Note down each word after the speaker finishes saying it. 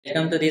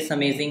Welcome to this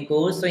amazing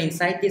course. So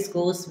inside this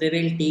course, we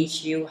will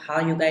teach you how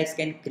you guys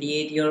can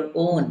create your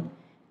own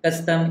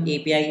custom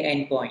API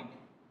endpoint,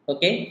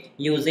 okay,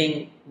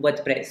 using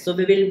WordPress. So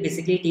we will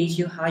basically teach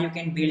you how you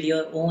can build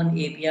your own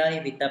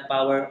API with the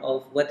power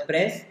of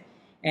WordPress,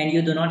 and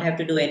you do not have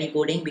to do any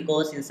coding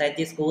because inside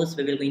this course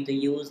we will going to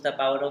use the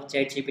power of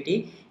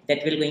ChatGPT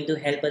that will going to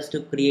help us to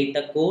create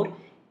the code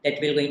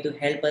that will going to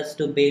help us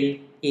to build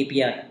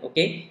API,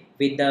 okay,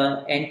 with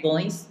the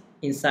endpoints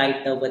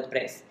inside the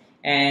WordPress.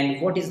 And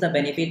what is the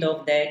benefit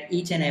of that?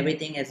 Each and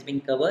everything has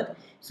been covered.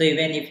 So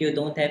even if you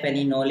don't have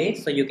any knowledge,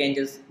 so you can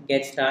just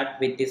get started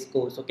with this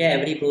course, okay.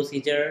 Every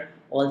procedure,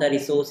 all the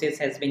resources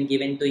has been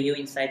given to you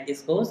inside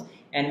this course,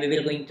 and we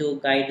will going to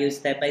guide you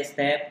step by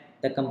step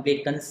the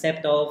complete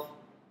concept of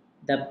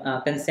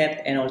the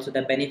concept and also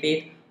the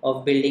benefit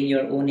of building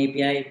your own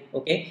API,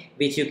 okay,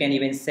 which you can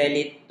even sell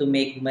it to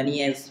make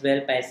money as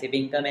well, passive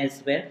income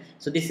as well.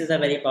 So this is a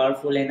very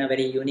powerful and a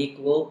very unique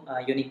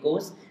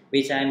course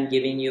which I am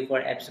giving you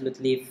for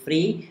absolutely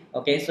free,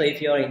 okay. So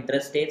if you are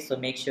interested, so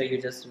make sure you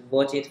just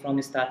watch it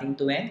from starting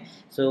to end.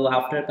 So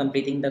after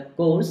completing the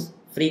course,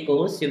 free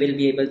course, you will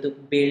be able to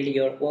build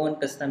your own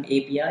custom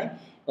API,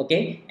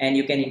 okay, and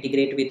you can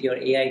integrate with your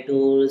AI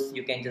tools.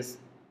 You can just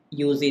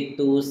use it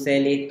to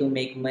sell it to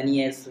make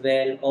money as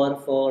well, or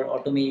for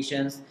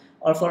automations,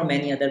 or for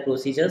many other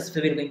procedures.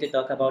 We will going to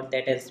talk about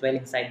that as well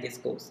inside this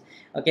course,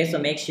 okay. So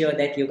make sure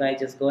that you guys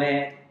just go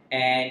ahead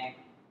and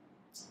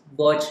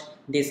watch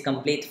this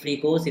complete free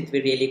course. It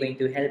will really going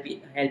to help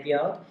you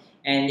out.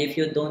 And if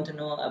you don't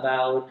know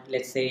about,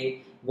 let's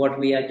say, what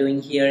we are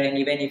doing here, and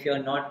even if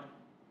you're not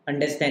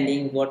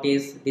understanding what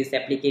is this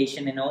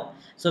application and all,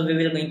 so we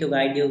will going to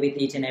guide you with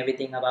each and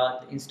everything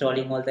about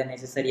installing all the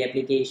necessary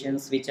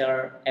applications which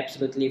are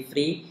absolutely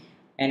free,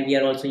 and we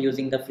are also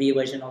using the free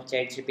version of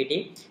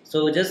ChatGPT.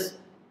 So just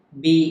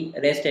be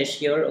rest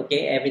assured,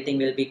 okay, everything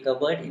will be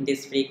covered in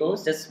this free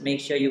course. Just make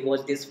sure you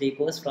watch this free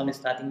course from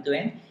starting to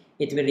end.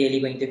 It will really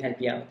going to help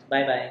you out.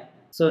 Bye bye.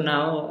 So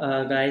now,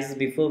 guys,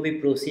 before we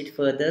proceed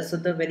further, so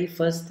the very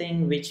first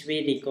thing which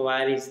we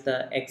require is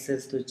the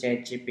access to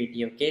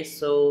ChatGPT. Okay,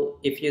 so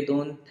if you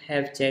don't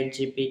have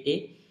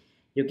ChatGPT,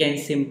 you can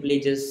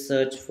simply just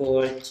search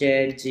for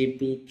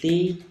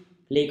ChatGPT,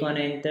 click on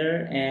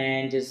enter,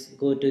 and just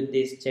go to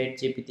this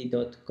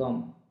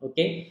chatgpt.com.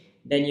 Okay,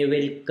 then you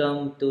will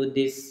come to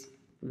this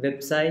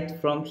website.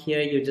 From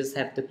here, you just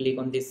have to click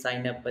on this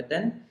sign up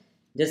button.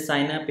 Just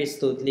sign up is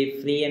totally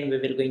free, and we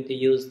will going to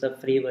use the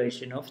free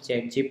version of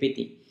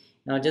ChatGPT.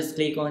 Now just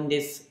click on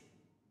this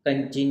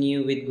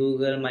continue with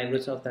Google,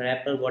 Microsoft, or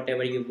Apple,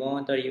 whatever you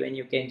want, or even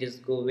you can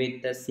just go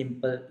with the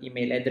simple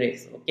email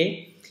address,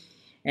 okay.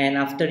 And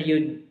after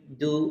you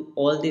do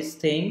all these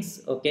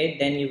things, okay,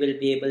 then you will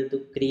be able to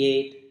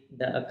create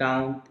the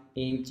account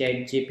in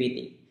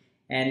ChatGPT.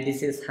 And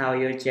this is how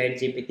your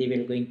ChatGPT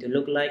will going to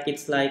look like.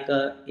 It's like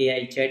a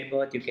AI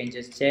chatbot. You can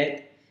just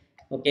chat,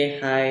 okay,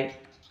 hi,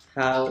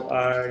 how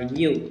are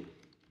you,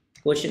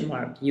 question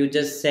mark. You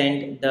just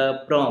send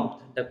the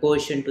prompt, the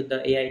question to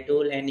the AI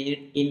tool, and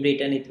in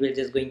return it will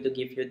just going to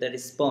give you the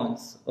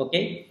response,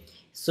 okay.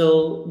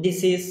 So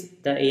this is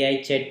the AI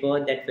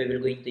chatbot that we will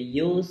going to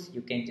use. You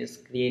can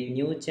just create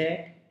new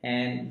chat,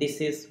 and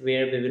this is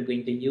where we will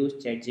going to use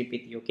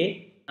ChatGPT,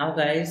 okay. Now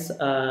guys,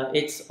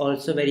 it's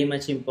also very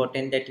much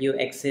important that you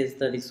access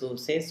the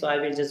resources. So I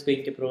will just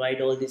going to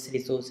provide all these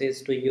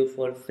resources to you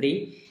for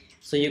free.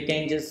 So you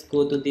can just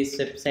go to this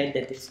website,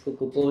 that is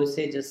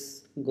Courses.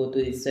 Just go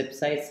to this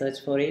website, search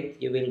for it.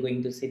 You will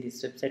going to see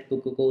this website,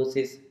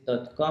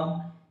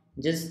 courses.com.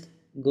 Just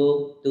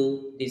go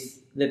to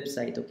this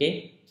website,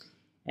 okay.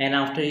 And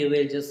after, you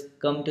will just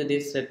come to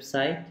this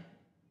website,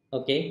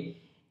 okay.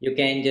 You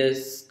can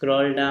just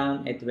scroll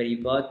down at the very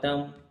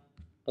bottom,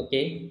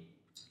 okay.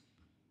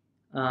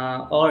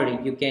 Or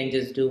you can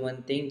just do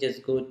one thing,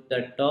 just go to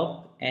the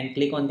top and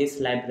click on this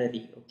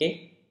library,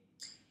 okay.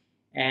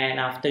 And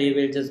after, you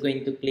will just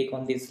going to click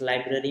on this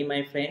library,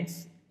 my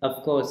friends.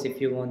 Of course,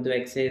 if you want to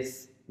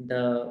access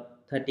the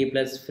 30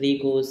 plus free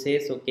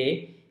courses,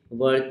 okay,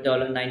 worth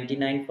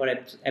 $99 for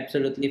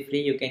absolutely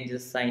free, you can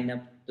just sign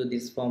up to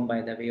this form,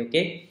 by the way,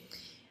 okay.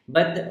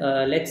 But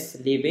let's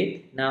leave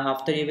it now.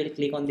 After, you will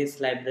click on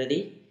this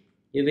library,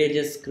 you will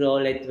just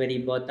scroll at very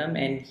bottom,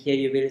 and here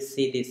you will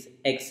see this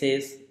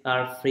access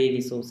our free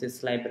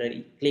resources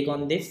library. Click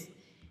on this,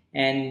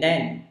 and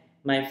then,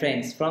 my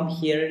friends, from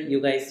here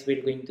you guys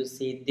will going to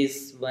see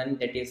this one,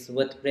 that is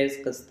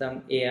WordPress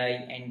custom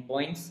AI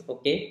endpoints,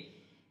 okay.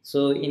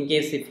 So in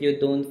case if you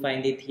don't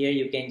find it here,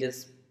 you can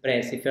just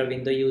press, if you're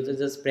Windows user,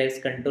 just press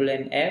Ctrl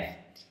and F.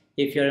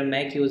 If you're a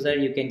Mac user,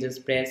 you can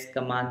just press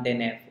Command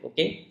and F,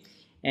 okay.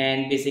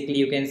 And basically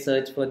you can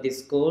search for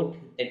this code,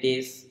 that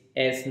is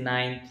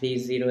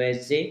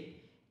S930SJ.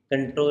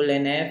 Control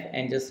and F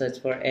and just search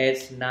for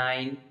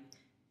S930SJ,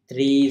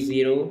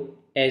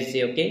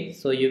 okay.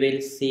 So you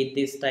will see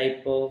this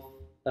type of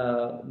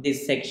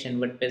this section,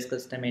 WordPress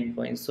custom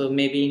endpoints. So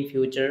maybe in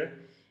future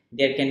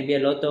there can be a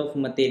lot of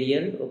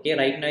material. Okay,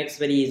 right now it's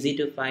very easy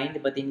to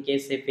find, but in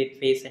case if it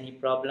face any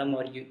problem,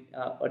 or you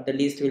or the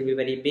list will be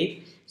very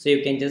big, so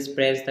you can just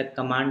press the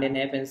command and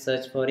F and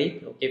search for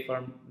it. Okay,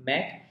 for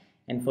Mac,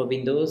 and for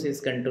Windows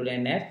is Control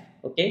and F.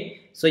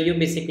 Okay, so you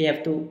basically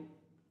have to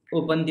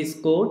open this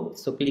code,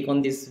 so click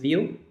on this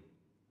view.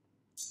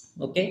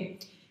 Okay,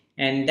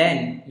 and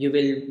then you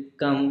will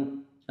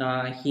come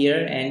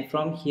here, and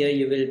from here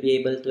you will be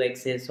able to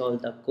access all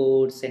the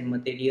codes and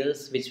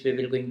materials which we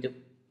will going to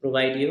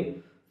provide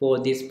you for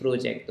this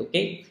project.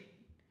 Okay,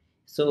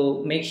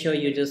 so make sure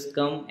you just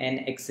come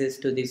and access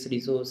to these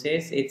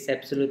resources. It's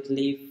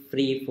absolutely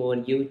free for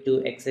you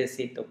to access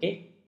it.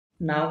 Okay,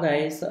 now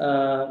guys,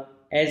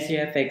 as you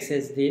have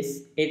accessed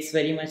this, it's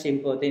very much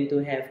important to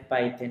have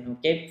Python.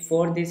 Okay,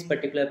 for this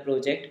particular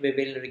project we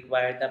will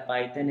require the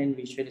Python and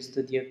Visual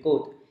Studio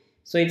Code.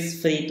 So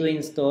it's free to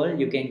install.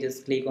 You can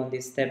just click on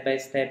this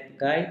step-by-step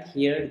guide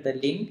here, the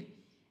link,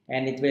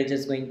 and it will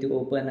just going to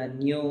open a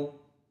new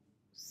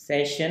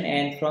session,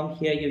 and from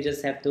here you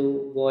just have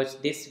to watch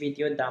this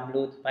video,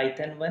 download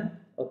Python 1.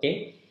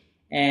 Okay,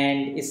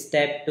 and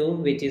step 2,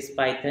 which is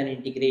Python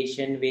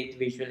integration with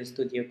Visual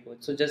Studio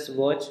Code. So just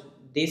watch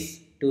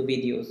these two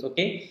videos.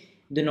 Okay,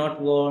 do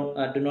not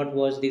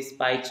watch this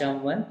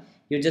PyCharm one.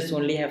 You just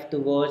only have to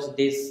watch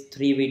these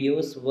three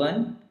videos,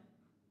 1,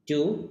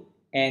 2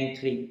 and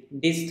 3.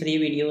 These three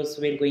videos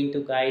will going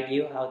to guide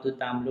you how to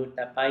download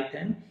the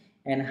Python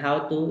and how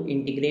to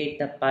integrate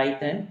the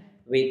Python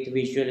with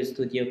Visual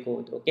Studio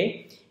Code.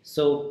 Okay,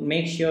 so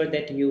make sure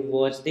that you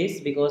watch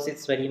this because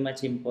it's very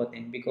much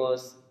important,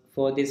 because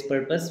for this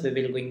purpose we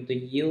will going to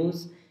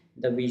use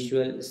the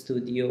Visual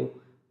Studio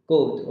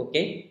Code.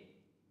 Okay,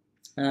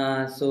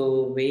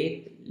 so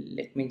wait,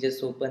 let me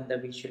just open the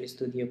Visual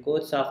Studio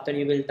Code. So after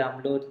you will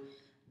download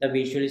the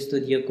Visual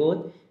Studio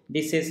Code,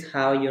 this is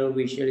how your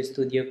Visual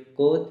Studio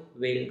Code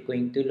will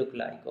going to look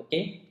like.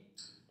 Okay,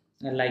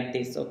 like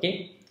this.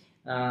 Okay,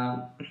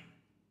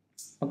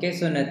 okay,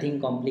 so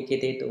nothing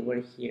complicated over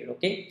here.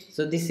 Okay,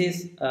 so this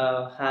is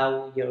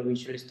how your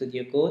Visual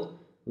Studio Code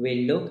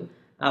will look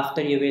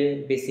after you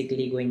will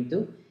basically going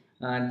to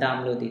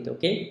download it.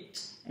 Okay,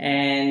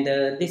 and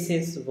this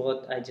is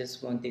what I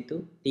just wanted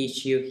to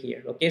teach you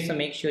here. Okay, so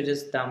make sure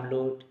just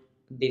download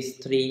these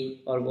three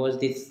or watch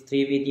these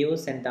three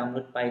videos and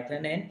download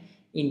Python and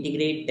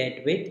integrate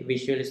that with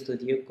Visual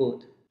Studio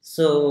Code.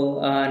 So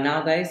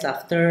now guys,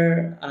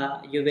 after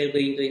you will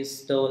going to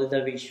install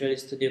the Visual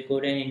Studio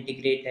Code and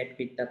integrate that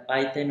with the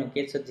Python.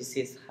 Okay, so this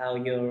is how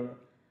your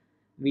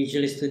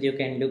Visual Studio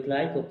can look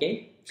like.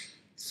 Okay,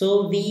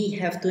 so we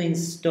have to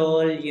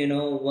install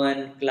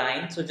one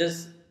client. So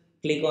just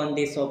click on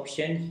this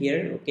option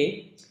here.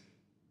 Okay,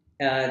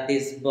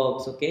 this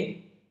box.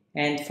 Okay,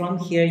 and from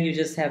here you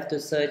just have to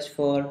search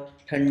for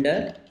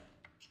Thunder.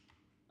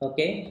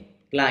 Okay,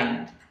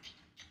 client.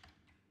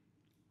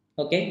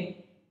 Okay,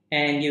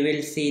 and you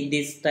will see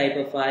this type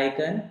of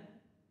icon.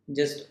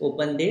 Just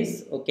open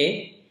this.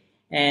 Okay,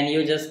 and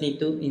you just need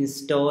to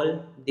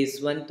install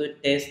this one to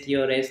test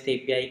your REST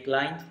API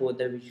client for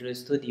the Visual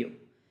Studio.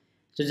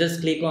 So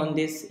just click on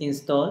this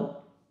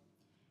install,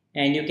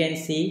 and you can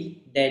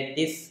see that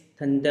this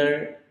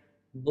Thunder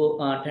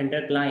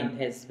client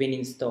has been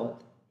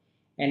installed.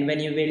 And when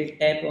you will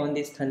tap on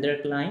this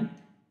Thunder client,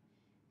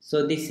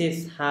 so this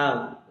is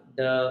how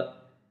the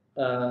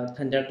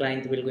Thunder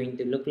client will going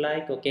to look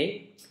like.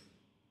 Okay,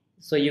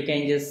 so you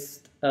can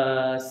just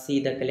see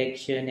the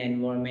collection,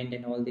 environment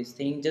and all these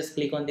things. Just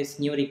click on this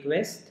new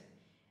request,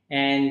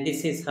 and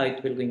this is how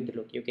it will going to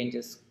look. You can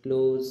just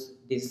close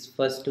these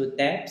first two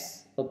tabs.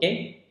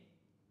 Okay,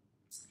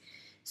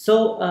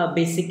 so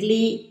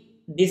basically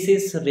this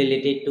is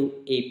related to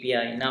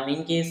API. Now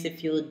in case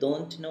if you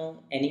don't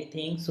know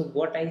anything, so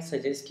what I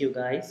suggest you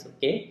guys,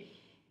 okay,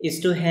 is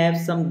to have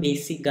some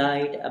basic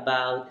guide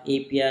about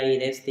API,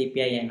 REST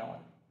API and all.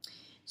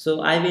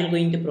 So I will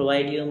going to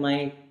provide you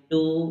my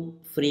 2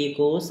 free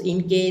course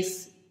in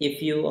case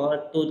if you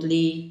are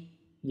totally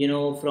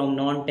from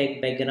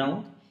non-tech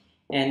background,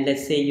 and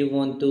let's say you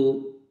want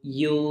to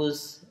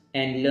use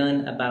and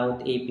learn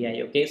about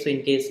API. Okay, so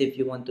in case if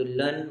you want to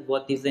learn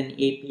what is an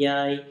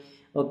API,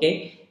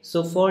 okay,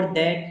 so for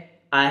that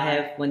I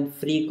have one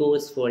free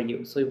course for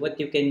you. So what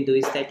you can do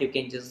is that you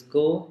can just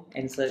go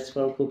and search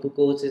for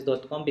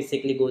kukucourses.com.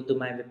 basically go to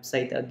my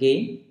website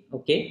again.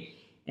 Okay,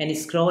 and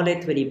scroll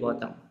at very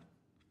bottom,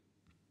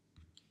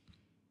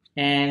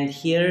 and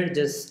here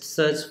just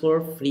search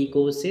for free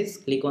courses.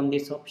 Click on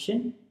this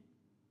option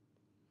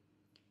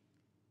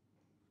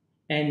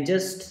and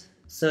just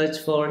search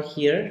for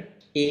here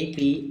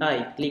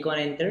API. Click on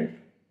enter,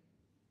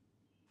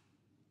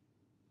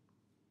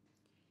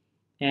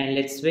 and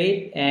let's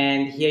wait.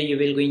 And here you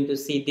will going to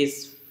see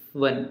this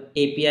one,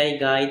 API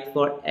guide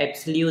for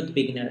absolute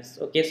beginners.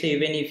 Okay, so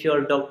even if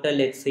you're a doctor,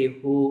 let's say,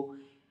 who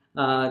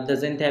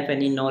doesn't have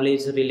any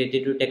knowledge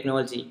related to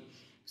technology,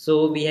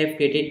 so we have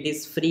created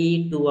this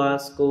free 2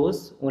 hours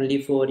course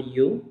only for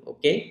you.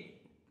 Okay,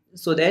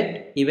 so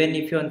that even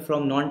if you're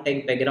from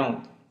non-tech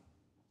background,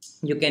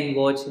 you can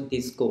watch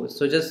this course.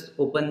 So just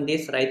open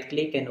this, right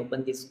click and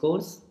open this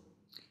course.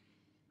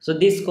 So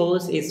this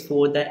course is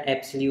for the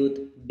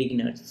absolute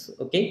beginners.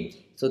 Okay,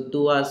 so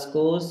 2 hours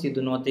course, you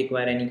do not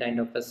require any kind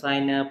of a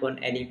sign up or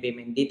any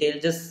payment detail.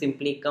 Just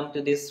simply come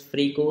to this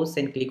free course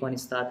and click on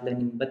start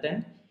learning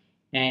button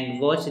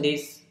and watch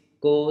this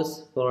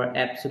course for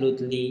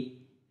absolutely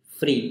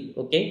free.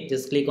 Okay,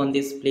 just click on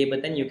this play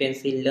button. You can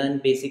see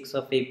learn basics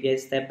of API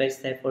step by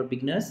step for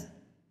beginners.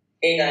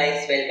 Hey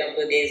guys, welcome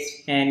to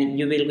this. And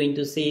you will going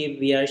to see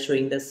we are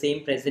showing the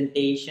same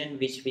presentation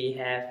which we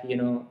have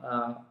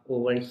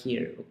over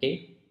here.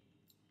 Okay,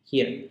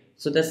 here.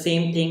 So the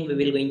same thing we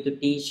will going to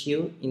teach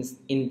you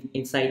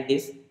inside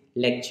this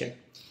lecture.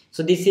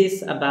 So this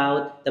is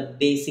about the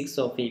basics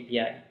of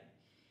API.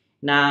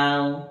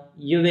 Now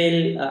you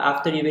will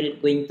after you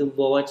will going to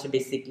watch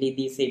basically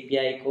this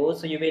API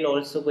course, so you will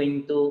also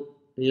going to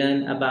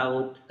learn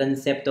about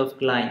concept of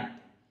client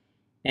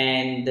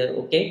and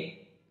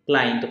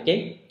client.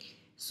 Okay,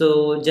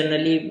 so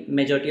generally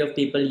majority of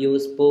people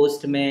use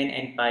Postman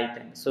and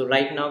Python. So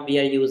right now we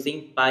are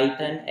using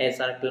Python as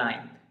our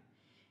client.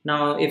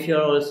 Now if you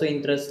are also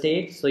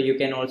interested, so you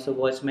can also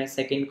watch my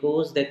second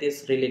course that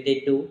is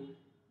related to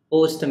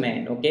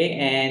Postman. Okay,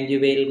 and you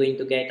will going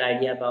to get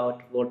idea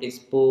about what is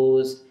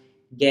post,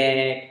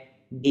 get,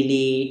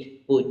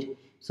 delete, put.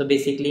 So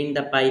basically in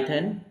the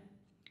Python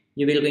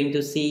you will going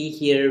to see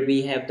here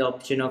we have the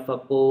option of a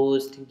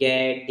post,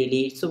 get,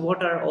 delete. So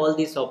what are all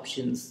these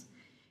options?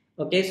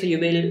 Okay, so you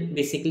will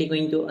basically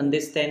going to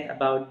understand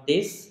about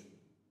this,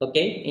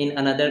 okay, in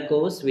another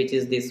course, which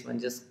is this one.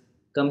 Just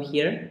come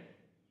here,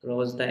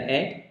 cross the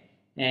ad,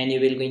 and you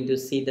will going to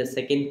see the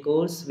second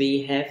course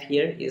we have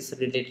here is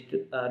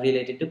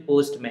related to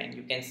Postman.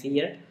 You can see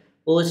here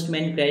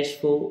Postman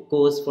crash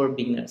course for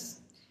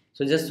beginners.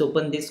 So just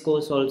open this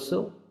course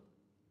also.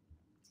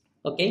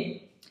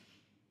 Okay,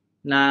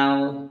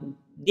 now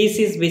this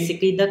is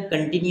basically the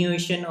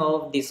continuation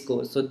of this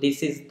course. So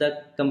this is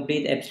the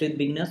complete absolute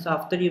beginner. So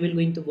after you will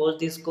going to watch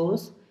this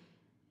course,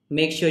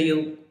 make sure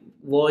you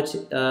watch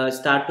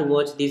start to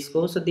watch this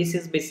course. So this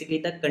is basically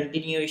the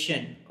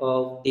continuation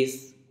of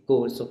this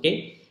course.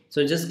 Okay,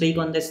 so just click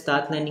on the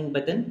start learning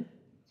button,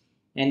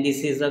 and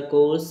this is a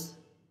course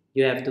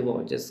you have to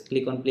watch. Just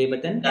click on play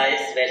button. Guys,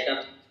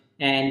 welcome.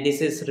 And this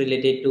is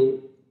related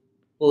to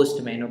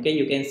Postman. Okay,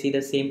 you can see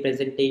the same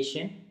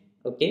presentation.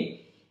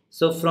 Okay,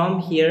 so from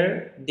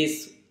here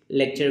this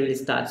lecture will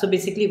start. So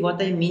basically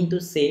what I mean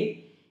to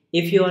say,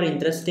 if you are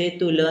interested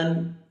to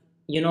learn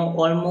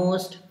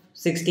almost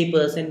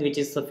 60%, which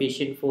is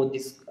sufficient for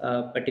this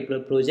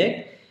particular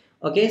project.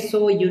 Okay,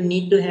 so you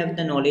need to have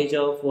the knowledge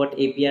of what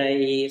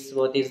API is,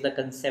 what is the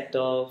concept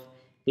of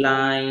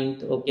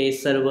client, okay,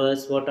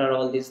 servers, what are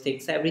all these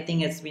things. Everything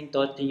has been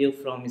taught to you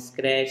from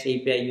scratch.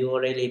 API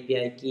URL,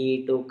 API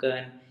key,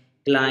 token,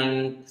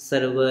 client,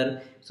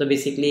 server. So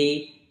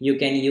basically you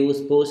can use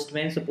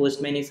Postman. So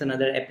Postman is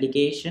another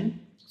application.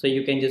 So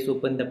you can just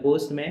open the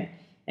Postman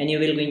and you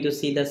will going to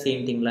see the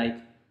same thing like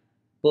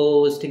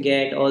post,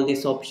 get, all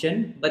this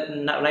option. But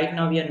right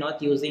now we are not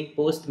using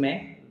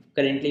Postman.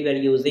 Currently we are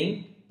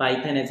using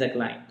Python as a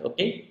client.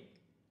 Okay,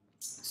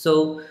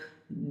 so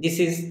this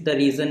is the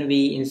reason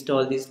we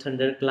install this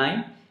Thunder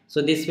client.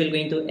 So this will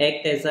going to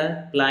act as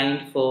a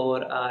client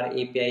for our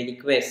API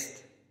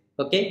request.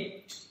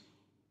 Okay,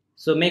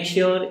 so make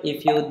sure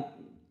if you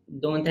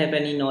don't have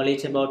any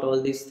knowledge about all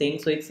these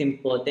things, so it's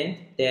important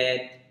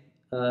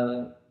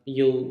that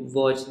you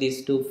watch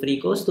these two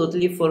free course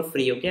totally for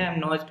free. Okay,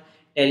 I'm not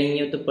telling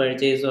you to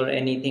purchase or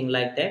anything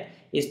like that.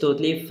 It's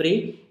totally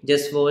free.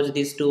 Just watch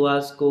this 2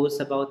 hours course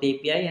about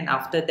API, and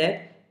after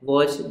that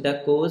watch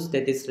the course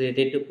that is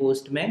related to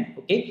Postman.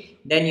 Okay,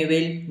 then you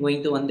will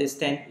going to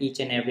understand each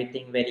and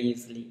everything very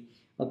easily.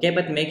 Okay,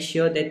 but make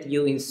sure that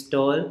you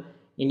install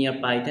in your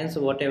Python.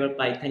 So whatever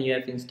Python you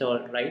have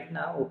installed right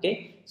now.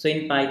 Okay, so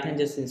in Python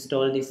just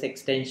install this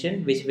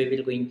extension which we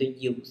will going to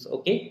use.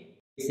 Okay,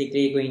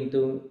 basically going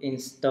to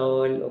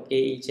install, okay,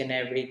 each and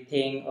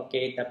everything,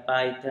 okay, the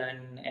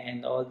Python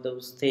and all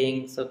those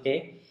things.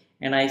 Okay,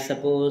 and I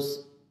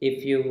suppose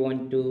if you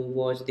want to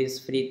watch these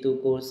free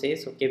 2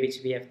 courses, okay, which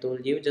we have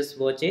told you, just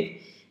watch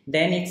it.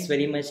 Then it's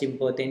very much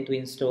important to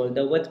install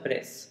the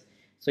WordPress.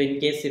 So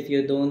in case if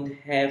you don't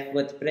have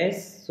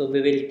WordPress, so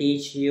we will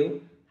teach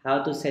you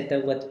how to set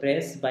up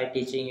WordPress by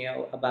teaching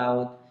you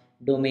about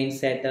domain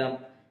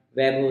setup,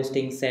 web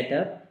hosting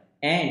setup,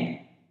 and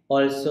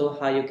also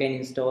how you can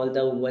install the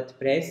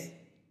WordPress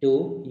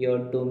to your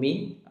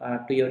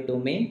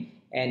domain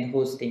and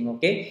hosting.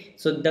 Okay,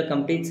 so the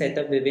complete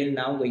setup we will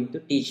now going to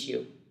teach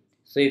you.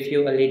 So if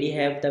you already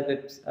have the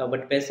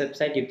WordPress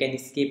website, you can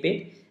skip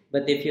it,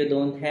 but if you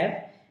don't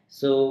have,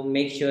 so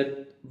make sure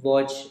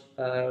watch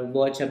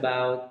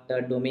about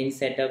the domain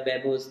setup,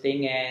 web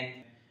hosting, and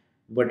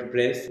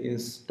WordPress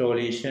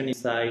installation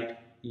inside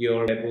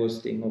your web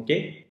hosting.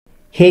 Okay,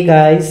 hey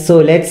guys, so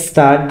let's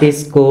start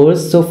this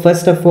course. So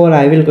first of all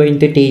I will going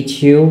to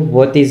teach you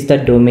what is the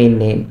domain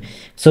name.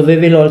 So we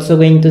will also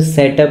going to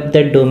set up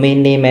the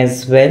domain name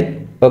as well,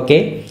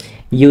 okay,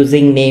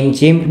 using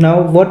Namecheap.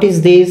 Now what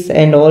is this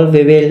and all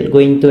we will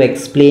going to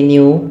explain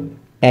you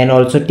and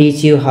also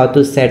teach you how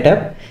to set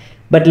up.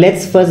 But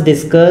let's first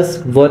discuss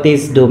what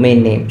is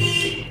domain name.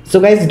 So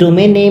guys,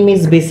 domain name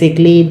is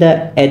basically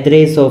the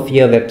address of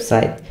your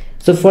website.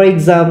 So for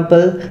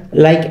example,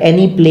 like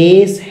any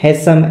place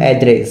has some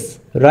address,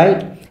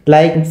 right?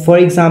 Like for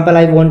example,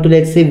 I want to,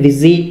 let's say,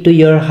 visit to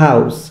your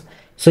house.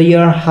 So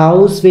your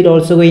house will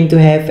also going to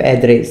have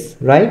address,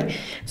 right?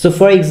 So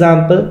for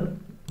example,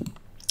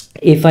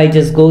 if I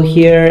just go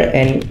here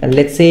and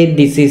let's say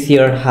this is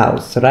your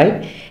house,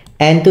 right?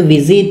 And to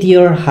visit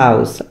your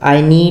house,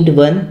 I need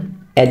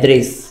one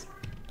address.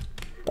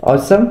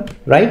 Awesome,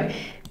 right?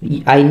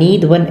 I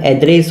need one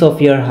address of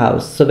your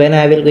house. So when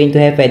I will going to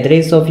have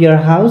address of your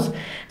house,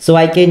 so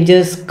I can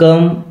just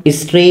come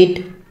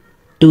straight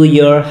to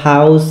your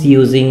house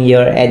using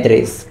your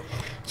address.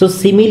 So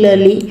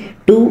similarly,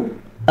 to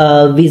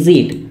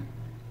visit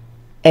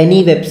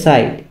any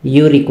website,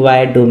 you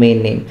require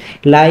domain name.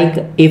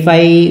 Like if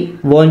I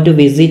want to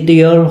visit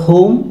your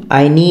home,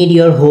 I need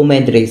your home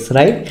address,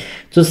 right?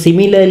 So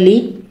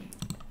similarly,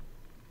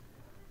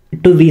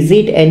 to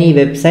visit any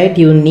website,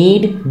 you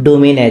need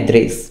domain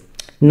address.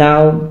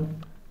 Now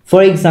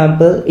for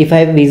example, if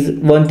I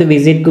want to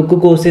visit Cuckoo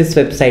Courses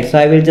website, so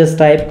I will just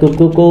type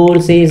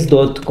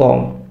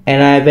cuckoocourses.com,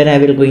 and when I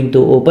will going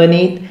to open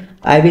it,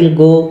 I will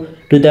go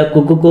to the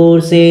Cuckoo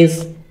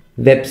Courses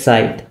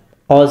website.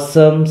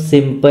 Awesome,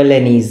 simple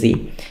and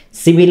easy.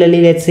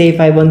 Similarly, let's say if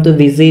I want to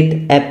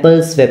visit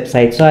Apple's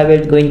website, so I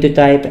will going to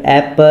type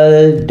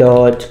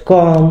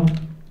apple.com,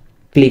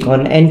 click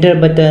on enter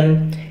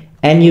button,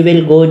 and you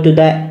will go to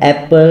the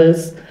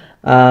Apple's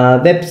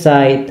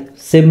website.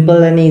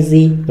 Simple and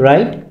easy,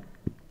 right?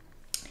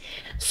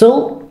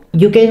 So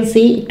you can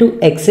see, to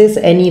access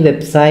any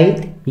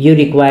website, you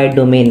require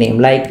domain name.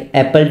 Like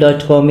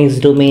apple.com is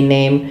domain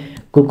name,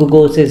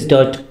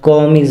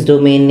 cuckoocourses.com is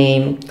domain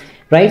name,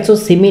 right? So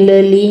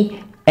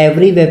similarly,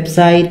 every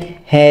website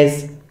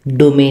has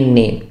domain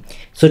name.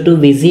 So to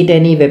visit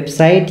any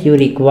website, you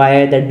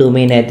require the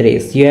domain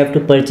address. You have to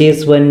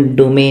purchase one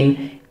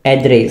domain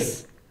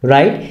address,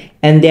 right?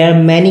 And there are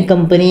many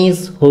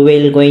companies who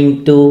will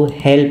going to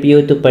help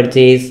you to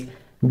purchase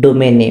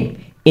domain name.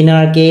 In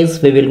our case,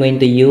 we will going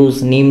to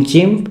use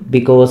Namecheap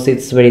because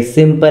it's very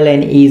simple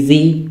and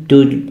easy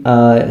to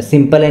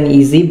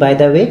by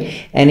the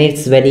way, and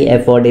it's very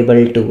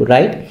affordable too,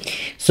 right?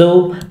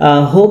 So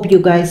hope you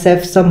guys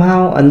have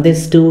somehow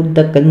understood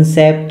the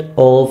concept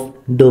of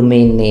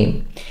domain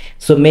name.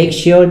 So make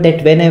sure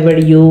that whenever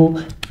you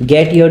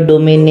get your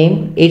domain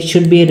name, it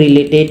should be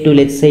related to,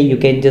 let's say, you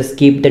can just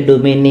keep the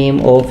domain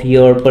name of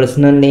your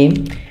personal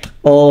name,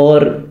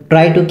 or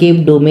try to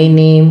keep domain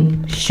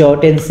name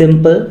short and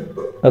simple.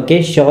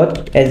 Okay,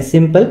 short and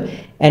simple,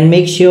 and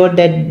make sure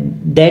that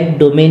that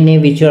domain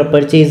name which you are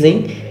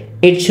purchasing,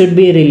 it should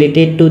be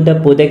related to the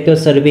product or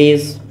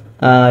service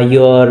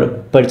you are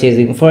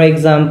purchasing. For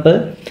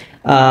example,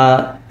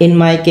 in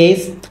my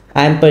case,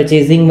 I am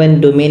purchasing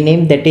one domain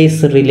name that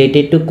is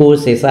related to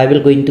courses. I will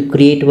going to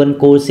create one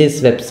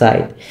courses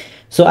website.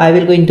 So I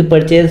will going to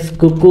purchase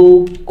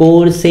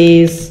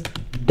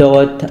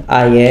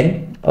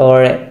cuckoocourses.in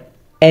or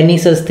any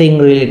such thing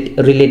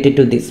related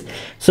to this.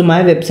 So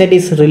my website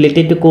is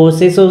related to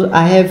courses, so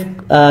I have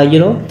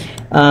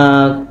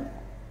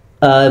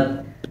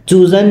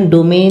chosen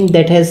domain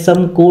that has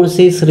some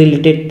courses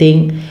related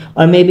thing.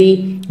 Or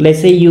maybe let's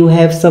say you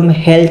have some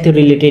health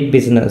related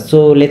business,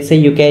 so let's say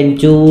you can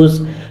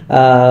choose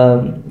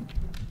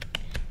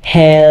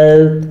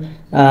health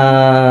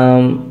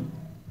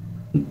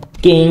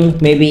king,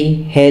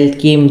 maybe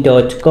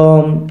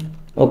healthking.com.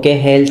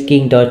 okay,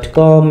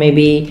 healthking.com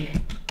maybe,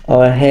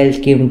 or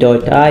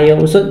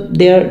healthking.io. so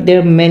there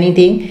are many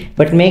things,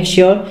 but make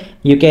sure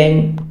you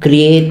can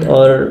create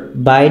or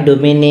buy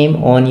domain name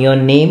on your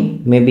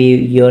name. Maybe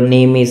your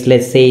name is,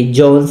 let's say,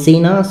 John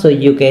Cena, so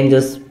you can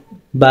just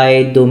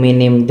buy domain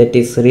name that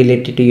is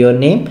related to your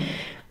name.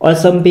 Or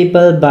some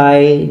people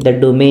buy the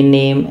domain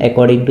name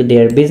according to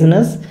their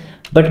business,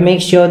 but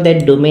make sure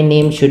that domain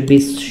name should be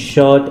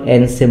short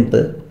and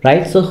simple,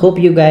 right? So hope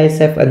you guys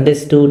have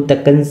understood the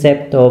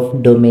concept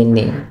of domain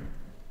name.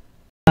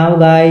 Now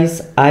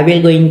guys, I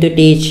will going to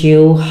teach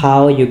you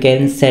how you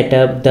can set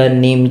up the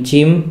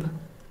Namecheap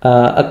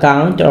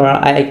account,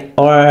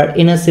 or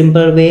in a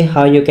simple way,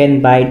 how you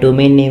can buy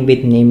domain name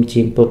with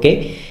Namecheap.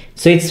 Okay,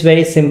 so it's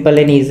very simple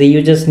and easy.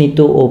 You just need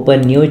to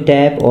open new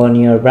tab on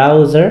your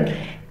browser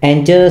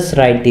and just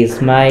write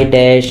this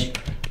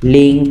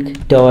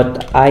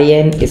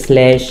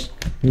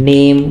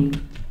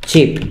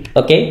my-link.in/Namecheap.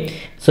 okay,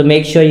 so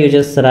make sure you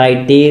just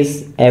write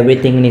this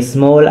everything in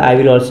small. I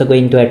will also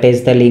going to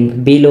attach the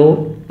link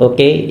below,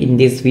 okay, in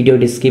this video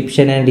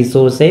description and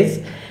resources,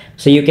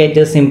 so you can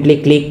just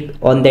simply click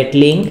on that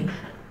link.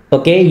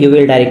 Okay, you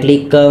will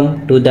directly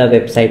come to the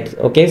website.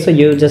 Okay, so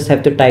you just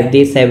have to type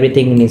this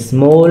everything in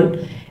small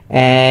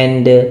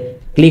and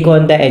click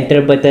on the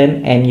enter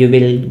button, and you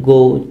will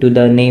go to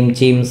the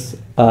Namecheap's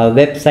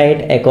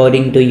website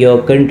according to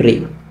your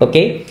country.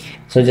 Okay,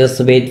 so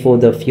just wait for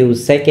the few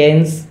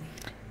seconds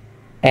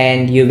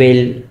and you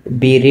will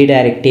be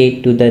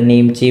redirected to the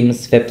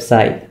Namecheap's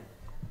website.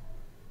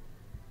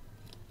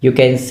 You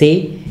can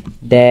see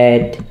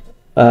that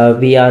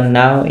we are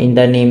now in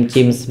the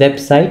Namecheap's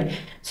website.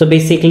 So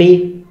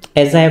basically,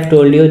 as I have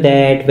told you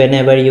that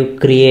whenever you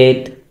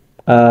create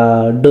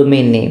a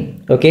domain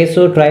name, okay,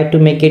 so try to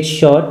make it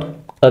short.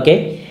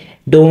 Okay,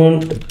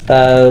 don't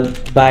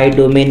buy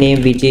domain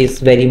name which is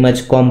very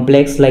much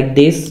complex like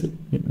this,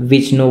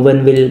 which no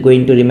one will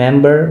going to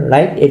remember,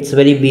 right? It's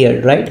very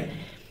weird, right?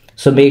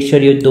 So make sure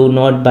you do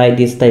not buy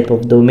this type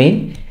of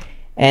domain.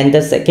 And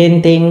the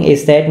second thing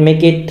is that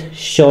make it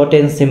short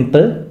and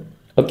simple.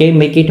 Okay,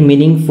 make it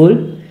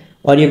meaningful.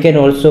 Or you can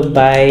also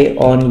buy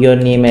on your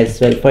name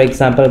as well. For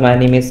example, my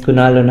name is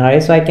Kunal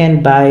Lonhare, so I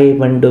can buy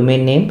one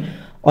domain name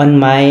on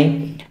my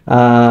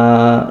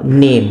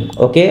name.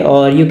 Okay,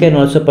 or you can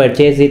also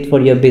purchase it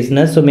for your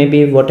business. So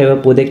maybe whatever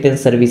product and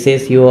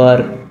services you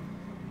are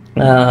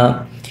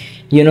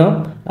you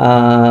know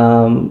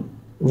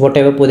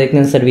whatever product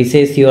and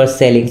services you are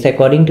selling, so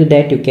according to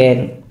that you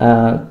can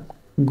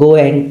go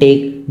and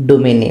take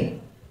domain name.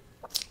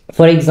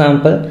 For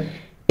example,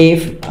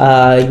 if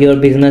your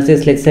business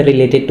is, let's say,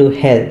 related to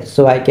health,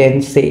 so I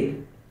can say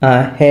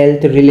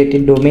health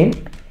related domain,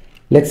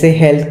 let's say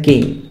Health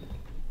King.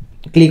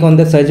 Click on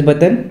the search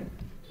button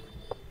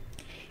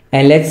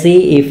and let's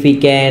see if we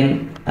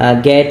can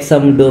get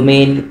some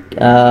domain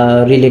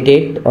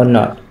related or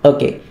not.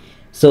 Okay,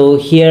 so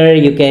here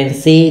you can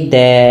see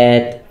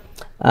that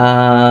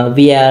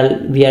we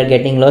are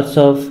getting lots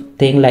of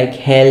things like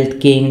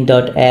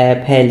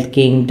healthking.app,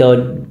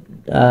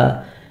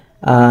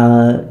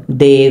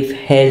 healthking.dev,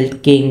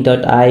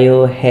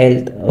 healthking.io,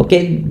 health.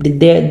 Okay,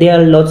 there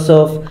are lots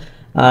of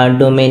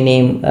domain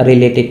name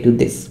related to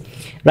this,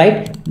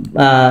 right?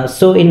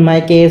 So in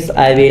my case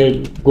I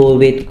will go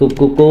with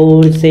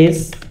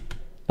courses,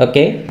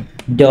 okay,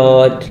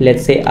 dot,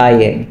 let's say,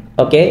 in.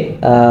 Okay,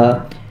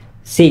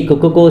 see,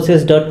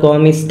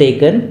 courses.com is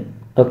taken.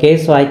 Okay,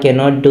 so I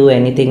cannot do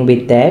anything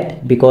with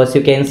that because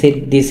you can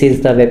see this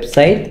is the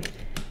website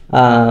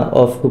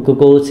of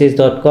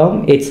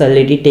courses.com. it's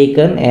already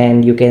taken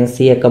and you can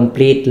see a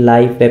complete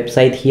live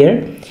website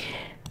here.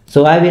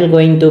 So I will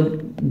going to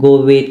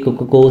go with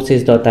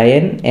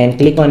courses.in and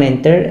click on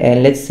enter,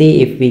 and let's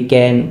see if we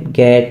can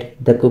get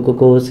the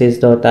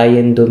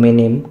courses.in domain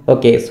name.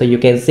 Okay, so you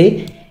can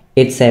see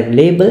it's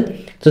available.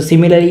 So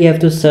similarly you have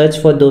to search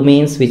for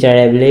domains which are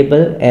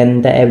available,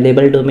 and the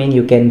available domain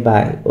you can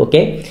buy.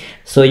 Okay,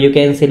 so you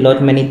can see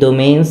lot many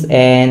domains,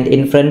 and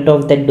in front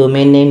of that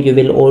domain name you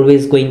will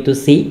always going to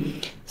see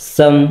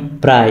some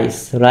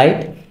price,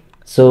 right?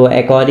 So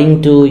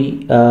according to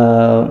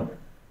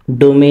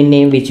domain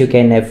name which you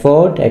can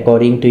afford,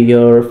 according to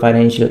your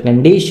financial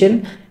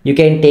condition, you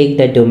can take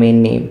the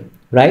domain name,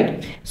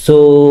 right?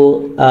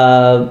 So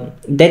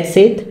that's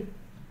it.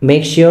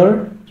 Make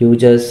sure you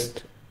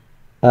just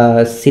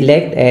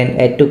select and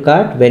add to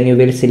cart. When you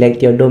will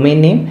select your domain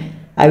name,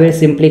 I will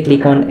simply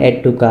click on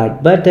add to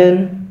cart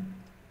button,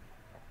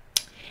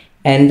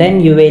 and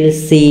then you will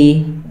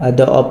see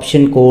the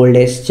option called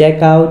as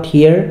checkout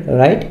here,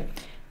 right?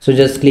 So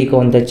just click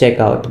on the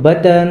checkout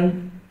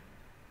button,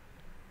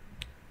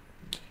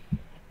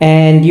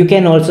 and you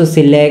can also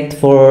select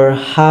for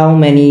how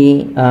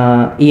many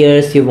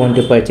years you want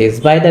to purchase.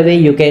 By the way,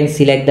 you can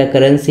select the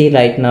currency.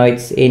 Right now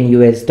it's in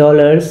US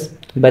dollars,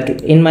 but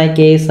in my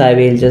case I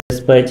will just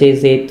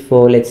purchase it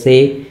for, let's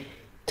say,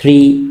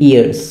 3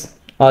 years.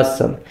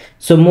 Awesome.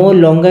 So more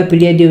longer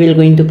period you will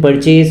going to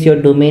purchase your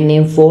domain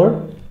name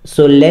for,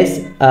 so less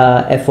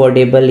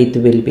affordable it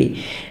will be.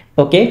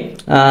 Okay,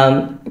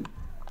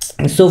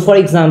 so for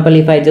example,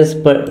 if I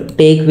just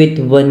take with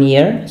 1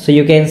 year, so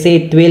you can see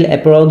it will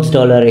approx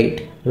 $8,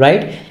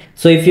 right?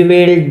 So if you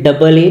will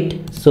double it,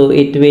 so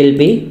it will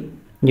be,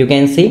 you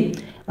can see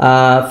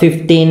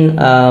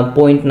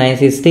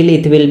 15.96. still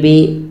it will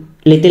be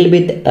little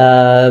bit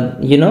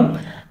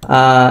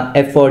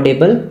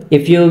affordable.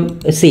 If you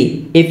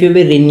see, if you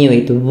will renew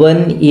it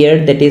 1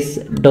 year, that is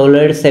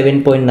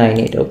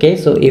 $7.98. okay,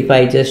 so if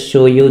I just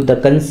show you the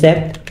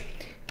concept,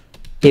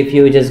 if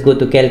you just go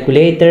to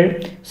calculator,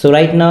 so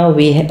right now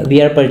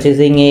we are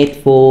purchasing it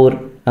for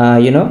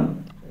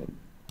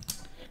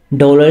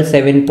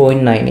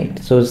 $7.98.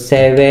 so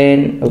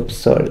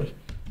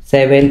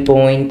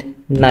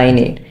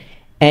 7.98,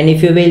 and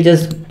if you will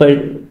just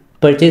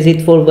purchase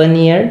it for 1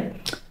 year,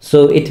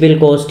 so it will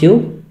cost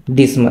you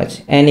this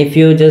much. And if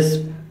you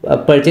just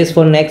purchase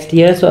for next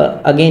year,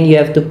 so again you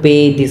have to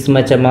pay this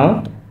much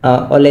amount,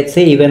 or let's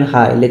say even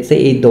high, let's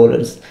say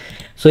 $8.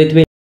 So it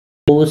will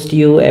cost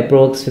you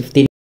approx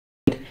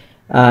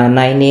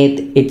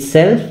 15.98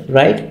 itself,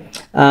 right?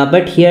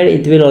 But here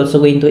it will also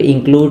going to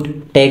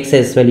include tax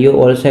as well. You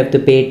also have to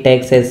pay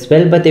tax as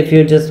well. But if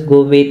you just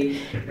go with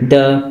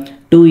the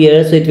 2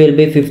 years, so it will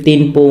be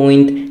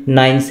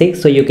 15.96.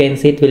 so you can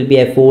see it will be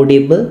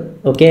affordable,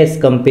 okay, as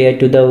compared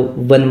to the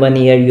 1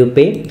 year you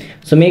pay.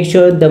 So make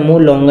sure the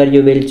more longer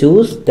you will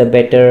choose, the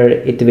better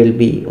it will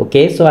be.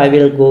 Okay, so I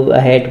will go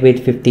ahead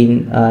with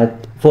 15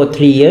 for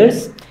 3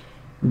 years.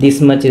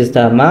 This much is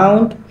the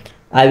amount.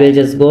 I will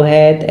just go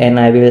ahead and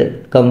I will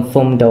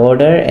confirm the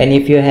order. And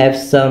if you have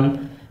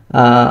some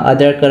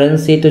other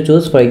currency to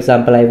choose, for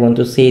example, I want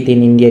to see it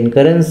in Indian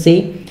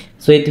currency,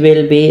 So it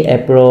will be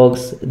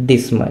approx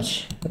this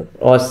much.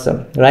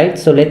 Awesome, right?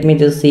 So let me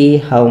just see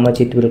how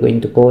much it will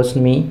going to cost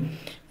me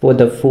for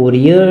the 4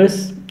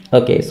 years.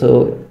 Okay,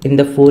 so in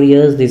the 4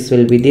 years this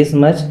will be this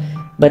much,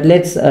 but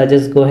let's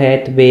just go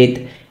ahead with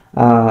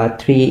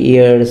 3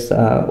 years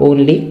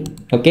only.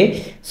 Okay,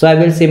 so I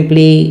will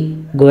simply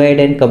go ahead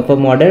and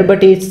confirm order,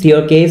 but it's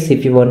your case.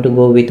 If you want to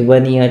go with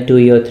 1 year, 2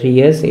 year, 3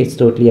 years, it's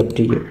totally up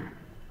to you.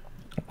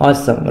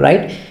 Awesome,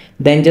 right?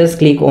 Then just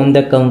click on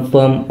the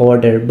confirm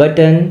order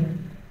button.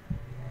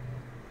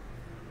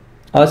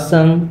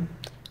 Awesome.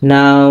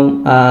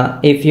 Now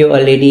if you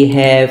already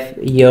have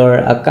your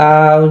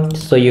account,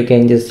 so you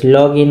can just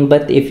log in,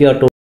 but if you're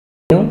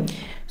new,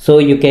 so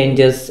you can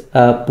just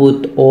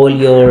put all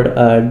your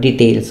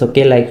details,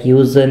 okay, like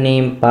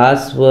username,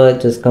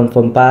 password, just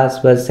confirm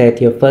password,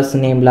 set your first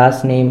name,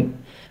 last name,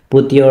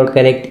 put your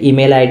correct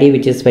email ID,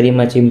 which is very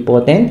much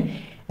important,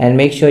 and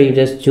make sure you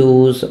just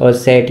choose or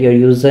set your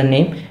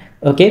username.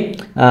 Okay,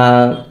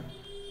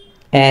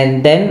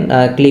 and then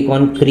click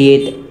on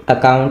create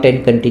account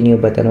and continue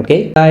button.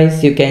 Okay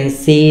guys, you can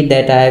see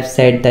that I have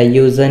set the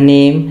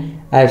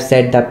username, I've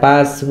set the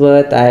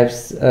password, I've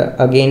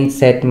again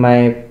set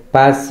my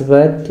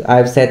password,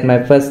 I've set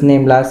my first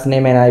name, last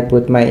name, and I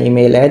put my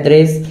email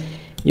address.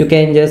 You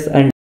can just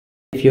undo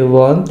if you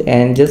want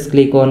and just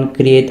click on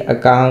create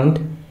account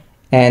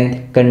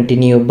and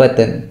continue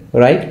button,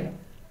 right?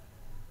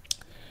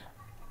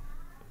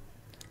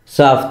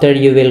 So after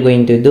you will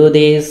going to do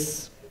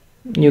this,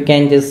 you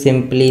can just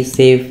simply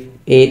save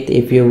it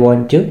if you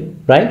want to,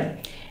 right?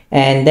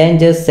 And then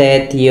just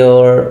set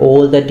your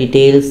all the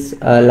details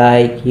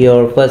like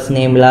your first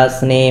name,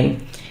 last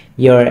name,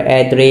 your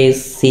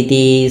address,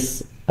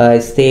 cities,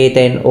 state,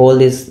 and all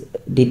these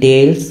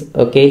details.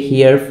 Okay,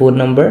 here phone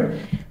number.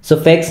 So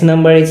fax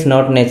number is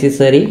not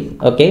necessary,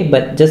 okay,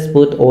 but just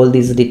put all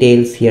these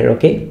details here.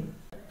 Okay,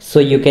 so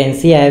you can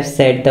see I have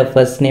set the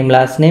first name,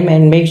 last name,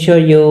 and make sure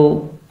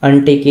you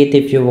untick it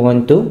if you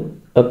want to.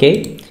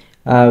 Okay,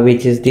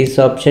 which is this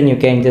option. You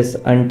can just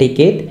untick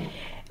it,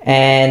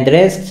 and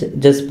rest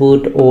just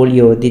put all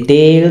your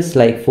details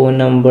like phone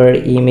number,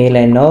 email,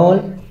 and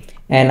all.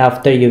 And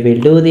after you will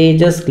do this,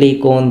 just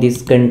click on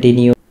this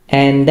continue,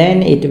 and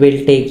then it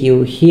will take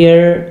you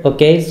here.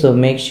 Okay, so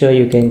make sure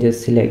you can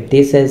just select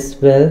this as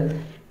well,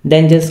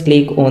 then just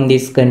click on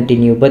this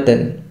continue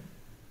button.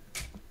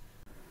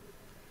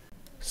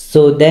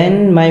 So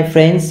then my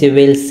friends, you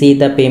will see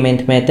the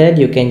payment method.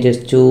 You can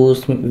just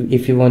choose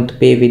if you want to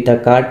pay with the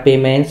card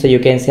payment. So you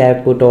can say I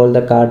put all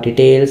the card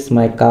details,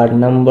 my card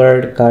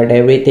number, card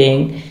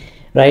everything,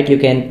 right? You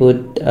can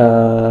put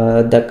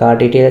the card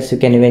details. You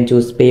can even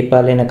choose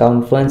PayPal and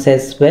account funds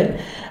as well,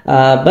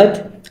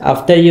 but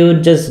after you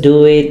just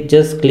do it,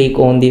 just click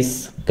on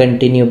this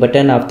continue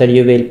button. After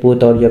you will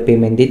put all your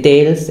payment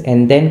details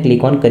and then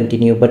click on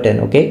continue button.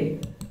 Okay,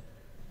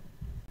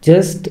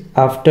 just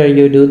after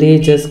you do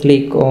this, just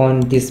click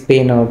on this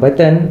pay now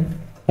button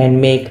and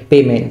make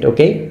payment.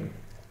 Okay,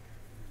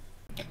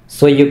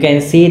 so you can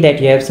see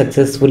that you have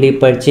successfully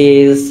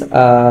purchased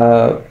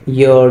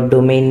your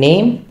domain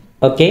name.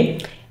 Okay,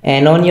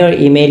 and on your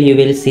email you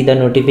will see the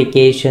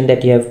notification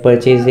that you have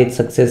purchased it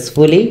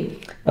successfully.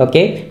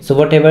 Okay, so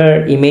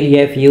whatever email you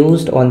have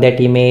used, on that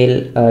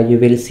email you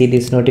will see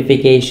this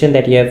notification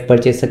that you have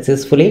purchased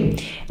successfully.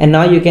 And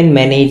now you can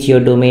manage your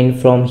domain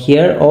from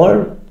here,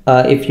 or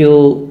if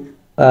you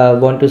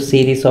want to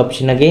see this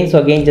option again, so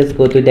again just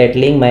go to that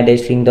link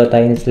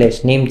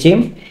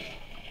my-link.in/namegym,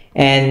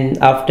 and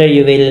after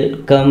you will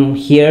come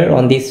here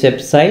on this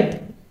website.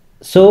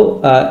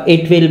 So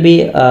it will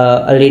be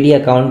already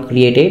account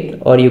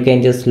created, or you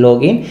can just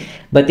log in,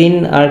 but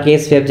in our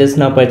case we have just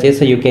now purchased,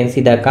 so you can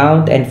see the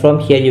account, and from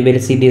here you will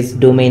see this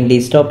domain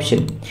list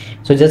option.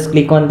 So just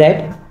click on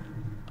that.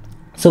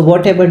 So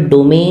whatever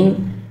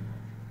domain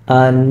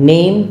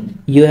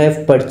name you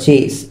have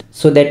purchased,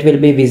 so that will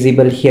be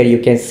visible here. You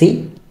can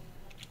see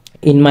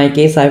in my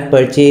case I've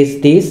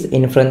purchased this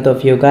in front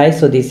of you guys,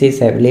 so this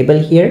is available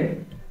here.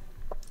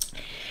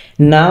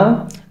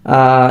 Now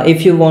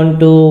if you want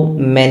to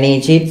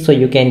manage it, so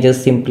you can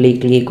just simply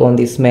click on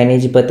this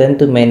manage button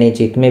to manage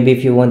it. Maybe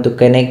if you want to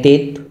connect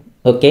it,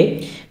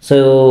 okay,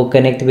 so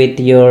connect with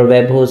your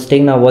web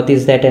hosting. Now what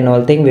is that and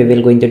all thing we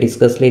will going to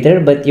discuss later,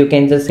 but you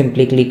can just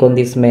simply click on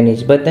this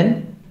manage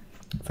button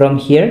from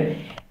here,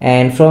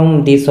 and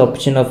from this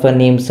option of a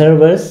name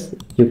servers,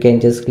 you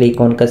can just click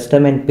on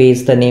custom and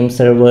paste the name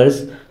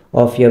servers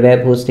of your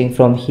web hosting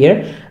from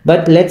here.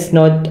 But let's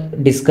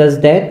not discuss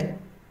that,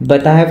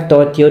 but I have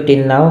taught you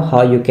till now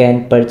how you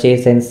can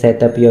purchase and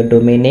set up your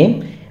domain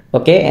name.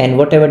 Okay, and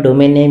whatever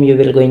domain name you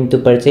will going to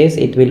purchase,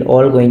 it will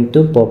all going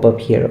to pop up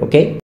here.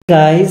 Okay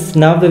guys,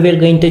 now we will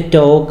going to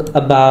talk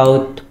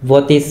about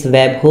what is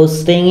web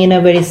hosting in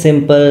a very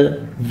simple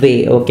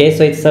way. Okay,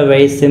 so it's a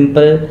very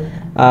simple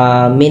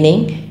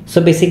meaning. So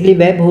basically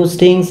web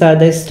hostings are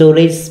the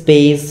storage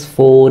space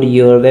for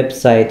your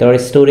website, or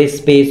storage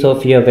space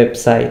of your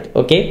website.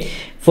 Okay,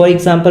 for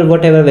example,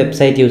 whatever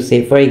website you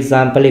say, for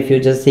example, if you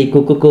just say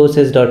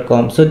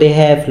kukucourses.com, so they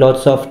have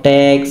lots of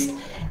text,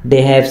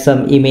 they have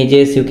some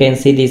images. You can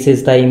see this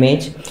is the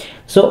image.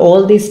 So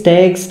all these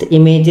text,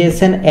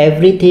 images and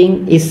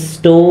everything is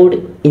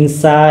stored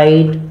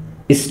inside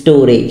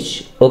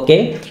storage.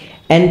 Okay,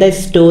 and the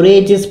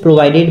storage is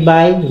provided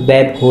by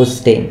web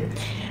hosting.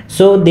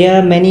 So there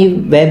are many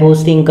web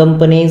hosting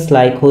companies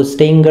like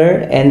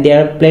Hostinger, and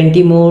there are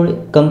plenty more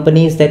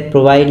companies that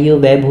provide you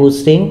web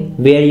hosting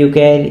where you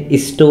can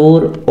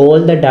store all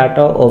the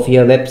data of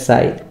your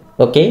website.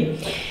 Okay,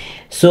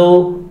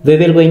 so we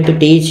will going to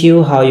teach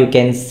you how you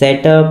can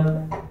set up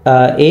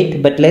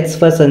it, but let's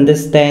first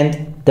understand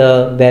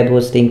the web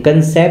hosting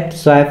concept.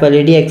 So I've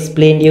already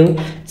explained you.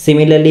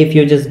 Similarly, if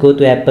you just go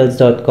to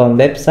apples.com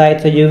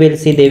website, so you will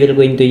see they will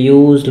going to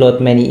use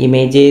lot many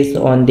images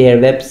on their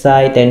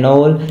website and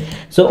all.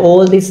 So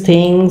all these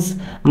things,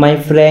 my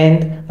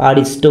friend,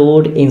 are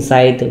stored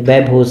inside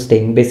web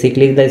hosting,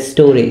 basically the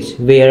storage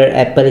where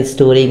Apple is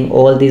storing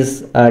all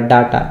this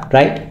data,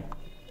 right?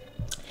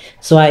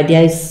 So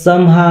idea is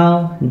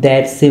somehow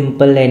that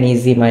simple and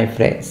easy, my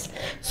friends.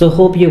 So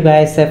hope you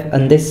guys have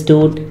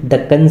understood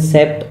the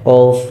concept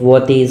of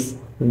what is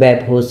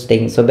web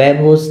hosting. So web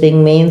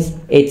hosting means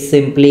it's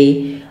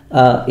simply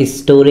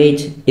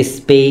storage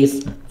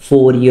space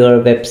for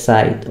your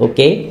website.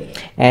 Okay,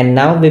 and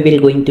now we will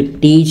going to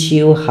teach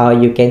you how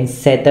you can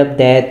set up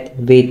that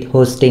with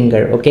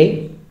Hostinger.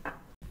 Okay,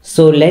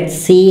 so let's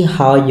see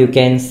how you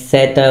can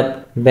set up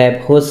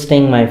web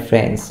hosting, my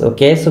friends.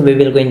 Okay, so we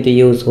will going to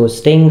use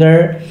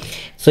Hostinger.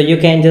 So you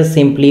can just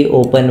simply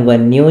open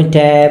one new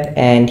tab,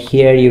 and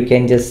here you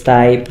can just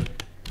type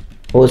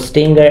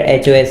Hostinger,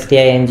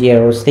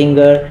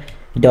 Hostinger,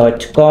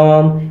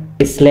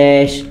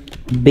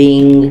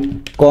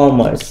 hostinger.com/Bing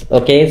commerce.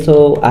 Okay,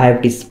 so I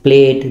have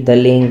displayed the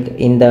link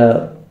in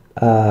the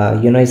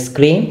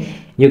screen.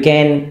 You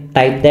can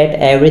type that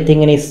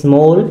everything in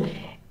small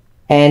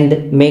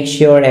and make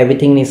sure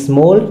everything is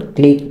small.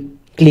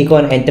 Click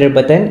on enter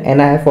button, and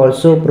I have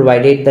also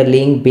provided the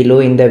link below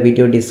in the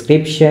video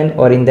description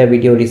or in the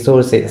video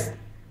resources.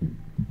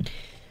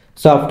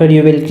 So after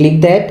you will click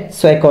that,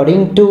 so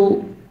according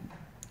to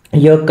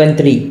your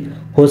country,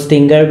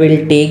 Hostinger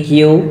will take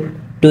you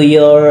to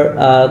your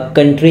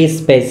country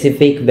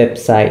specific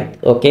website.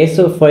 Okay,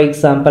 so for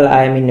example,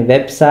 I am in a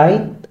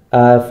website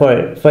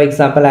for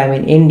example, I am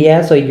in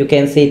India, so you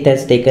can see it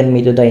has taken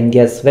me to the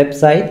India's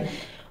website.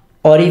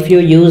 Or if you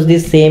use the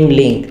same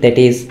link, that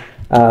is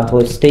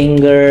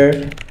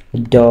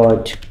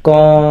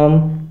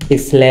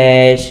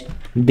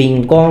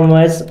hostinger.com/Bing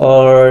commerce,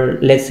 or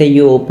let's say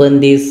you open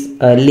this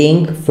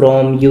link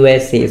from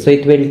USA, so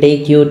it will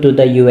take you to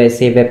the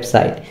USA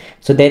website.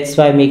 So that's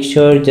why make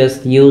sure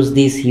just use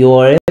this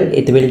URL.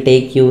 It will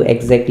take you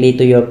exactly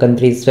to your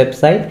country's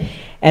website.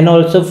 And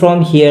also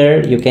from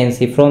here, you can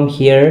see from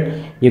here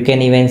you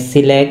can even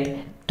select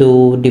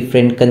to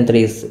different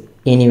countries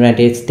in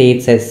United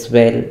States as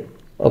well.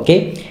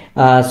 Okay,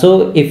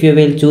 so if you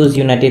will choose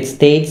United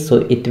States,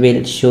 so it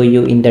will show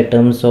you in the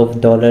terms of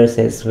dollars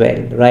as well,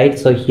 right?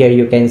 So here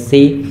you can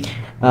see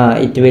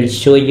it will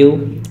show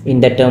you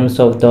in the terms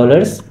of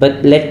dollars,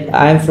 but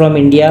I'm from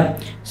India,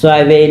 so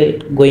I will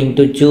going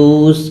to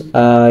choose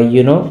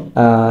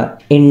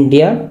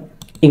India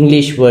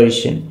English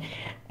version.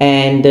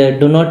 And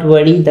do not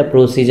worry, the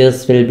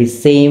procedures will be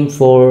same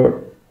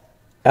for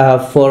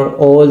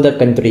all the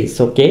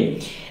countries. Okay,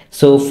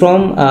 so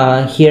from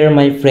here,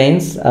 my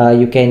friends,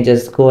 you can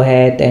just go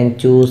ahead and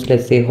choose,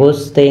 let's say,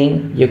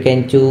 hosting. You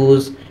can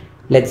choose,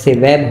 let's say,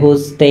 web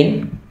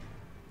hosting,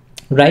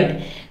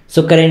 right?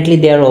 So currently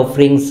they are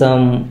offering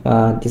some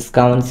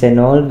discounts and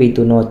all. We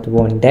do not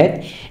want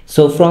that.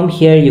 So from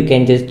here you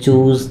can just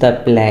choose the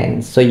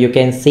plan. So you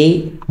can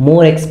see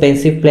more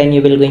expensive plan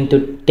you will going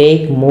to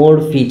take, more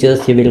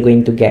features you will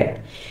going to get.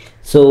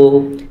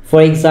 So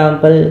for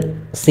example,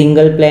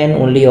 single plan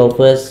only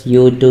offers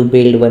you to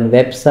build one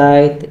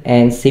website,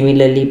 and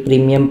similarly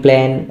premium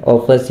plan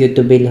offers you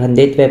to build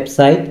 100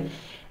 website,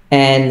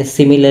 and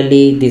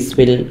similarly this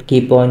will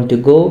keep on to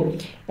go.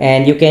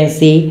 And you can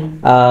see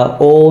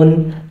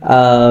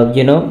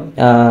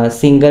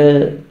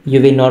single,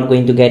 you will not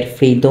going to get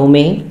free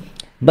domain,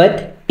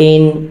 but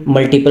in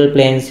multiple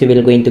plans you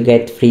will going to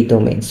get free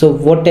domain. So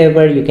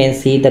whatever you can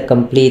see the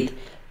complete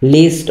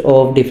list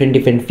of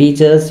different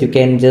features, you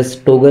can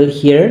just toggle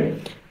here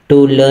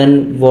to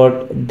learn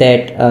what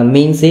that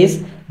means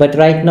is. But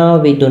right now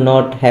we do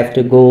not have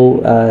to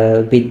go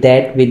with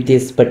that with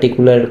this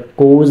particular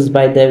course.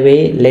 By the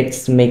way,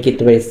 let's make it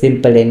very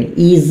simple and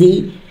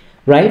easy,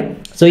 right?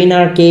 So in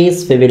our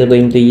case, we will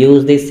going to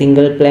use this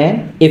single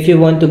plan. If you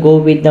want to go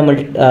with the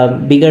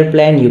bigger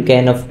plan, you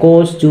can of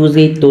course choose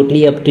it,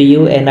 totally up to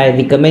you, and I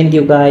recommend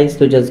you guys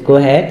to just go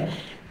ahead.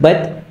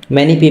 But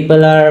many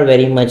people are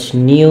very much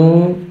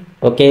new.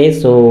 Okay,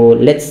 so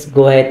let's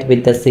go ahead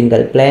with the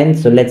single plan.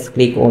 So let's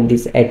click on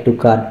this add to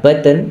cart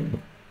button,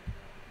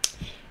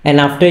 and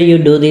after you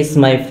do this,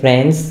 my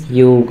friends,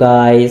 you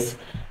guys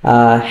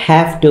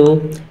have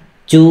to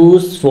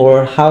choose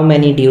for how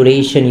many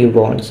duration you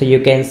want. So you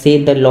can see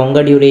the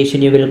longer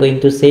duration you will going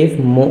to save,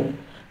 more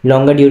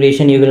longer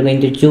duration you will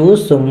going to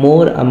choose, so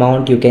more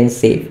amount you can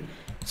save.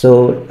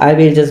 So I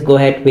will just go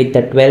ahead with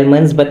the 12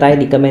 months, but I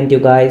recommend you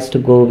guys to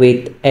go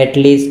with at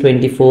least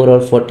 24 or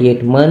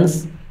 48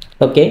 months.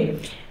 Okay.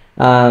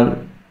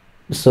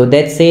 So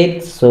that's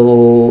it.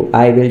 So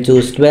I will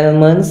choose 12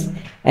 months,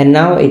 and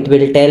now it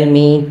will tell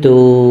me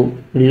to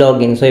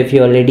log in. So if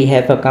you already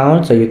have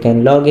account, so you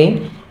can log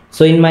in.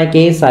 So in my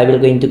case, I will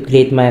going to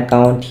create my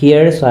account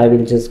here. So I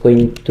will just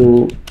going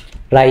to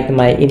write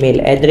my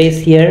email address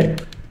here.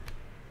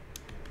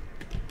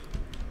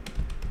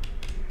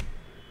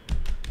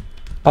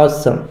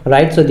 Awesome,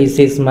 right? So this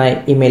is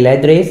my email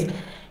address.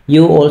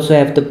 You also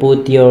have to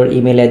put your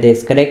email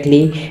address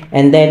correctly,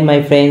 and then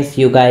my friends,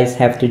 you guys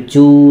have to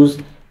choose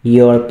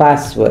your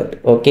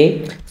password.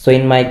 Okay, so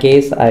in my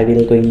case, I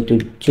will going to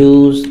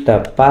choose the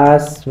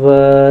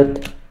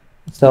password.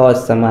 So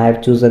awesome, I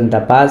have chosen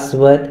the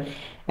password.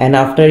 And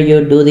after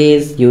you do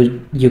this,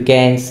 you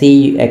can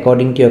see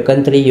according to your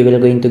country, you will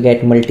going to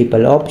get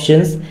multiple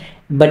options.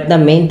 But the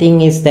main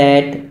thing is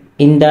that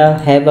in the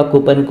have a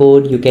coupon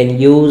code, you can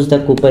use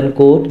the coupon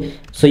code,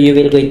 so you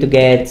will going to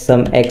get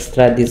some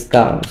extra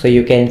discount. So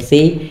you can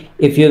see,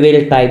 if you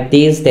will type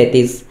this, that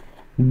is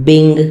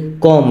Bing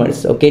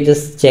Commerce. Okay,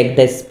 just check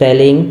the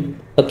spelling.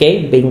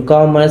 Okay, Bing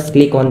Commerce,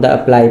 click on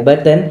the apply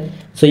button.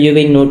 So you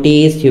will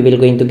notice you will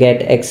going to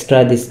get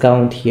extra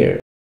discount here.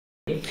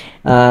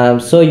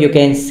 So you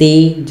can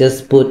see,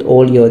 just put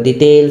all your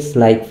details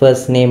like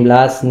first name,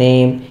 last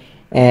name,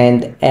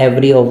 and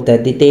every of the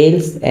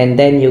details, and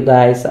then you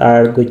guys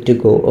are good to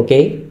go.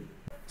 Okay,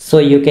 so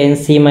you can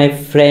see, my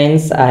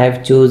friends, I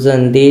have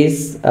chosen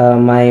this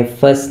my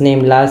first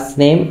name, last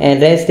name,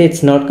 and rest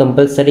it's not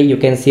compulsory. You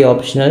can see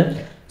optional.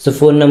 So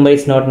phone number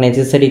is not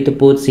necessary to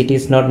put, city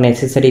is not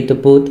necessary to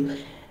put.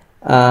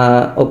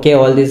 Okay,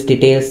 all these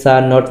details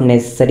are not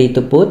necessary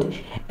to put.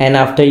 And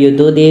after you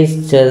do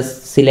this,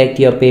 just select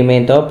your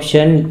payment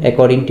option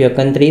according to your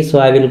country. So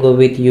I will go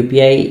with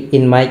UPI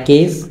in my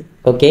case.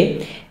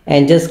 Okay,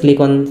 and just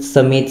click on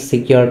submit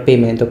secure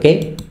payment.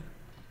 Okay,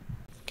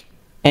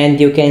 and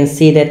you can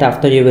see that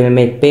after you will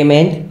make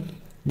payment,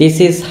 this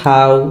is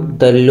how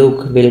the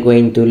look will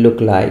going to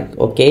look like.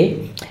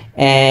 Okay,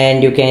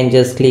 and you can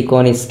just click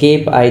on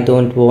escape. I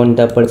don't want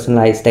the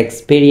personalized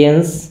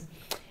experience.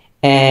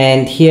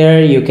 And here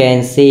you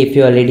can see, if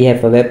you already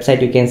have a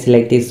website, you can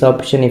select this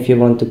option if you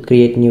want to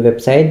create new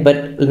website.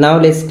 But now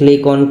let's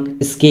click on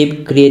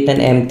escape, create an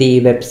empty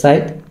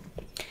website.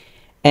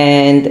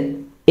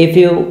 And if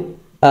you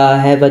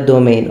have a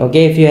domain,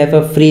 okay, if you have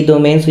a free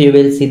domain, so you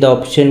will see the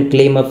option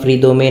claim a free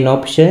domain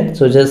option.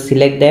 So just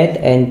select that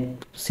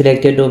and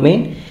select your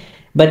domain.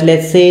 But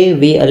let's say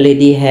we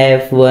already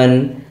have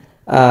one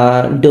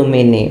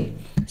domain name.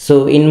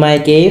 So in my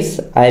case,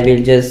 I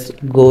will just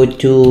go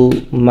to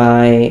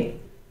my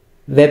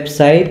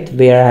website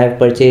where I have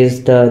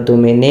purchased the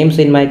domain name.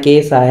 So in my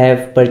case, I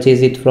have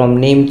purchased it from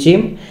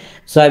Namecheap.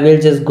 So I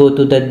will just go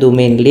to the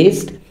domain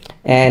list,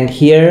 and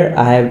here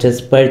I have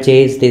just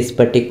purchased this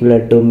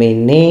particular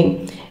domain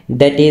name,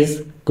 that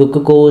is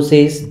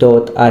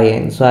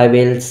courses.in. So I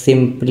will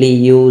simply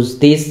use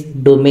this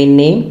domain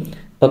name.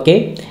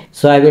 Okay,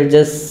 so I will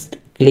just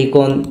click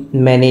on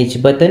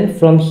manage button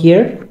from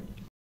here.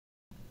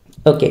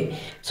 Okay,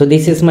 so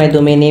this is my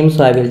domain name,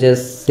 so I will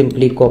just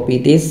simply copy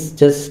this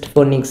just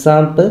for an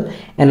example,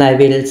 and I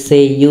will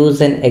say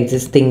use an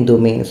existing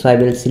domain. So I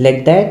will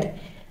select that.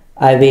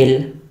 I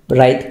will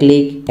right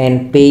click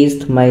and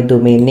paste my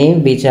domain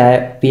name which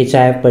I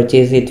have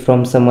purchased it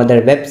from some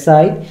other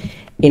website.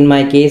 In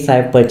my case, I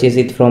have purchased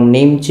it from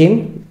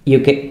Namecheap.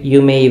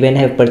 You may even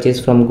have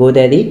purchased from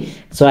GoDaddy.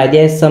 So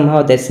idea is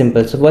somehow that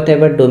simple. So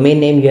whatever domain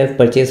name you have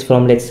purchased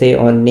from, let's say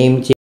on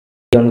Namecheap,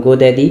 on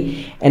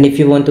GoDaddy, and if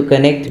you want to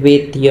connect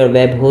with your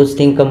web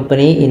hosting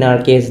company, in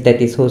our case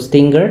that is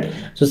Hostinger,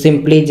 so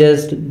simply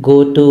just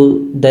go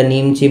to the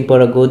Namecheap or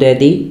a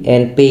GoDaddy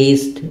and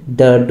paste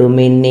the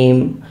domain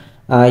name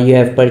you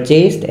have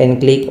purchased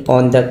and click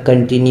on the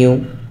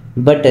continue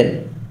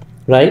button,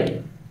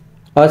 right?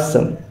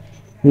 Awesome.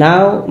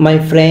 Now my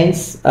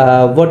friends,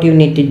 what you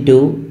need to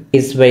do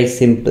is very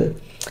simple.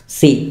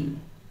 See,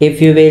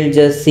 if you will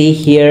just see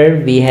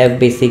here, we have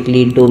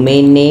basically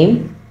domain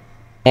name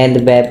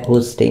and web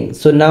hosting.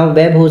 So now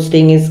web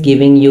hosting is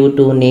giving you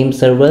two name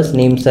servers,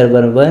 name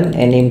server 1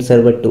 and name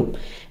server 2,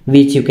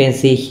 which you can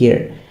see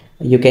here.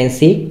 You can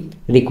see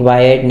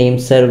required name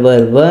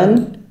server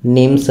 1,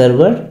 name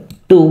server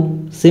 2.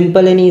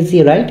 Simple and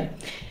easy, right?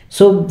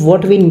 So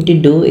what we need to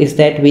do is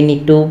that we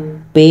need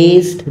to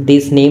paste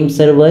this name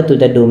server to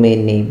the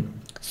domain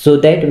name so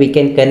that we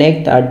can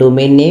connect our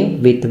domain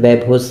name with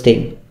web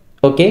hosting.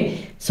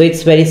 Okay, so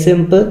it's very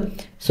simple.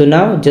 So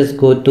now just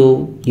go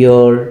to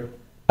your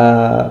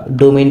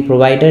domain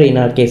provider, in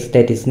our case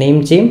that is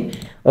Namecheap.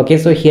 Okay,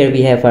 so here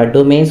we have our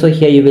domain. So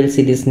here you will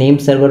see this name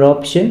server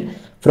option.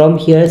 From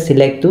here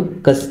select to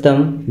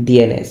custom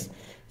DNS.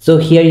 So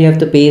here you have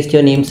to paste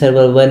your name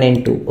server 1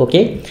 and 2.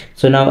 Okay,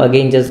 so now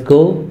again just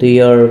go to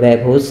your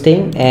web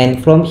hosting,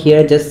 and from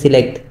here just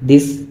select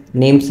this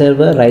name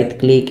server, right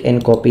click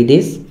and copy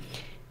this.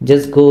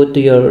 Just go to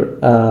your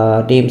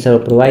name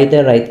server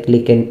provider, right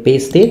click and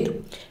paste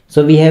it.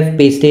 So we have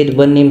pasted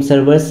one name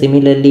server.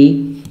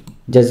 Similarly,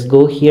 just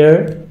go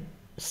here,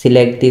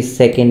 select this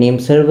second name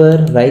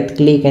server, right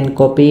click and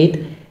copy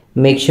it.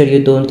 Make sure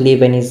you don't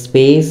leave any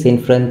space in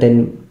front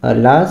and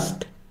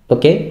last.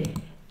 Okay,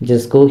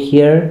 just go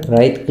here,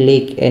 right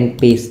click and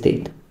paste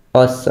it.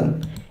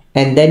 Awesome.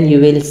 And then you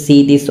will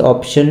see this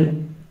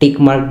option, tick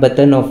mark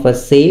button of a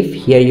save.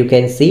 Here you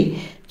can see,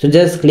 so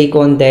just click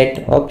on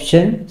that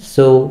option,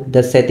 so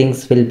the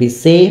settings will be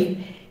saved,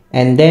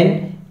 and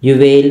then you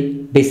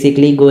will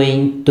basically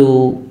going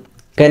to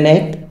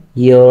connect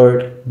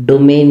your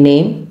domain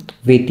name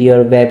with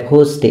your web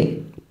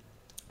hosting.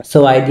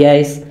 So idea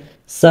is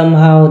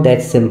somehow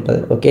that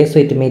simple. Okay, so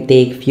it may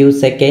take few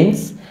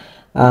seconds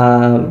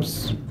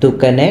to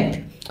connect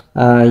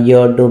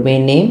your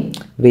domain name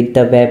with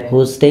the web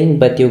hosting,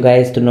 but you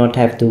guys do not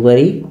have to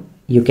worry.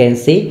 You can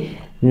see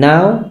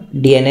now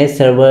DNS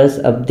servers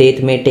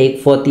update may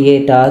take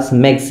 48 hours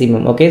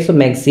maximum. Okay, so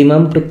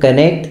maximum to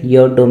connect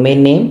your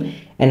domain name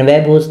and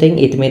web hosting,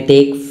 it may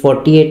take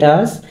 48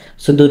 hours.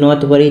 So do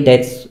not worry,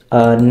 that's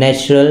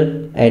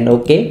natural and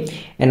okay.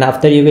 And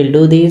after you will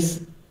do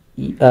this,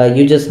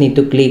 you just need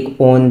to click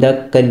on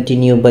the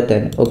continue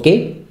button.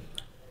 Okay,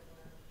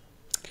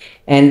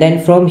 and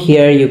then from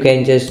here you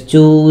can just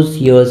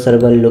choose your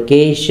server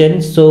location.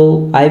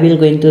 So I will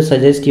going to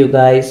suggest you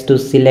guys to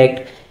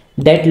select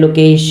that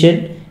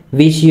location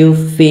which you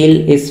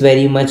feel is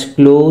very much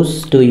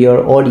close to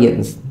your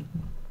audience.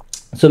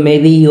 So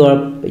maybe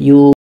your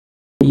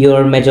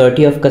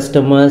majority of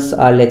customers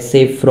are, let's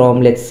say,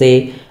 from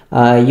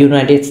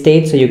United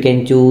States, so you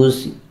can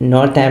choose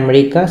North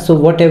America. So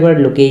whatever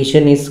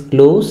location is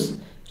close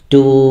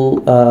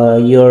to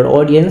your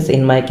audience.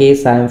 In my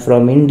case, I am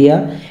from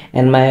India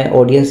and my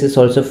audience is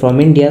also from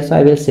India, so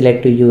I will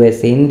select to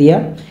USA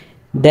India.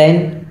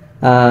 Then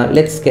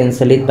let's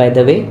cancel it, by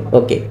the way.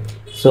 Okay,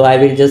 so I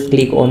will just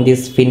click on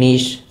this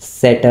finish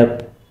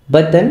setup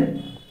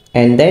button,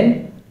 and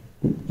then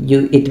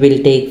it will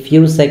take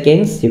few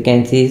seconds. You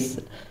can see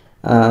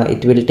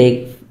it will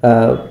take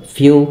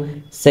few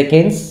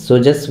seconds, so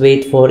just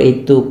wait for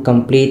it to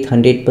complete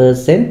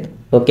 100%.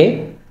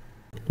 Okay,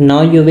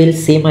 now you will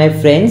see, my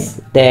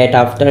friends, that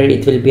after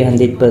it will be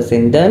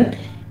 100% done,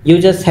 you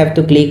just have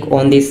to click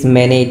on this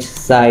manage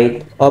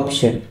site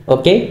option.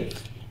 Okay,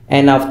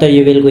 and after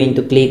you will going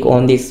to click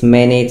on this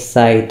manage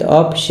site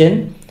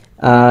option,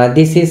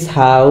 this is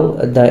how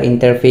the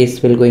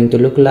interface will going to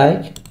look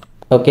like.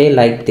 Okay,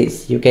 like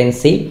this you can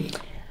see.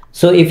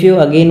 So if you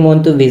again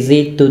want to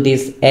visit to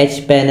this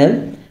H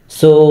panel,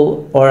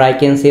 so, or I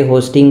can say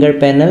hostinger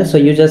panel, so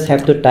you just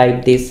have to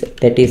type this,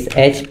 that is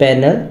H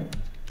panel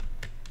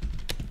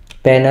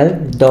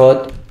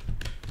dot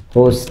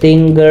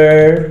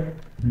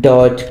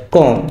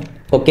hostinger.com.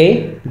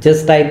 okay,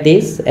 just type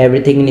this,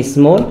 everything in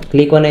small,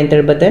 click on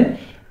enter button,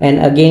 and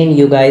again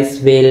you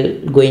guys will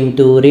going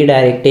to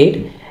redirect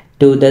it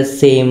to the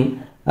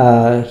same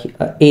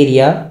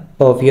area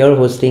of your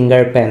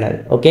hostinger panel.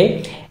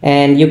 Okay,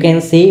 and you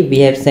can see we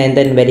have sent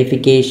a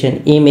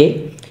verification email,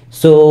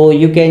 so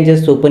you can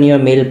just open your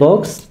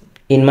mailbox.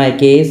 In my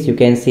case, you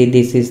can see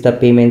this is the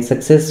payment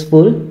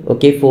successful,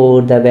 okay,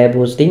 for the web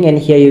hosting, and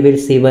here you will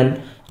see one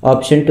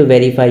option to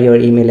verify your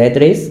email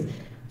address.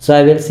 So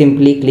I will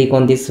simply click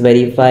on this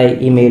verify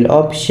email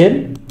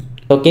option.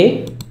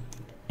 Okay,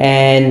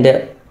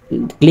 and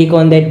click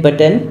on that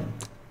button,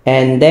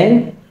 and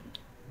then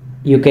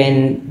you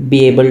can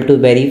be able to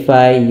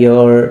verify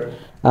your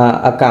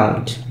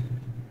account.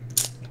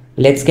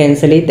 Let's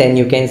cancel it, and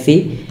you can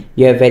see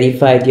you have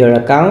verified your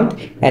account.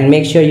 And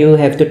make sure you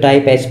have to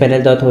type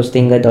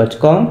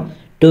hpanel.hostinger.com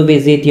to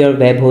visit your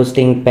web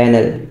hosting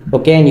panel.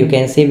 Okay, and you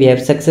can see we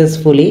have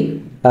successfully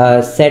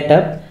set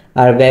up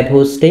our web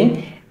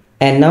hosting,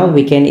 and now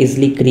we can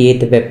easily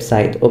create the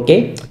website.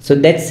 Okay, so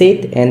that's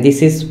it, and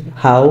this is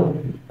how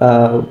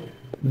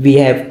we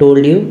have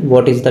told you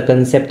what is the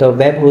concept of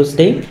web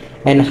hosting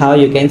and how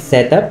you can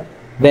set up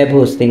web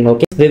hosting.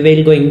 Okay, we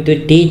will going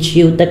to teach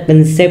you the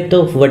concept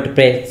of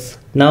WordPress.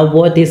 Now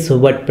what is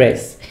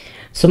WordPress?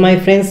 So my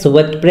friends,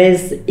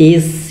 WordPress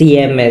is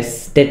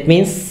CMS. That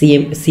means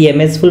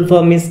CMS full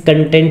form is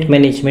content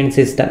management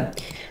system.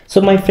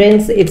 So my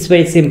friends, it's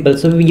very simple.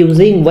 So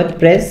using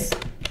WordPress,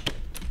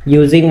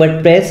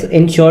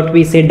 in short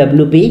we say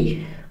WP.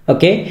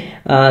 Okay,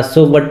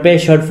 so WordPress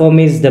short form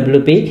is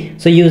WP.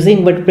 So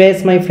using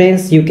WordPress, my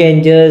friends, you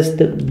can just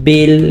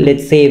build,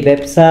 let's say,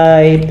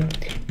 website,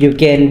 you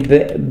can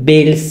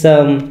build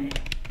some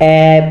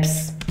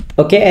apps.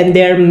 Okay, and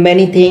there are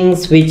many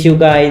things which you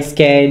guys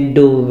can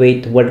do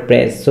with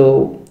WordPress.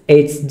 So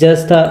it's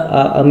just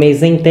a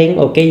amazing thing.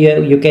 Okay,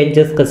 you can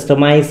just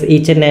customize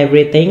each and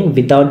everything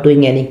without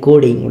doing any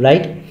coding,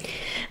 right?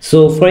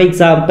 So for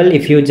example,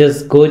 if you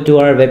just go to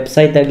our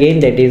website again,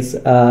 that is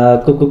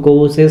Cuckoo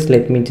Courses.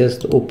 Let me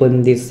just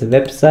open this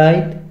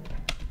website,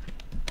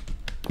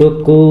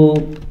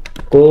 Cuckoo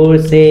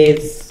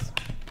Courses.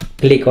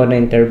 Click on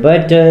enter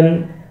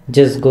button,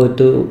 just go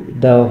to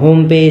the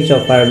home page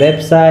of our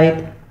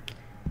website.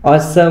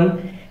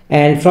 Awesome.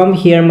 And from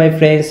here, my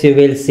friends, you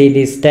will see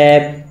this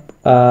tab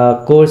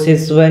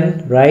courses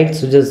one, right?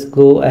 So just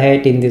go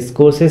ahead in this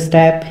courses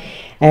tab,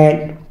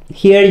 and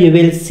here you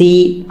will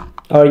see,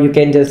 or you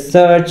can just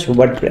search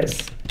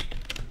WordPress.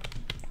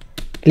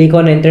 Click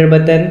on enter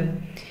button.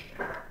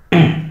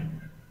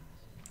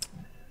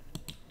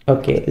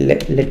 Okay,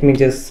 let me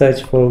just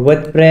search for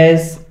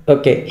WordPress.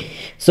 Okay,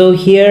 so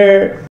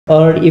here,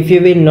 or if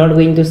you will not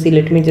going to see,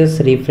 let me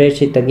just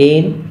refresh it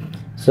again.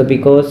 So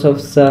because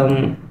of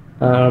some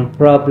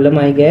problem,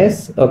 I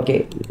guess.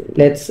 Okay,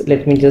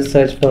 let me just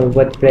search for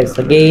WordPress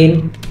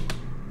again.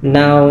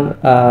 Now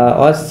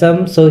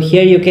awesome. So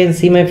here you can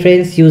see, my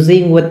friends,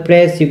 using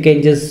WordPress you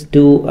can just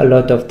do a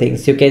lot of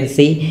things. You can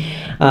see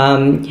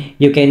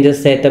you can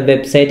just set a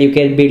website, you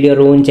can build your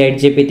own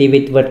ChatGPT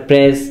with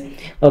WordPress.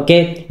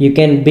 Okay, you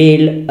can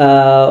build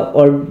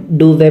or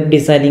do web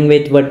designing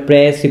with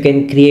WordPress. You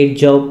can create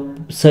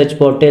job search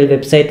portal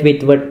website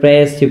with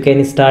WordPress. You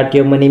can start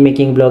your money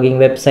making blogging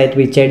website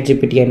with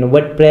ChatGPT and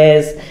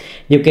WordPress.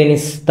 You can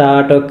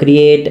start or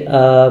create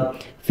a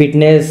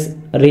fitness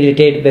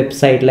related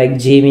website like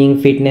gymming,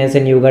 fitness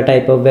and yoga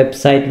type of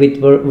website with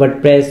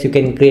WordPress. You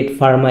can create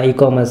pharma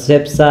e-commerce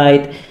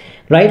website,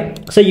 right?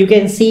 So you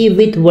can see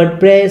with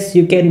WordPress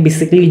you can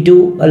basically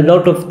do a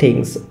lot of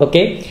things.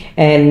 Okay,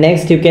 and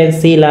next you can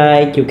see,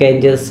 like, you can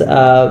just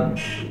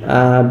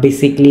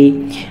basically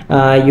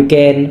you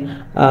can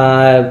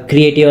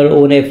create your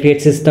own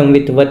affiliate system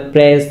with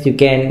WordPress. You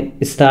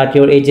can start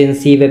your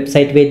agency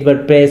website with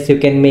WordPress. You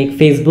can make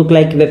Facebook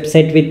like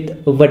website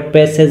with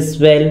WordPress as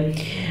well,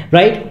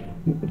 right?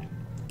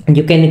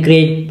 You can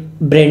create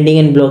branding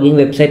and blogging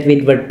website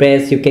with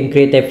WordPress. You can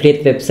create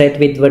affiliate website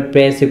with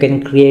WordPress. You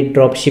can create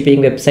drop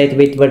shipping website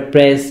with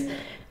WordPress,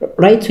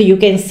 right? So you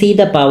can see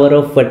the power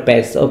of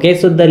WordPress. Okay,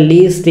 so the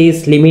list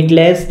is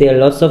limitless. There are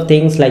lots of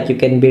things, like you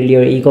can build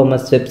your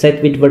e-commerce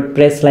website with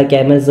WordPress like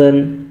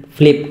Amazon,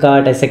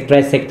 Flipkart, etc,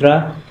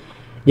 etc.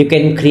 You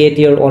can create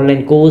your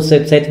online course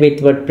website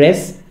with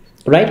WordPress,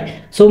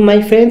 right? So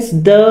my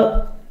friends,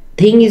 the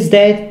thing is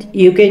that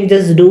you can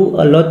just do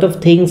a lot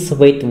of things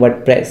with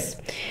WordPress.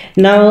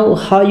 Now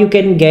how you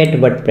can get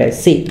WordPress?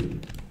 See,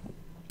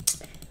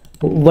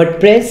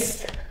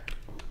 WordPress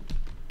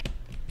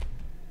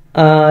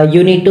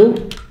you need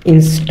to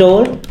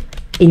install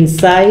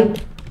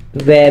inside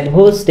web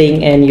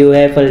hosting, and you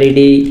have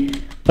already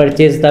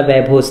purchased the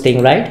web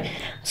hosting, right?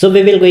 So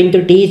we will going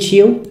to teach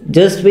you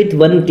just with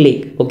one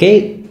click.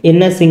 Okay,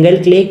 in a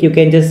single click you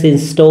can just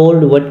install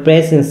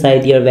WordPress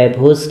inside your web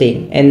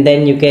hosting, and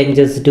then you can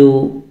just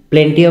do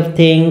plenty of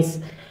things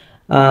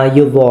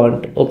you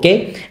want.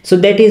 Okay, so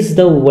that is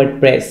the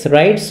WordPress,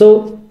 right?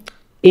 So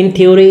in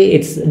theory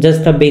it's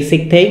just a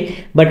basic thing,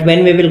 but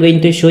when we will going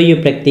to show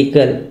you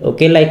practical,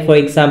 okay, like for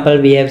example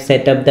we have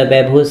set up the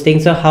web hosting,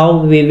 so how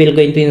we will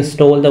going to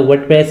install the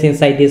WordPress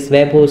inside this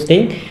web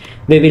hosting,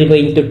 we will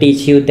going to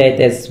teach you that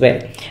as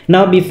well.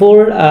 Now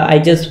before I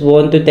just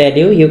want to tell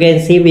you, you can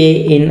see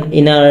we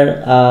in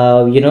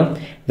our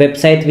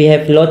website we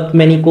have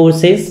many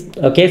courses.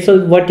 Okay,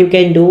 so what you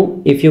can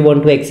do if you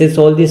want to access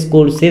all these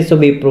courses, so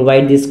we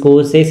provide these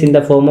courses in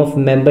the form of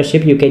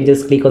membership. You can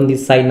just click on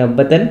this sign up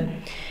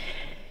button.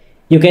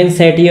 You can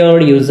set your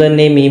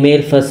username,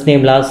 email, first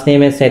name, last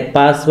name, and set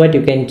password.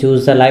 You can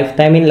choose a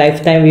lifetime. In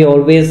lifetime we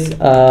always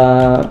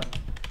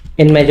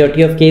in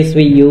majority of case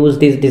we use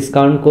this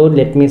discount code.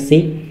 Let me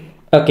see.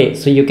 Okay,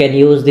 so you can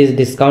use this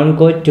discount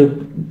code to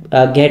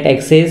get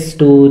access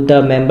to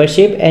the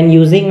membership. And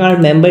using our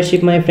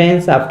membership, my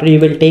friends, after you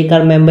will take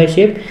our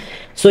membership,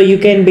 so you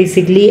can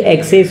basically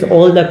access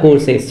all the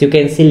courses. You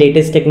can see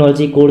latest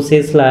technology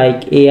courses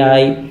like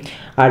AI,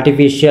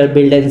 artificial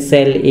build and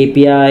sell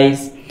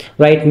APIs,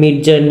 right?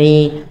 Mid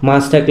Journey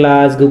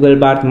masterclass, Google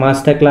Bath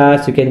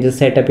masterclass. You can just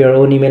set up your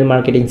own email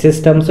marketing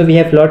system. So we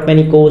have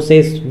many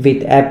courses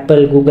with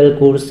Apple, Google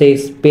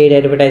courses, paid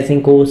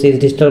advertising courses,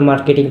 digital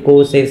marketing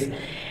courses,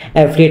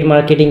 affiliate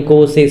marketing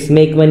courses,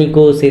 make money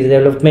courses,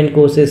 development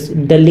courses.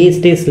 The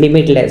list is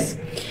limitless,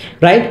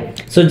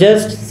 right? So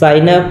just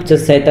sign up,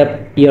 just set up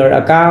your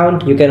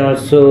account. You can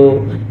also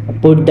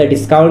put the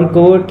discount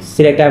code,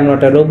 select I'm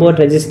not a robot,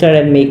 register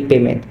and make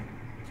payment.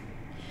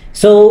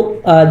 So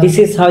this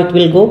is how it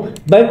will go.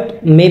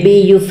 But maybe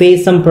you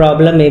face some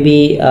problem,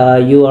 maybe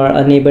you are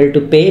unable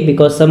to pay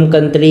because some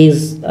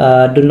countries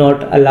do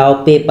not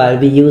allow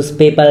PayPal. We use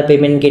PayPal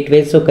payment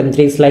gateway, so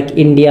countries like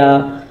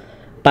India,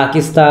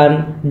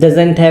 Pakistan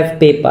doesn't have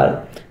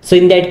PayPal. So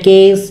in that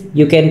case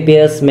you can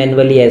pay us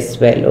manually as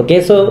well.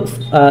 Okay, so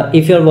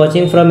if you're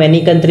watching from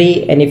any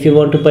country and if you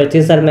want to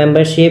purchase our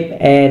membership,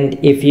 and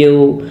if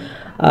you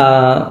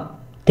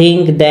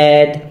think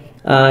that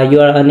you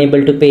are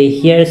unable to pay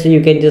here, so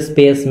you can just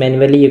pay us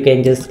manually. You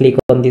can just click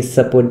on this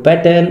support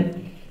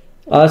button.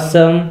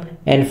 Awesome.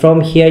 And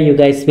from here you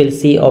guys will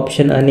see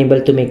option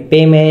unable to make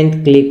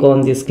payment. Click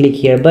on this click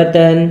here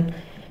button,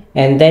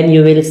 and then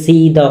you will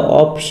see the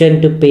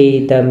option to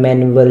pay the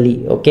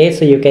manually. Okay,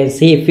 so you can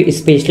see, if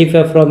especially if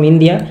you're from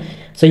India,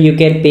 so you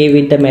can pay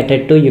with the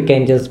method 2. You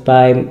can just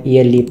buy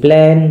yearly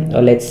plan,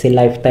 or let's say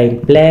lifetime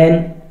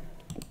plan.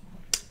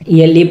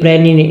 Yearly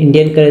plan in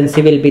Indian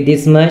currency will be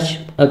this much.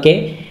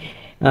 Okay,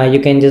 you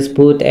can just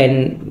put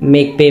and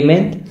make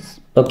payment.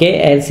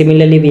 Okay, and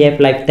similarly we have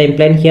lifetime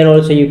plan. Here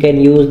also you can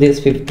use this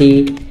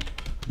 50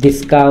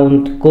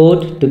 discount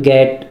code to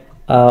get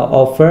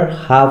offer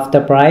half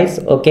the price.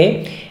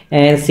 Okay,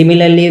 and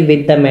similarly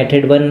with the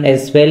method one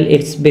as well,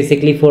 it's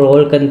basically for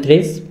all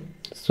countries.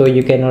 So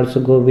you can also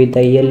go with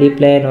the yearly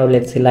plan, or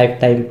let's say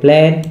lifetime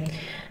plan.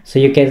 So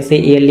you can say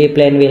yearly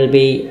plan will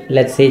be,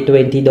 let's say,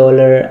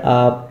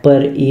 $20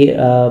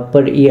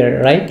 per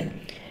year, right?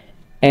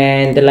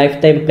 And the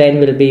lifetime plan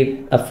will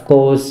be, of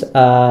course,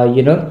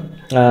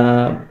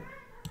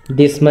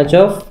 this much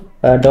of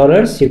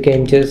dollars. You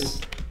can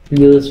just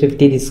use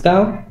 50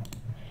 discount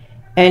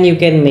and you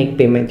can make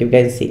payment, you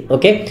can see.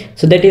 Okay,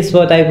 so that is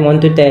what I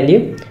want to tell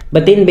you.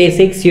 But in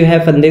basics you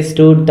have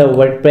understood the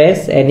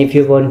WordPress, and if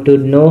you want to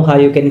know how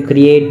you can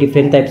create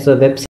different types of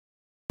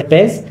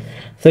websites,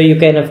 so you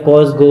can of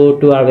course go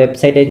to our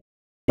website and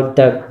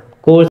the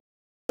course.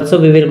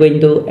 Also we will going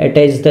to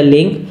attach the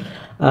link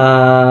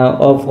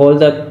of all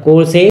the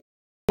courses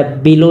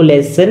below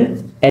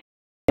lesson, and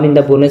in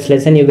the bonus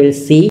lesson you will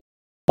see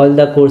all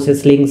the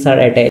courses links are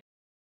attached.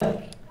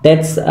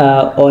 That's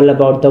all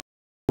about the.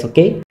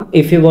 Okay,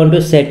 if you want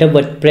to set up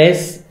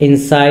WordPress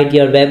inside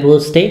your web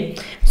hosting,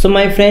 so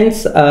my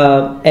friends,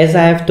 as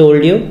I have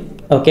told you,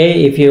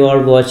 okay, if you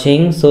are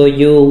watching, so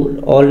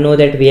you all know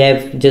that we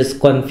have just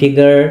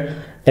configured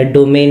the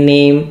domain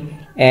name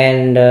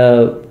and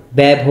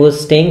web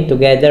hosting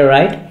together,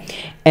 right?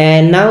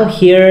 And now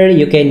here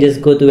you can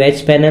just go to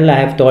hpanel. I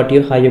have taught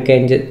you how you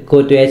can just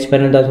go to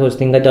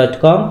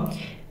hpanel.hostinger.com,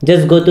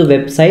 just go to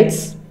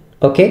websites.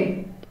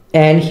 Okay,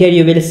 and here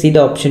you will see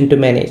the option to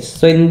manage.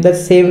 So in the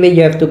same way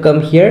you have to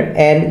come here,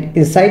 and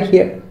inside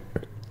here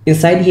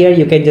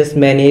you can just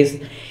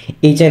manage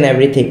each and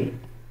everything.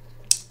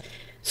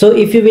 So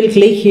if you will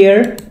click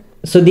here,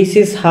 so this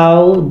is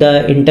how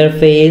the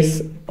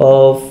interface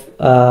of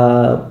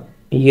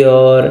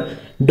your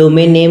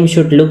domain name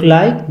should look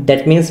like.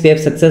 That means we have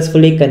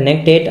successfully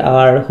connected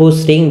our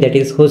hosting, that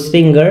is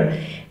Hostinger,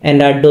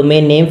 and our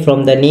domain name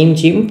from the name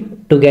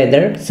gym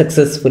together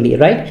successfully,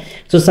 right?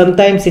 So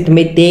sometimes it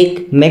may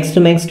take max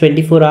to max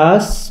 24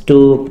 hours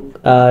to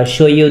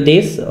show you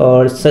this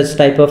or such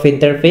type of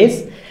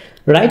interface,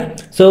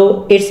 right?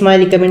 So it's my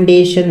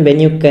recommendation,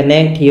 when you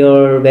connect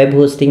your web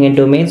hosting and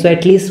domain, so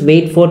at least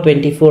wait for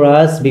 24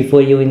 hours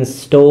before you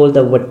install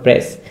the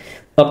WordPress.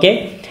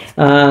 Okay,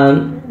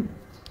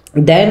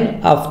 then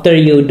after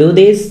you do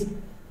this,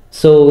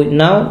 so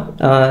now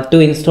to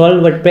install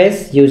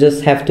WordPress you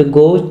just have to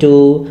go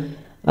to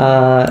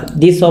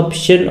this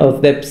option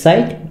of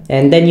website,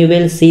 and then you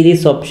will see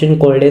this option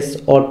called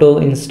as auto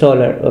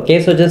installer.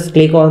 Okay, so just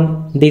click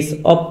on this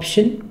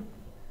option.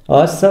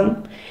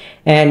 Awesome,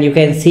 and you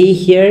can see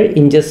here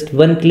in just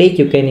one click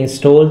you can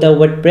install the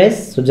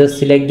WordPress. So just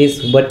select this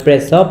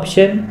WordPress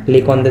option,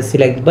 click on the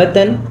select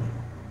button.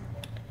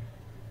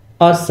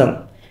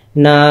 Awesome,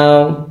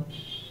 now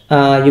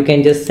you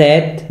can just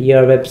set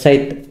your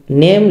website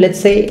name. Let's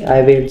say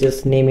I will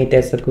just name it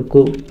as a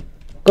Cuckoo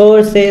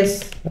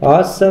Courses.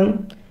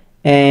 Awesome,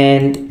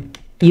 and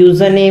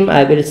username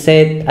I will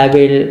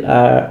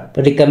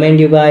recommend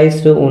you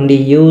guys to only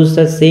use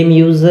the same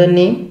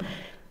username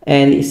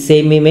and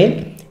same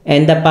email,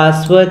 and the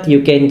password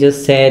you can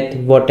just set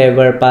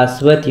whatever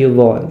password you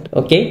want.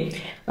 Okay,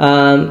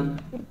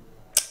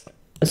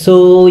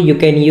 so you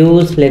can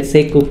use, let's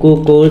say,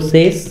 Cuckoo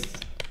Courses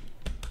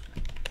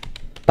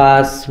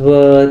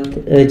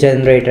password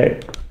generator.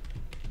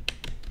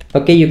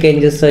 Okay, you can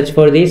just search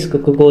for this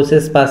Cuckoo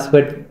Courses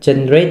password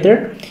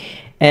generator,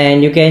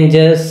 and you can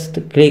just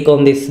click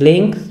on this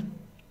link.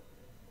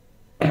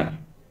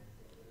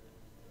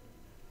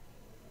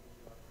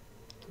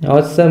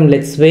 Awesome,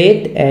 let's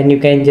wait, and you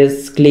can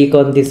just click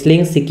on this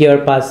link, secure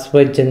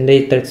password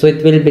generator. So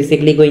it will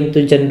basically going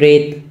to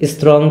generate a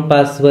strong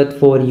password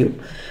for you.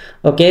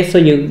 Okay, so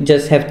you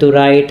just have to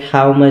write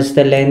how much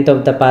the length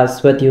of the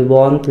password you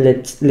want.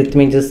 Let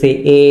me just say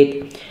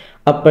 8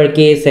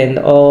 uppercase and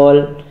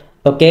all.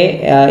 Okay,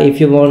 if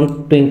you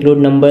want to include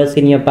numbers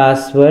in your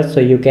password,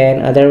 so you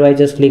can. Otherwise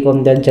just click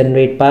on the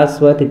generate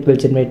password, it will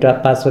generate a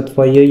password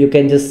for you. You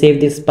can just save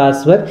this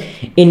password.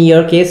 In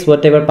your case,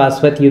 whatever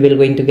password you will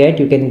going to get,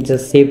 you can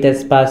just save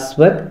this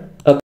password.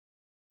 Okay,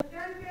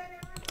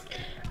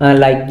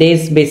 like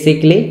this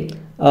basically.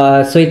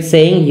 So it's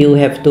saying you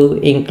have to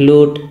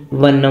include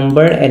one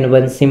number and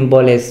one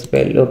symbol as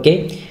well.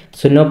 Okay,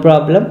 so no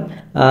problem.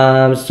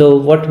 So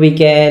what we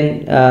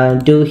can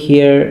do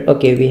here,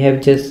 okay, we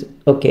have just,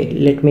 okay,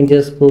 let me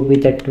just go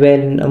with the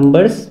 12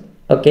 numbers.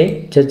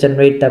 Okay, just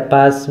generate the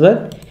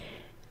password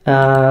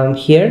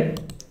here.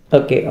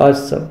 Okay,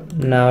 awesome.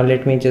 Now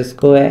let me just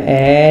go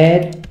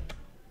ahead.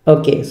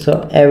 Okay,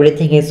 so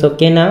everything is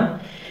okay now.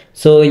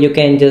 So you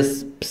can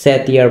just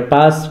set your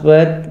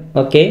password.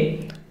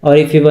 Okay, or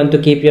if you want to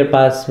keep your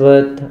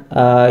password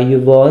you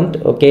want,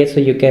 okay, so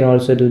you can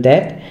also do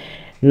that.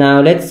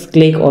 Now let's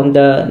click on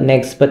the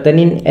next button.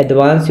 In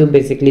advance you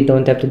basically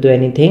don't have to do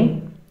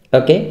anything.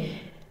 Okay,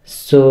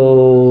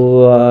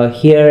 so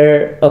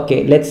here,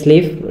 okay, let's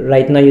leave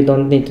right now. You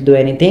don't need to do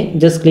anything.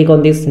 Just click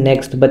on this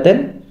next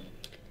button.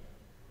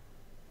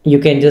 you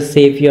can just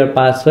save your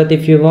password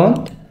if you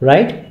want,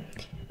 right?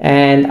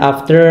 And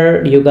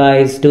after you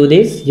guys do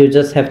this, you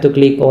just have to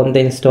click on the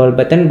install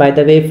button. By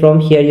the way, from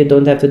here you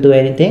don't have to do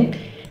anything.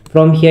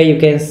 From here you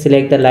can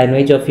select the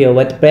language of your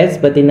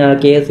WordPress, but in our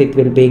case it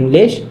will be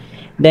English.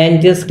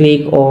 Then just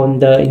click on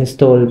the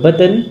install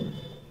button,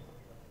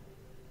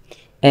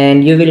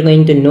 and you will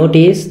going to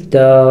notice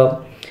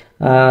the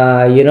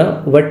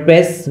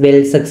WordPress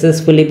will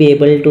successfully be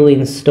able to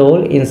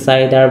install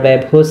inside our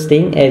web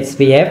hosting as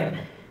we have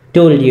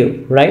told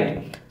you,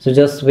 right? So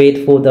just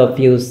wait for the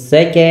few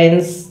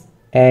seconds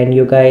and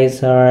you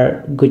guys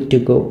are good to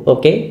go.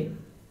 Okay,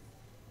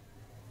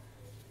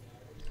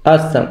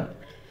 awesome.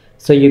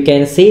 So you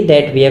can see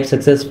that we have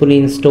successfully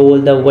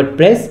installed the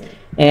WordPress.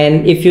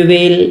 And if you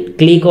will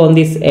click on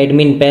this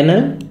admin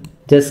panel,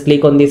 just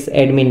click on this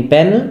admin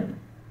panel.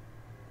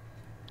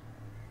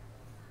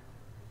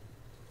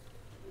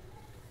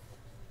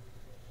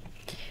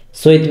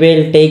 So it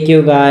will take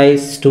you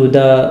guys to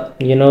the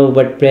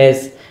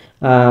WordPress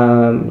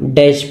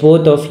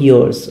dashboard of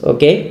yours.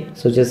 Okay,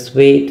 so just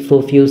wait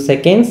for a few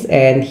seconds,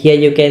 and here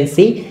you can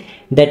see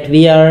that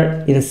we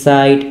are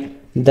inside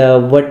the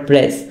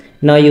WordPress.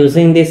 Now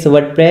using this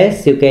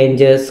WordPress, you can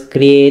just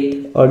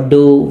create or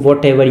do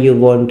whatever you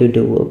want to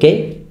do.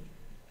 Okay,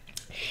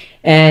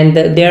 and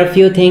there are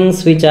few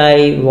things which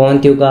I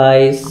want you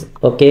guys,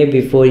 okay,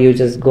 before you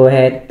just go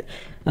ahead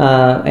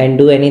and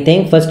do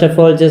anything. First of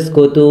all, just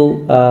go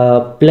to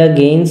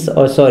plugins,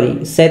 or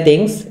sorry,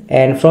 settings,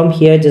 and from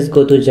here just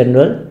go to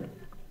general.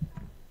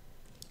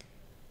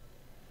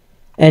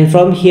 And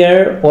from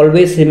here,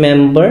 always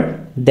remember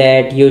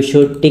that you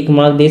should tick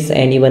mark this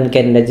anyone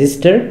can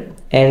register,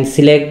 and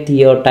select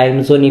your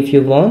time zone if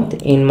you want.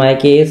 In my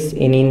case,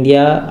 in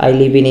India, I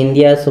live in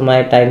India, so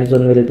my time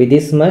zone will be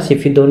this much.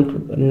 If you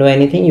don't know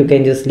anything, you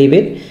can just leave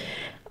it,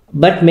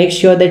 but make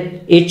sure that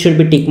it should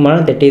be tick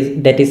marked,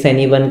 that is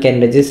anyone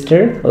can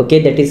register.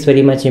 Okay, that is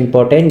very much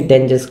important.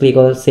 Then just click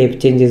on save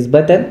changes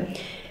button.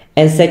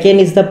 And second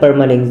is the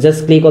permalinks.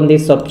 Just click on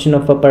this option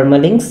of a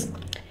permalinks.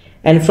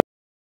 And from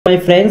my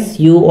friends,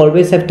 you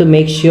always have to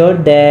make sure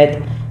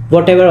that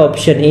whatever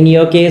option, in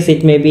your case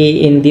it may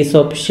be in this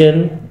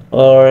option,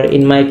 or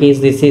in my case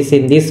this is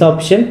in this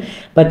option,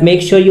 but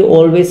make sure you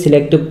always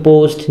select to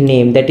post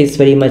name. That is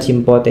very much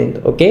important.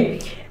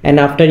 Okay, and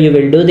after you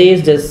will do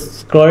this,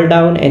 just scroll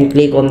down and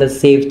click on the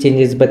save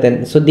changes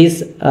button. So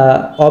this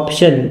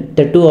option,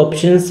 the two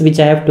options which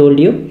I have told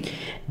you,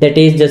 that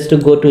is just to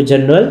go to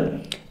general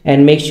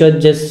and make sure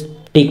just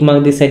tick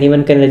mark this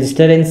anyone can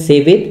register and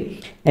save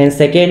it. And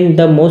second,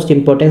 the most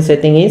important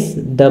setting is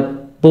the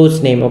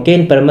post name. Okay,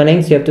 in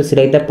permanence you have to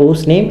select the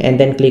post name and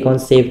then click on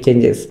save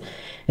changes.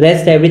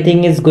 Rest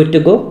everything is good to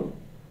go.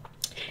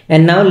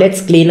 And now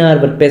let's clean our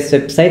WordPress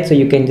website. So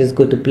you can just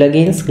go to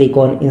plugins, click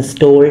on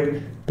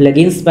installed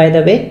plugins, by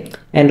the way,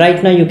 and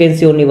right now you can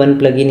see only one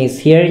plugin is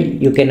here.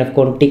 You can of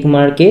course tick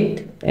mark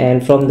it,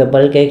 and from the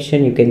bulk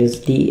action you can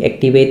just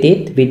deactivate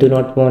it. We do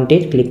not want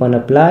it. Click on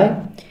apply,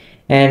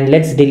 and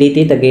let's delete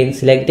it. Again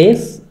select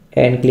this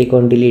and click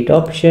on delete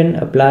option,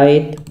 apply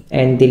it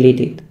and delete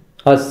it.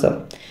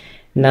 Awesome.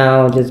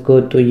 Now just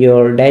go to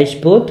your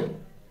dashboard,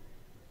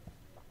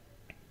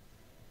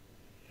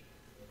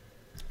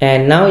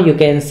 and now you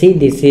can see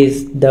this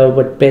is the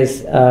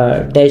WordPress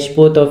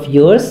dashboard of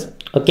yours.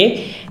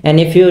 Okay, and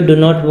if you do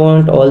not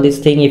want all this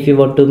thing, if you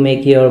want to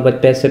make your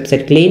WordPress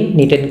website clean,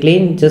 neat and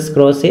clean, just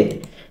cross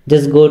it,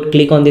 just go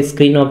click on the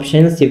screen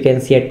options you can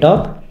see at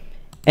top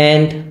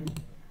and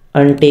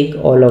untick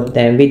all of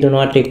them. We do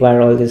not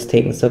require all these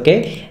things.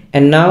 Okay,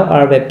 and now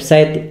our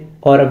website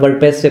or a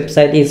WordPress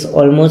website is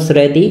almost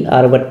ready.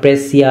 Our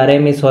WordPress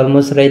CRM is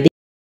almost ready.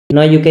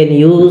 Now you can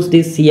use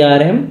this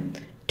CRM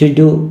to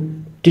do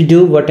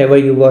whatever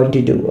you want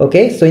to do.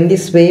 Okay, so in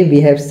this way we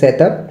have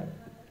set up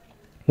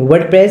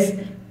WordPress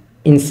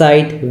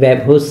inside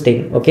web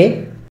hosting.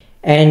 Okay,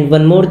 and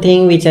one more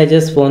thing which I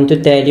just want to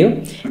tell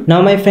you.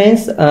 Now my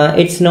friends,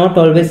 it's not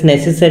always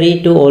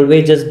necessary to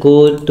always just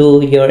go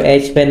to your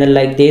edge panel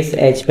like this,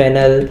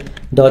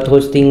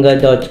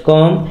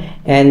 edgepanel.hostinger.com,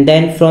 and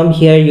then from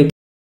here you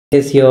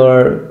is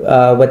your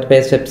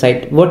WordPress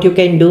website. What you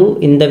can do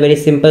in the very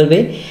simple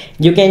way,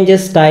 you can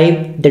just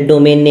type the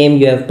domain name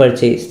you have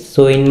purchased.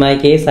 So in my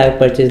case I have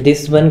purchased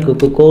this one,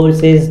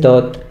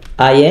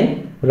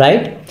 kukucourses.in,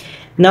 right?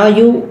 Now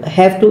you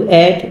have to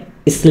add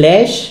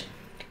slash,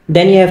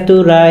 then you have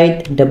to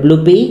write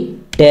wp-admin.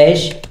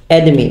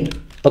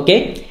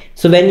 Okay,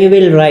 so when you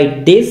will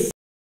write this,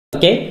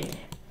 okay,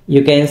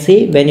 you can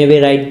see when you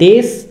will write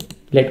this,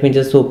 let me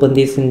just open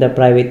this in the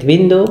private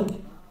window.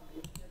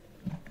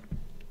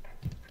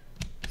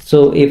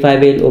 So if I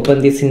will open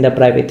this in the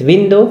private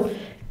window,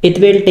 it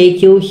will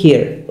take you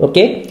here.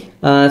 Okay,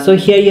 so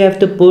here you have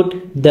to put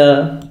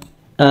the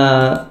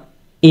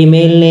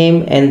email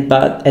name and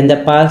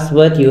the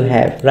password you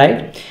have,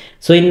 right?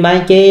 So in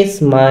my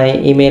case, my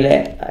email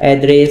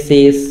address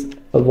is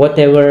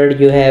whatever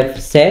you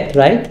have set,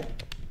 right?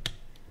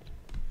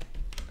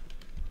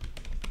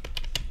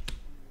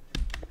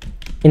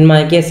 In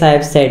my case I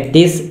have set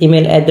this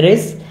email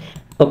address.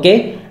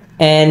 Okay,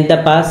 And the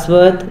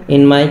password,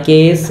 in my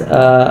case,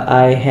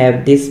 I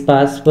have this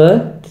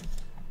password,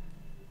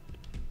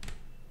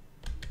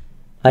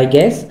 I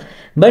guess.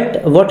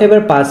 But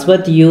whatever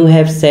password you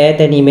have set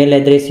and email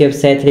address you have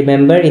set,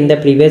 remember in the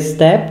previous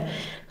step,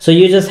 so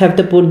you just have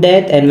to put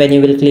that, and when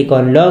you will click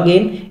on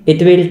login,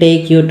 it will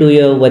take you to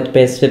your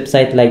WordPress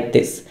website like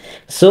this.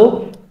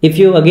 So if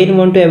you again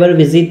want to ever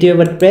visit your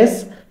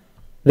WordPress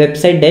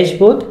website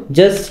dashboard,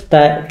 just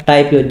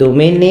type your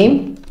domain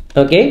name.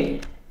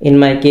 Okay, in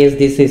my case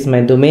this is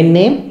my domain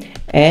name,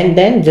 and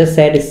then just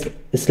add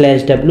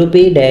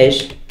 /wp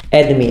dash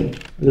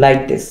admin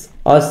like this.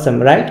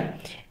 Awesome, right?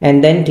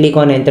 And then click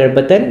on enter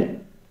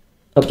button.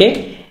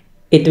 Okay,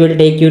 it will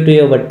take you to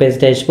your WordPress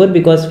dashboard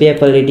because we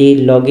have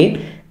already logged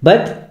in,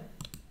 but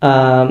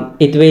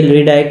it will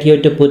redirect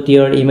you to put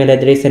your email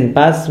address and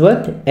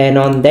password, and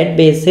on that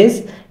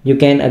basis you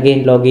can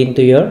again log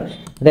into your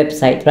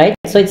website, right?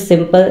 So it's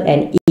simple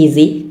and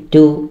easy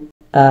to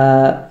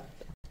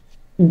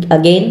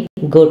again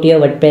go to your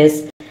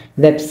WordPress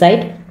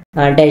website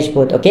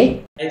dashboard.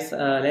 Okay Guys,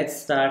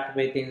 let's start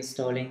with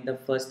installing the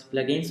first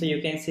plugin. So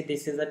you can see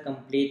this is a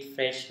complete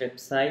fresh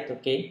website.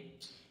 Okay,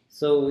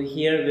 so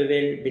here we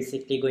will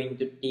basically going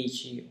to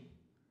teach you.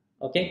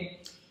 Okay,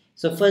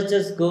 so first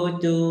just go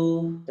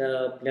to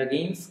the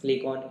plugins,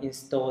 click on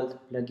install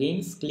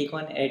plugins, click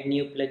on add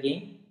new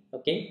plugin.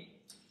 Okay,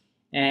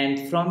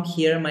 and from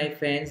here my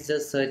friends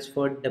just search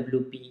for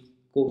WP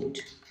code.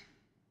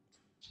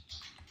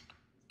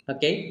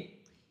 Okay,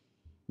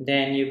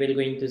 then you will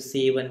going to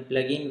see one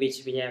plugin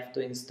which we have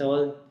to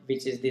install,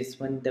 which is this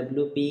one,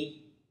 WP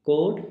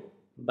code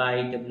by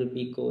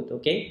WP code.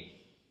 Okay,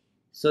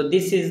 so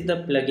this is the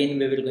plugin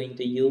we will going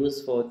to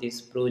use for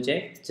this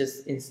project.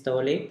 Just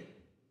install it,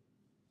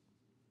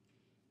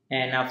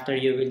 and after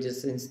you will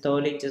just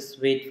install it,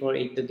 just wait for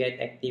it to get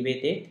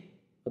activated.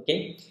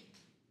 Okay,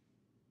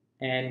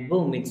 and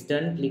boom, it's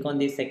done. Click on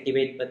this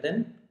activate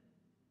button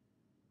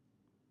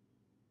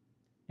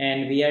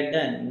and we are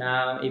done.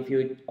 Now if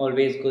you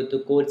always go to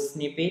code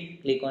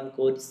snippet, click on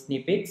code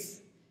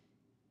snippets.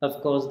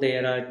 Of course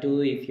there are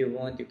two. If you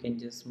want, you can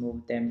just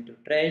move them to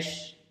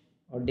trash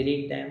or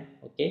delete them.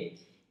 Okay,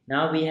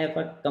 now we have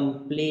a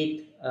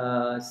complete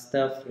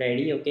stuff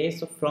ready. Okay,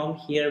 so from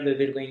here we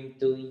will going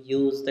to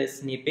use the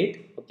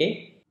snippet.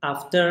 Okay,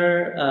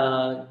 after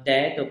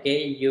that,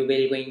 okay, you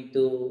will going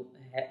to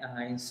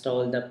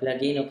install the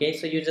plugin. Okay,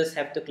 so you just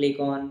have to click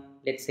on,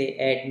 let's say,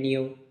 add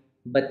new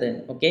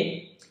button.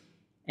 Okay,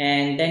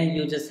 and then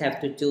you just have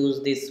to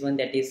choose this one,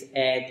 that is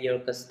add your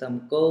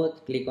custom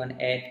code. Click on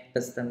add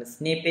custom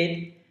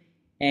snippet,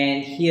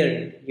 and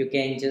here you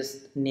can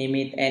just name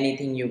it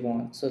anything you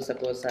want. So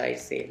suppose I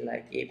say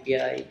like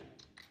API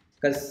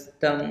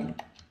custom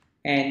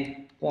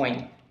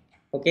endpoint.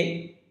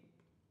 Okay,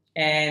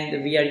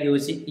 and we are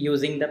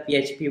using the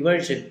PHP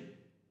version.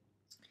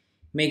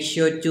 Make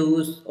sure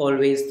choose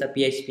always the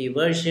PHP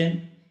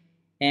version,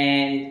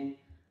 and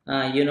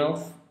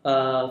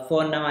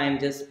for now I'm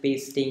just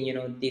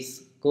pasting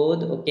this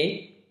code.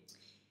 Okay,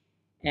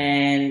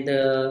 and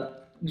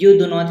you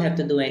do not have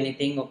to do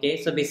anything.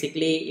 Okay, so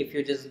basically if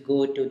you just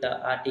go to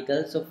the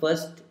article, so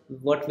first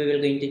what we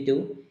will going to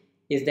do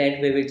is that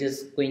we will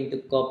just going to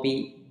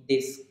copy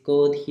this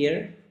code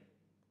here,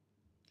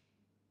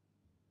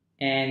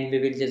 and we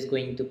will just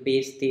going to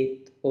paste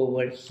it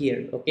over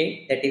here.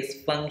 Okay, that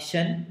is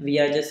function. We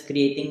are just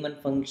creating one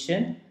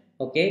function.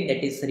 Okay,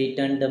 that is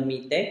return the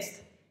me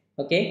text.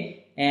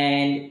 Okay,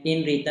 and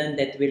in return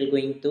that will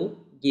going to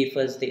give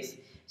us this.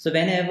 So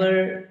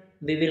whenever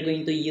we will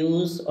going to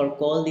use or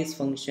call this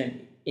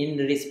function, in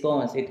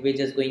response it will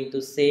just going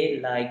to say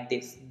like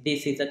this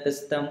is a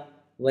custom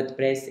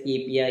WordPress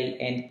API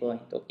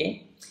endpoint.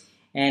 Okay,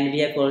 and we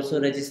have also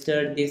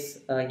registered this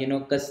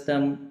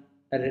custom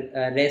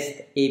REST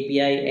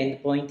API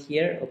endpoint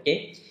here.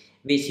 Okay,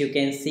 which you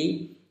can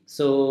see.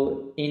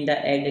 So in the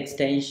add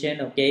extension,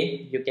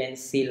 okay, you can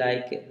see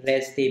like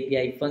REST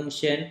API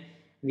function.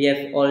 We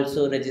have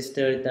also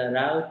registered the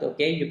route.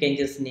 Okay, you can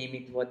just name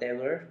it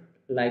whatever,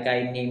 like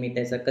I name it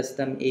as a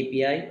custom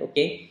API.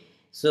 Okay,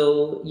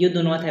 so you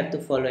do not have to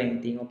follow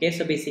anything. Okay,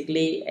 so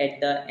basically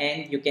at the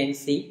end you can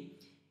see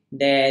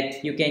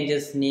that you can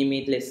just name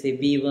it, let's say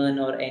v1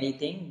 or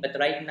anything, but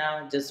right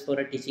now just for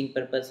a teaching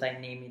purpose I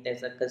name it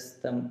as a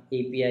custom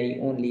API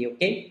only.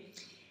 Okay,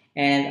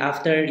 and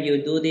after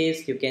you do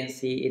this, you can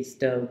see it's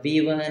the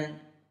v1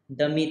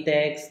 dummy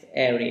text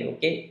array.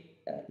 Okay,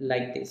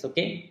 like this.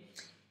 Okay,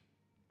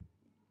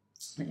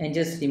 and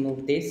just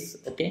remove this.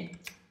 Okay,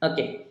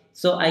 okay,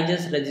 so I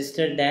just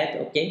registered that.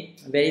 Okay,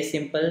 very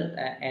simple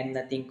and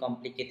nothing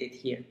complicated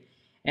here.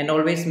 And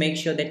always make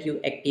sure that you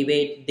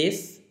activate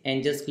this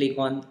and just click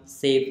on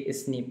save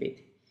snippet.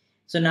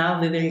 So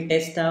now we will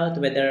test out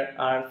whether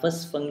our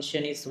first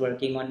function is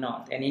working or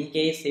not, and in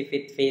case if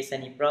it face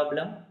any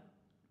problem,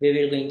 we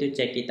will going to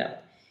check it out.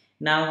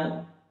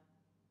 Now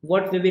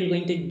what we will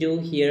going to do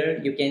here,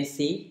 you can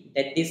see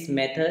that this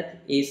method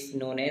is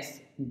known as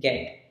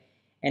get,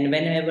 and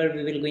whenever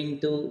we will going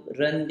to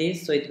run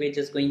this, so it will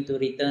just going to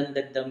return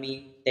the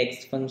dummy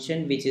text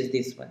function, which is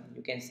this one.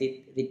 You can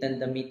see return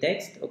dummy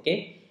text.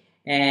 Okay,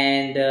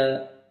 and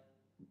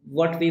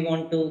what we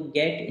want to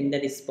get in the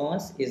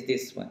response is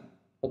this one.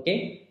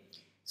 Okay,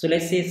 so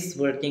let's see it's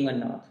working or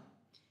not.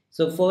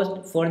 So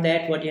first, for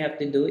that, what you have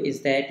to do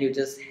is that you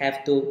just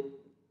have to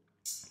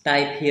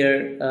type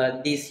here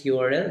this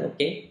URL.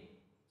 Okay,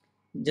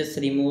 just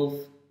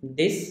remove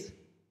this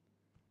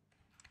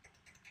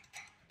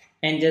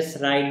and just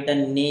write the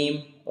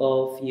name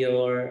of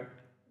your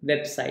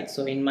website.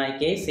 So in my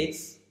case,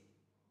 it's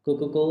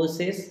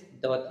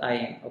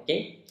cuckoocourses.in.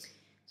 Okay,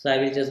 so I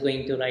will just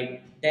going to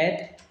write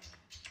that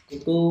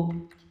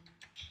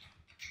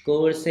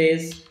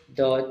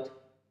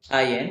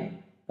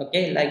cuckoocourses.in.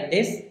 Okay, like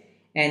this,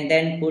 and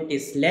then put a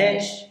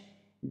slash,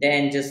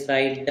 then just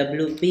write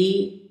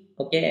WP.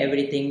 Okay,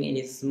 everything in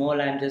is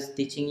small. I'm just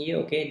teaching you.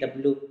 Okay,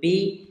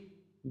 WP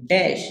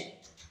dash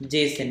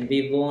JSON.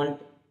 We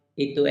want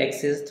it to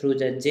access through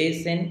the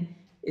JSON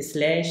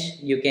slash.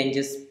 You can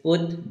just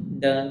put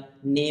the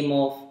name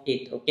of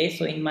it. Okay,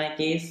 so in my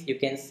case, you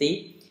can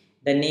see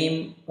the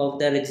name of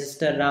the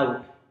register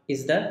route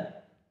is the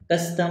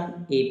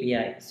custom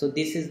API. So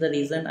this is the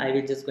reason I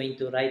will just going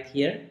to write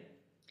here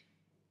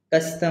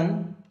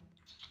custom,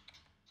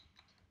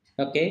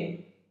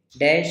 okay,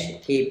 dash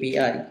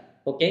API.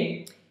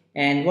 Okay,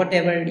 and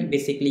whatever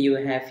basically you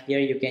have here,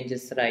 you can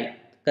just write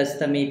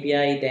custom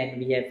API. Then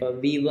we have a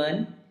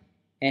v1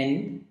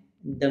 and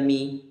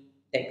dummy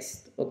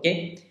text.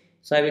 Okay,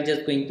 so I will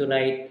just going to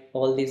write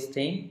all these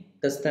things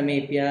custom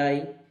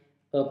API,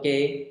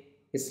 okay,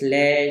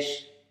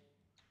 slash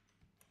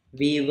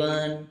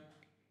v1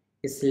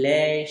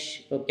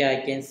 slash, okay,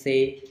 I can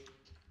say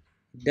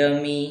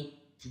dummy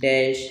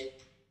dash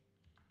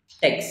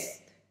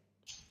text.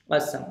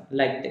 Awesome,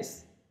 like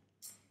this.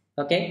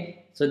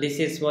 Okay, so this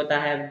is what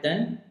I have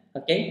done.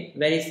 Okay,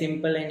 very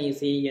simple and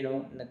easy, you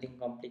know, nothing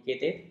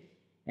complicated.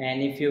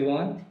 And if you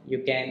want,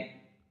 you can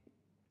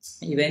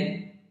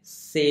even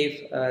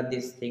save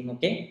this thing.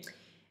 Okay,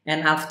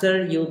 and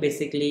after you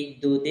basically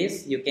do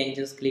this, you can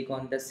just click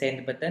on the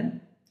send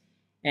button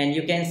and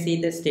you can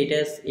see the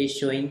status is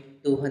showing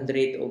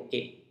 200.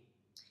 Okay,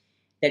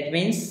 that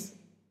means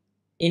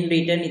in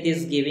return it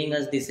is giving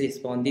us this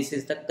response. This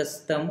is the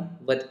custom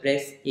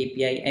WordPress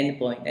API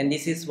endpoint, and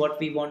this is what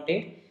we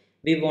wanted.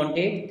 We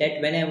wanted that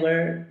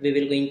whenever we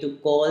will going to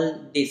call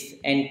this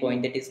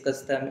endpoint, that is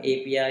custom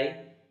API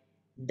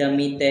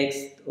dummy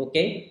text,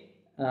 okay,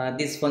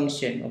 this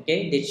function,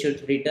 okay, they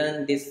should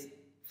return this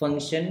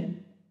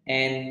function.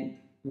 And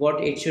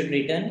what it should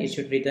return, it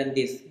should return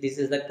this. This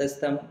is the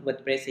custom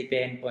WordPress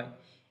API endpoint,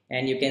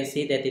 and you can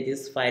see that it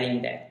is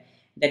firing that.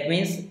 That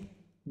means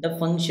the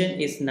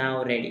function is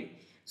now ready.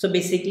 So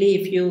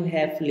basically, if you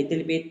have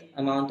little bit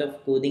amount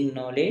of coding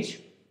knowledge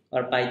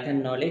or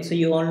Python knowledge, so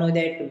you all know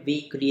that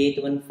we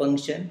create one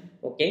function,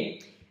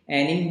 okay,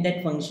 and in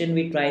that function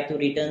we try to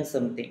return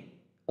something.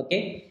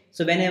 Okay,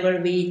 so whenever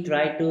we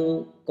try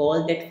to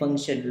call that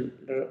function,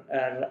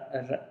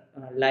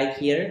 like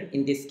here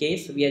in this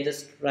case, we are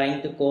just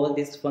trying to call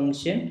this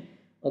function,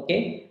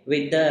 okay,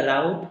 with the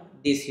route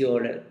this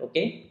URL,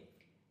 okay,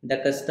 the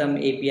custom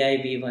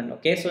API v1.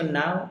 Okay, so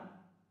now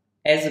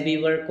as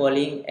we are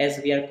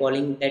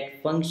calling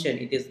that function,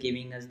 it is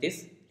giving us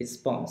this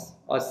response.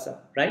 Awesome,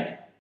 right?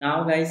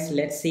 Now guys,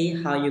 let's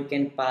see how you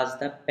can pass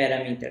the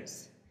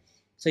parameters.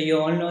 So you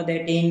all know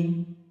that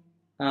in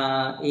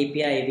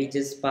API we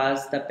just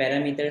pass the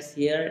parameters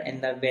here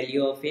and the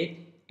value of it,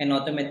 and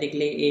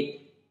automatically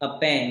it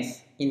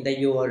appends in the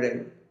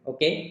URL.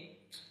 Okay,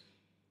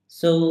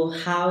 so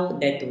how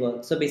that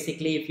works? So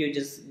basically, if you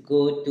just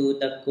go to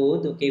the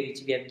code, okay,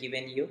 which we have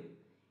given you,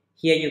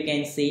 here you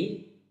can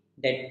see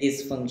that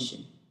this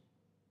function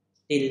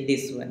till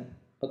this one.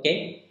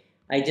 Okay,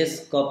 I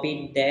just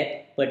copied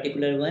that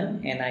particular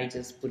one and I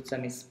just put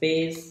some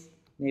space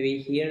maybe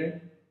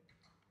here,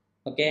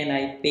 okay, and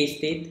I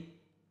paste it.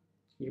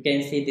 You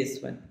can see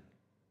this one,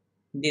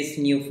 this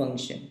new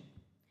function.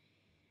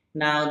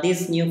 Now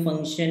this new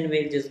function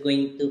will just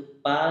going to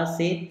pass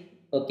it,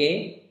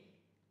 okay,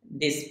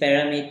 this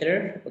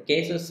parameter.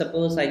 Okay, so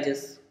suppose I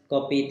just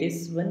copy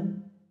this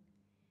one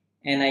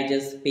and I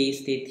just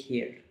paste it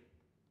here,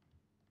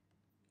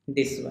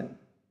 this one.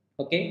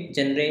 Okay,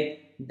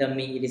 generate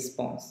dummy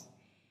response.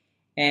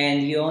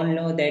 And you all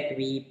know that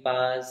we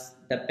pass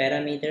the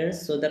parameters.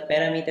 So the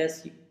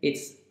parameters,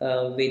 it's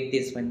with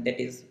this one,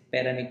 that is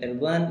parameter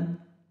 1.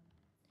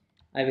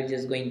 I will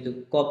just going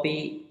to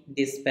copy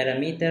this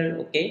parameter,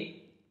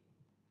 okay,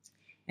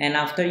 and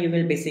after you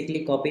will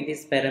basically copy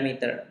this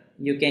parameter,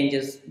 you can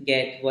just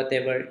get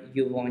whatever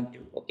you want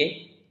to.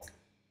 Okay,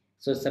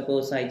 so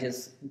suppose I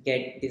just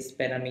get this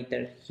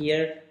parameter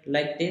here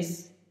like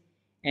this,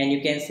 and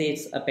you can see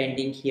it's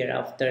appending here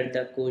after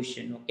the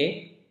question.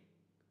 Okay,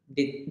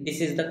 this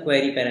is the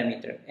query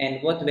parameter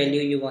and what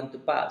value you want to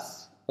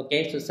pass.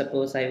 Okay, so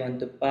suppose I want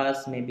to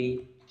pass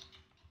maybe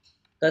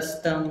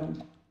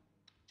custom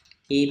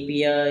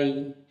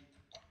API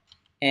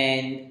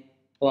and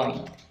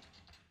point.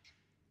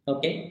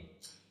 Okay,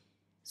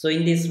 so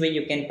in this way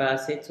you can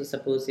pass it. So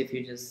suppose if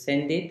you just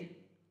send it,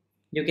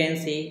 you can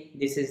see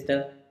this is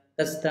the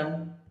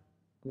custom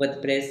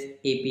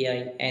WordPress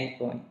API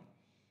endpoint.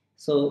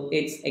 So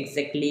it's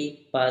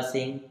exactly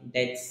passing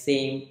that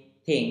same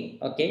thing.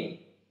 Okay,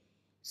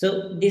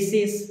 so this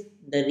is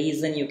the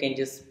reason you can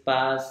just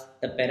pass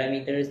the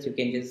parameters. You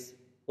can just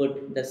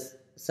put the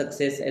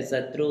success as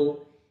a true,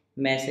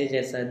 message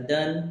as a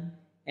done,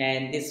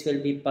 and this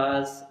will be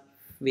passed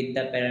with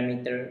the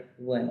parameter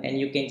 1, and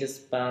you can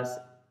just pass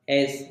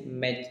as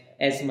much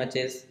as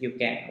you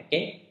can.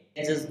 Okay,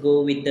 let's just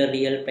go with the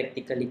real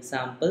practical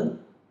example.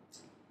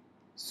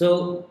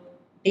 So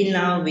till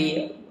now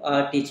we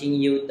are teaching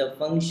you the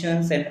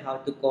functions and how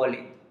to call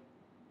it.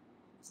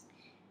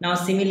 Now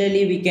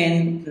similarly we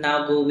can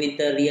now go with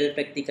the real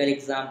practical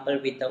example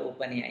with the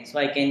OpenAI. So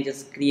I can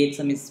just create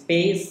some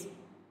space,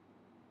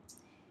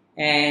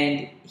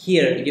 and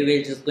here you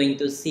will just going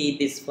to see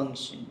this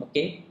function.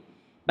 Okay,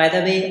 by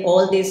the way,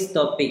 all these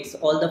topics,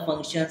 all the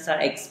functions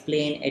are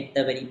explained at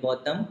the very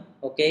bottom,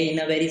 okay, in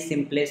a very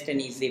simplest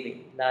and easy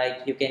way.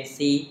 Like you can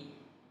see,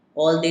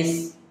 all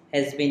this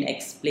has been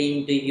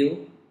explained to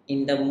you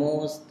in the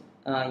most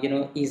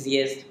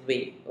easiest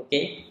way.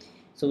 Okay,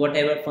 so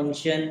whatever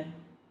function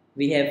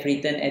we have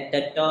written at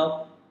the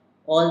top,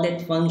 all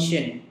that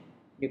function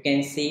you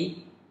can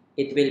see,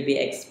 it will be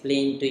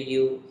explained to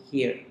you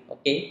here.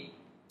 Okay,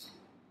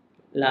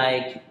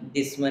 like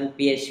this one,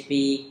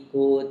 PHP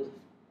code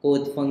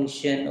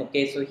function.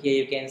 Okay, so here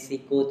you can see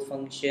code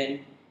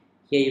function,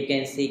 here you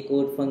can see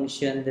code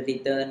function, the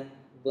return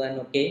one.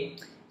 Okay,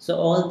 so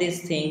all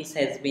these things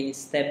has been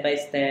step by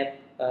step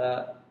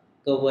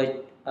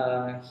covered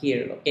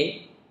here.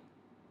 Okay,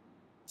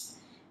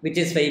 which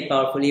is very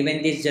powerful.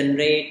 Even this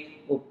generate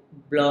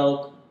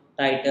blog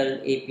title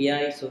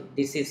API, so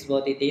this is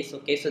what it is.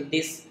 Okay, so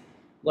this,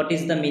 what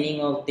is the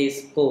meaning of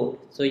this code?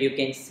 So you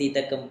can see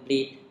the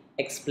complete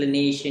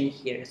explanation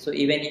here. So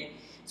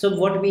so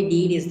what we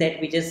did is that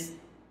we just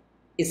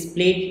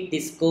split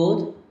this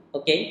code.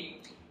 Okay,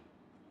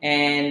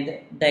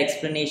 and the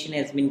explanation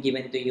has been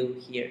given to you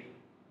here.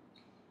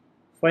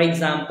 For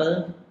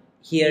example,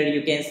 here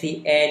you can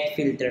see add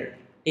filter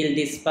till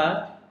this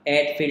part,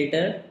 add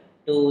filter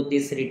to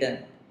this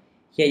return.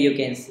 Here you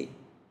can see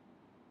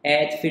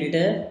add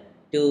filter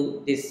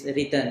to this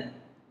return.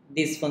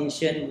 This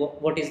function,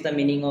 what is the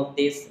meaning of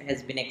this,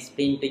 has been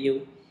explained to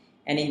you.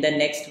 And in the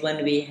next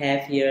one we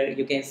have here,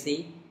 you can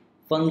see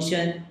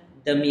function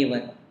dummy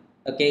one.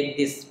 Okay,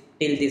 this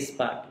till this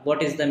part,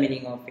 what is the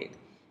meaning of it?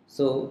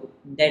 So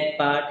that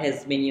part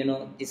has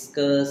been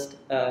discussed.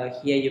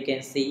 Here you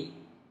can see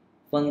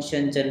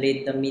function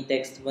generate dummy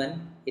text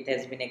one, it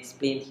has been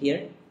explained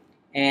here.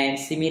 And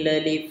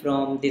similarly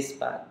from this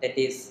part, that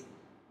is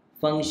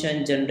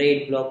function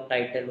generate blog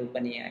title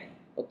OpenAI.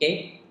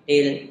 Okay,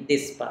 till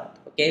this part.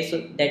 Okay,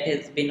 so that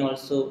has been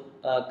also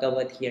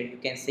covered here. You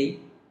can see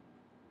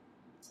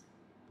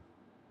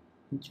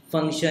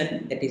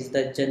function, that is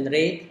the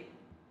generate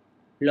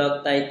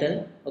blog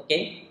title.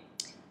 Okay,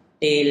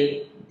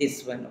 till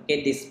this one.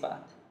 Okay, this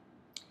part.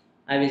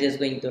 I will just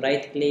going to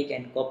right click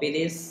and copy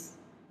this,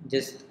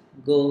 just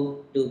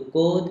go to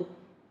code,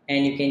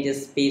 and you can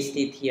just paste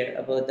it here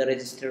about the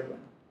register one,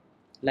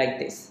 like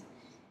this.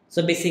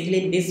 So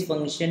basically this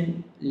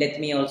function, let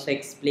me also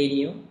explain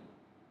you.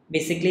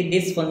 Basically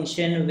this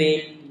function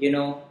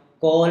will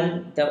call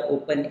the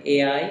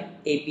OpenAI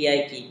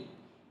API key,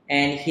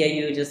 and here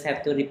you just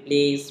have to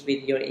replace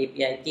with your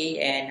API key.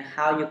 And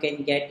how you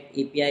can get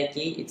API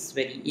key, it's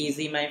very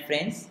easy, my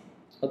friends.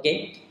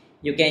 Okay,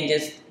 you can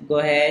just go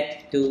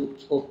ahead to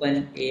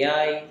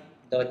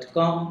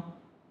openai.com.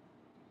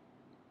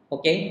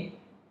 okay,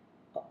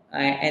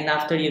 and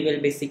after you will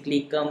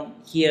basically come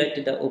here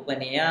to the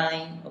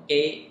OpenAI.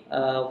 Okay,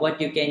 what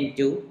you can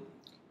do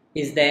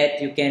is that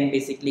you can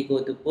basically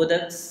go to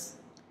products,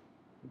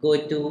 go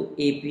to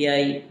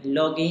API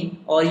login,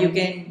 or you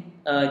can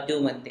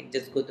do one thing,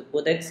 just go to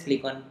products,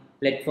 click on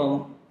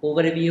platform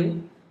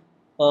overview,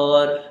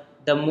 or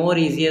the more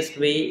easiest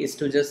way is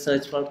to just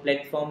search for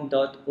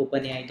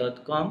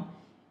platform.openai.com.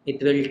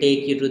 it will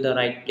take you to the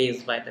right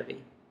place, by the way.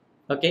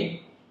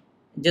 Okay,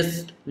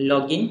 just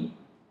log in.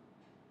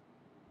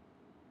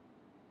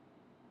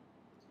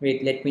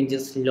 Wait, let me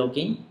just log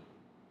in.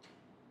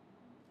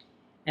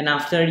 And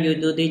after you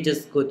do this,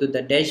 just go to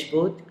the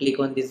dashboard, click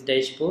on this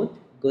dashboard,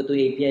 go to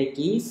API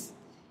keys,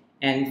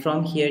 and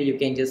from here you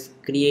can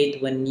just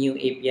create one new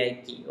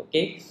API key.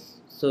 Okay,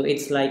 so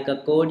it's like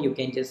a code, you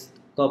can just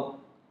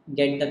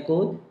get the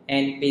code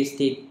and paste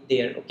it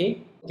there.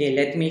 Okay,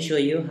 let me show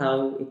you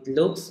how it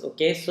looks.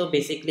 Okay, so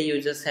basically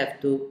you just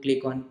have to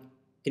click on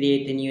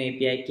create a new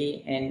API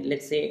key, and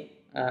let's say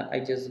I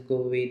just go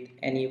with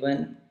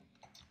anyone,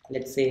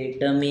 let's say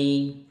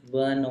dummy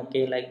one.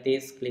 Okay, like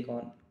this, click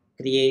on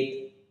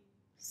create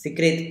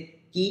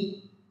secret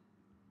key,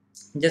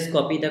 just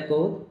copy the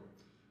code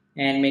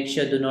and make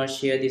sure do not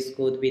share this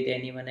code with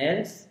anyone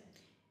else,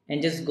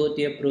 and just go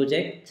to your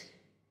project,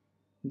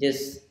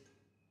 just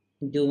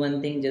do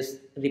one thing, just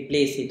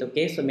replace it.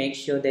 Okay, so make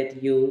sure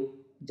that you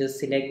just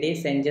select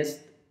this and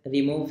just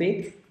remove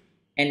it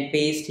and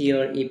paste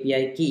your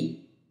API key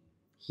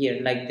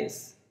here, like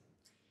this.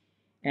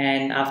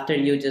 And after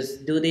you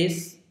just do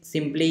this,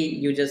 simply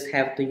you just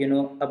have to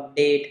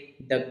update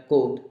the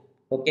code,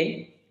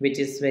 okay, which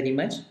is very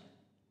much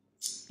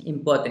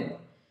important.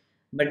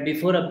 But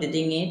before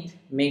updating it,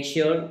 make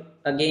sure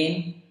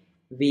again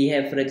we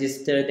have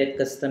registered that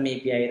custom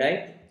API,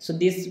 right? So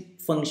this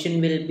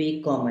function will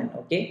be common,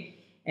 okay.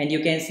 And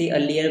you can see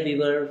earlier we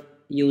were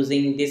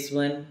using this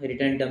one,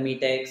 return dummy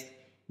text,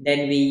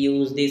 then we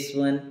use this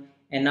one,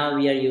 and now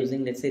we are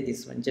using, let's say,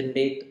 this one,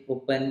 generate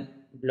open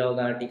blog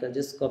article.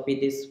 Just copy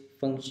this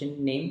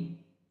function name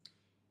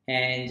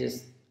and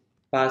just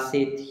pass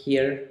it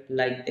here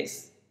like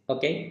this,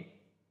 okay.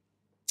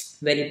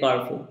 Very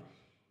powerful.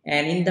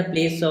 And in the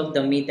place of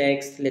dummy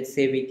text, let's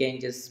say we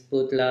can just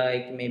put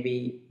like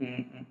maybe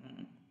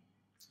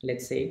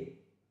let's say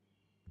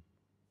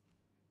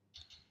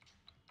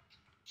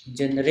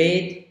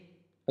generate,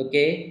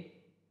 okay,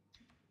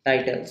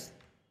 titles.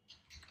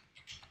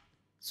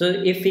 So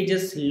if we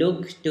just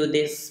look to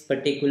this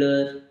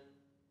particular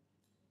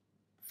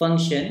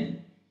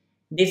function,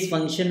 this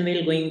function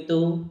will going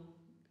to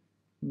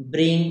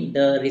bring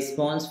the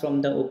response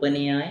from the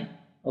OpenAI,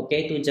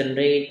 okay, to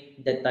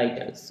generate the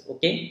titles,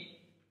 okay.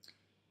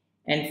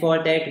 And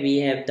for that we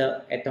have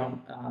the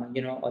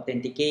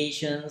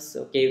authentications,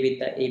 okay, with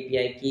the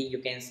API key. You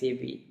can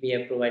see we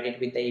have provided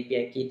with the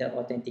API key the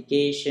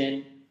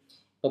authentication,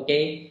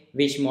 okay,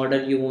 which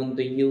model you want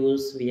to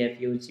use. We have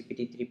used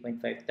GPT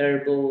 3.5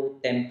 turbo,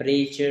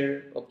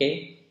 temperature,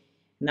 okay.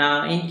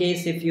 Now in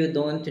case if you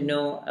don't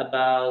know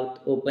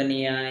about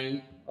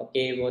OpenAI,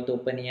 okay, what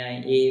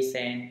OpenAI is,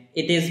 and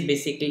it is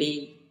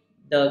basically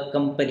the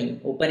company.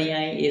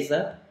 OpenAI is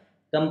a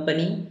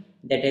company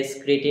that has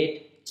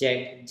created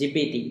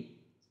ChatGPT,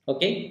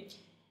 okay.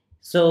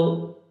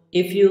 So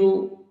if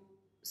you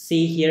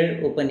see here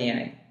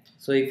OpenAI,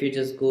 so if you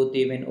just go to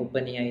even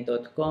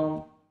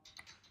openai.com,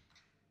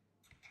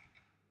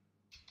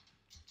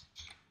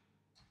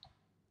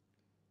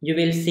 you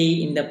will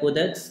see in the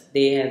products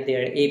they have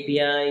their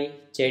API.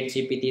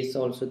 ChatGPT is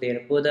also their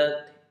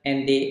product,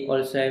 and they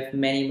also have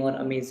many more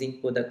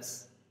amazing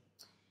products.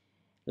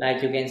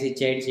 Like you can see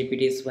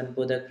ChatGPT is one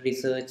product,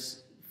 research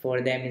for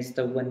them is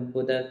the one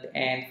product,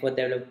 and for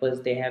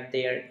developers they have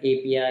their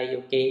API,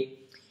 okay.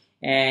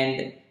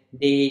 And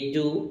they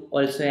do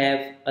also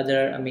have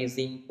other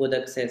amazing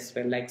products as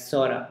well, like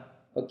Sora,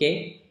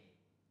 okay.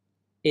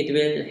 It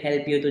will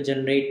help you to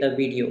generate the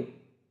video.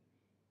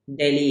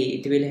 Delhi,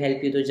 it will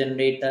help you to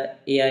generate the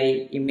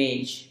AI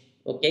image,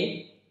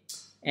 okay,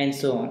 and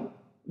so on.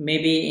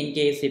 Maybe in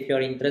case if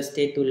you're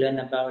interested to learn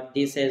about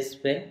this as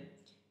well,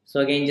 so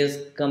again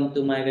just come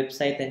to my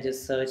website and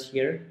just search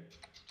here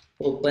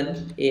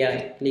Open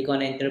AI. Click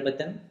on enter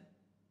button,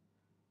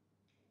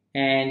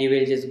 and you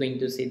will just going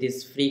to see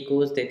this free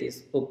course, that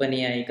is Open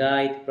AI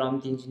Guide,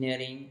 Prompt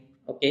Engineering,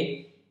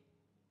 okay.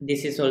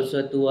 This is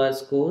also a 2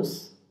 hours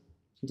course.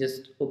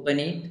 Just open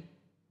it.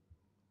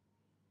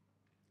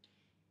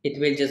 It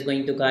will just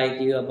going to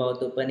guide you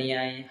about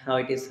OpenAI, how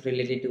it is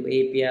related to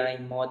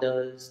API,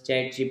 models,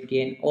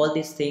 ChatGPT, and all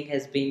this thing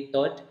has been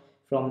taught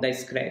from the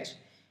scratch.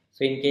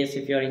 So in case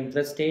if you are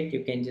interested,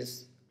 you can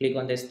just click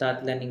on the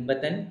start learning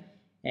button,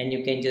 and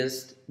you can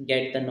just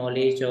get the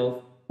knowledge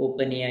of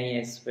OpenAI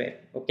as well,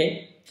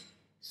 okay.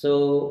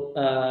 So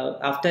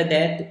after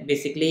that,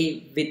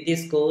 basically with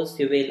this course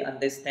you will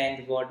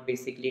understand what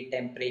basically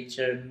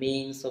temperature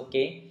means,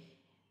 okay,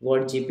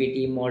 what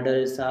GPT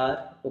models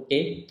are,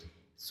 okay.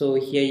 So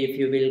here if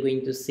you will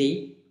going to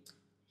see,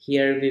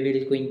 here we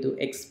will going to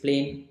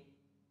explain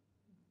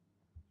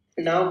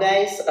now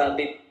guys,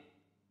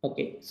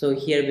 okay, so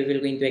here we will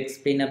going to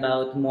explain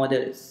about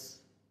models,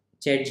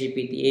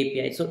 ChatGPT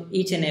API. So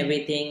each and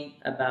everything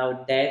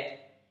about that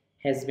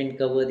has been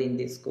covered in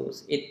this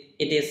course. It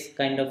is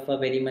kind of a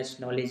very much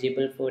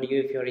knowledgeable for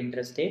you if you're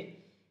interested.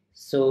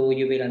 So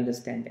you will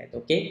understand that,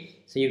 okay.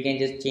 So you can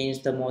just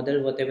change the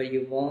model whatever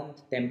you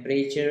want,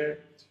 temperature.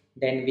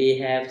 Then we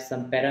have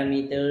some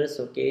parameters,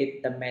 okay.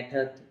 The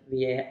method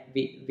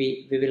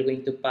we will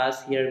going to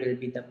pass here will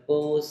be the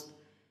post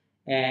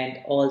and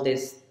all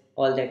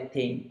that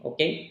thing,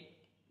 okay.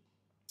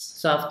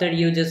 So after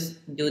you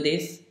just do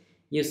this,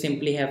 you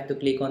simply have to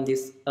click on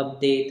this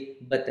update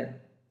button,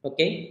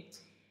 okay.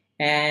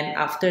 And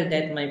after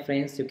that, my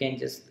friends, you can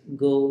just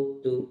go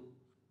to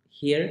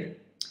here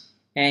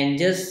and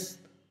just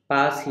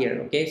pass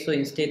here, okay. So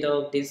instead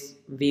of this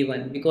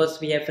v1,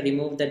 because we have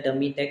removed the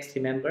dummy text,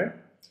 remember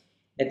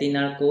that in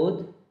our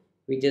code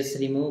we just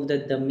remove the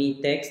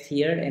dummy text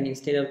here, and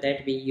instead of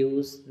that we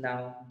use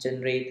now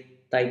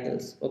generate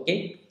titles,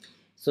 okay.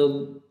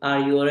 So our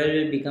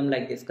URL will become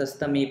like this: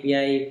 custom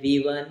API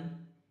v1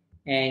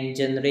 and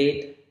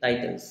generate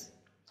titles.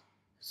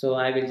 So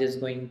I will just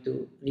going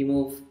to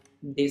remove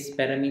these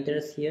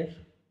parameters here,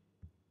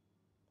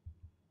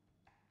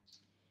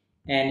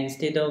 and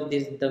instead of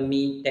this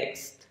dummy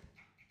text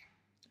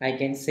I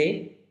can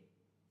say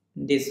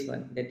this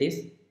one, that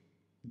is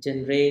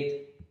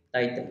generate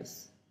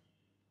titles,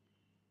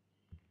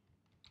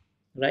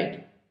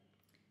 right?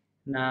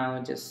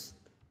 Now just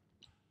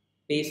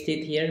paste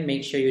it here,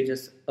 make sure you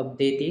just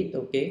update it,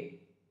 okay.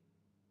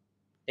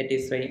 That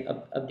is very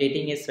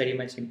updating is very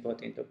much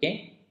important,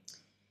 okay.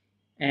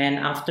 and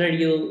after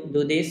you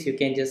do this you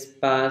can just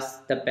pass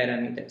the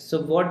parameters.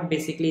 So what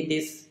basically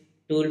this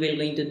tool will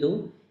going to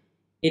do,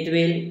 it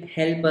will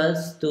help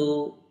us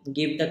to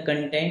give the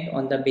content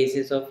on the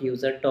basis of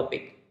user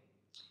topic.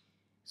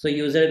 So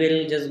user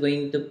will just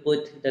going to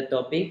put the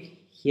topic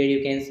here,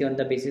 you can see on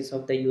the basis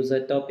of the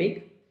user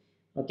topic.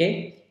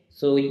 Okay,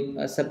 so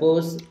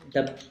suppose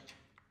the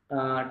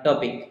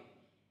topic,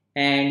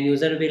 and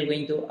user will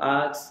going to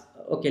ask,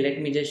 okay,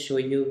 let me just show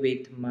you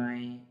with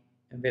my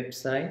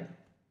website.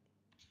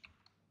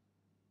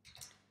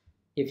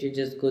 If you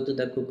just go to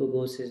the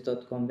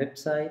kukughoses.com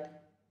website,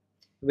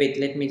 wait,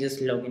 let me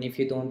just log in. If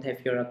you don't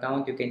have your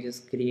account, you can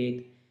just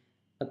create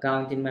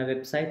account in my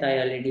website. I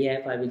already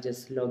have, I will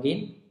just log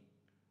in.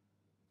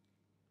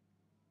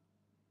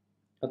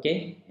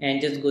 Okay,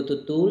 and just go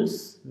to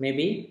tools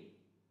maybe,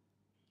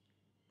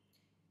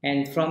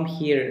 and from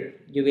here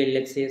you will,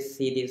 let's say,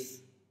 see this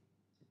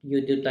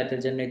YouTube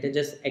title generator.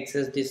 Just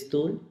access this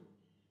tool,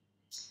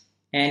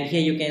 and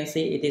here you can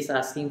see it is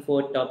asking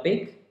for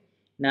topic.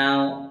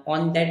 Now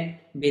on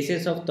that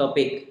basis of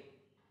topic,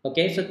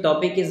 okay, so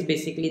topic is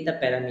basically the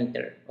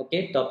parameter.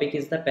 Okay, topic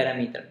is the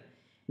parameter.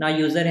 Now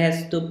user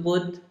has to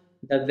put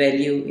the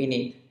value in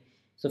it.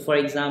 So for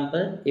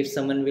example, if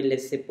someone will,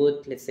 let's say,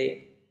 put, let's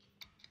say,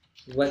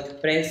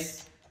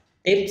 WordPress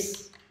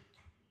tips,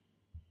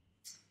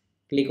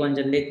 click on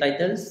generate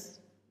titles,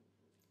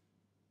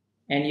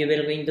 and you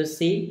will going to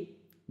see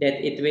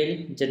that it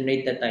will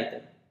generate the title.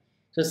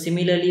 So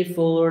similarly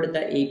for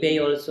the API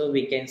also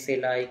we can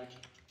say like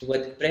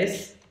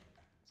WordPress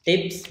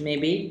tips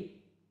maybe,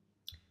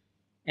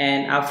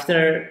 and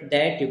after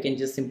that you can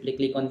just simply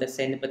click on the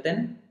send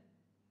button,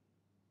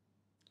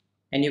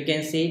 and you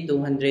can see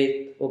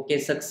 200. Okay,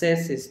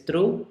 success is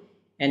true,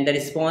 and the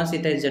response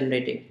it has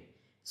generated.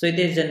 So it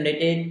has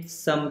generated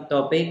some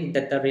topic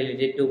that are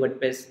related to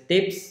WordPress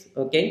tips.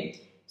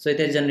 Okay, so it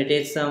has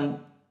generated some,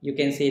 you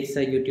can see it's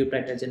a YouTube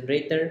title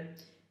generator.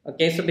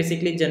 Okay, so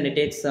basically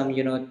generated some,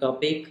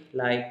 topic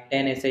like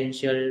 10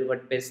 essential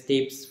WordPress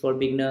tips for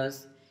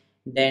beginners.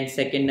 Then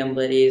second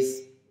number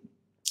is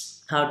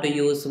how to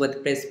use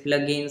WordPress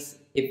plugins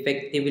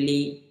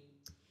effectively.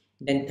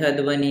 Then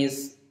third one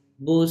is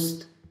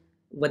boost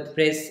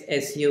WordPress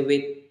SEO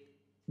with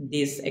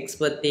these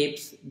expert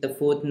tips. The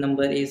fourth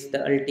number is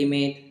the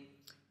ultimate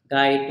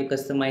guide to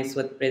customize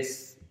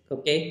WordPress.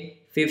 Okay,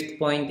 fifth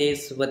point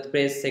is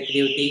WordPress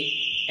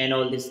security and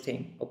all this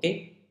thing.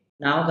 Okay,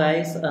 now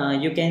guys,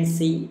 you can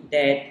see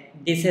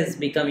that this has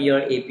become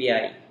your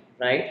API,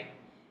 right?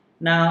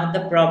 Now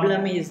the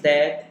problem is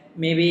that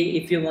maybe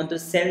if you want to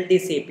sell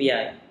this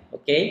API,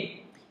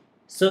 okay,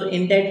 so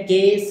in that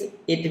case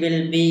it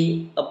will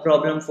be a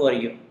problem for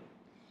you.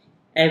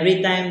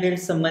 Every time will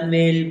someone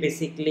will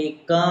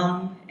basically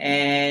come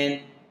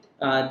and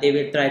they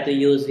will try to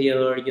use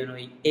your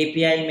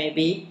API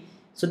maybe,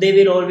 so they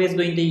will always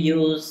going to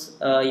use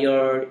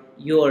your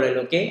URL.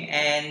 Okay,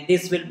 and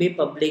this will be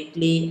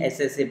publicly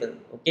accessible.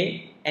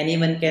 Okay,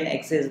 anyone can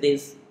access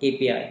this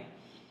API.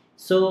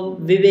 So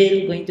we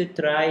will going to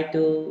try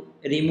to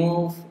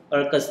remove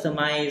or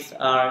customize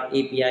our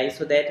API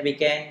so that we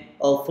can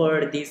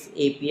offer this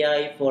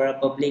API for a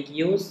public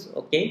use.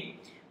 Okay,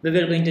 we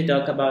will going to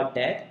talk about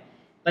that,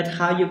 but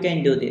how you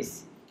can do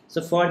this.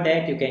 So for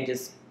that you can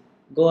just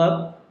go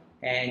up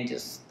and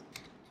just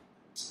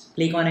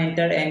click on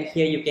enter, and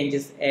here you can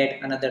just add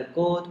another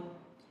code.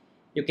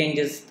 You can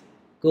just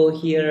go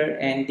here,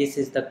 and this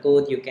is the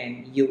code you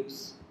can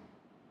use.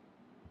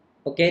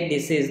 Okay,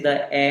 this is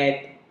the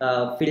add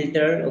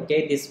filter.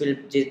 Okay, this will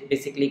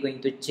basically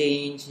going to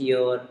change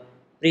your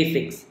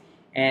prefix,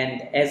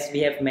 and as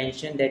we have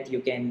mentioned that you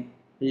can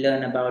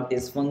learn about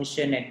this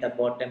function at the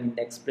bottom in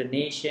the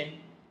explanation.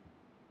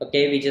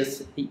 Okay, we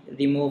just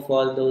remove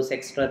all those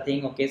extra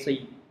thing. Okay, so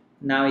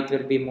now it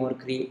will be more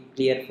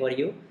clear for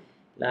you,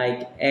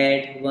 like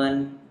add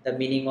one, the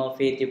meaning of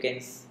it you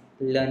can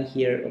learn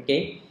here.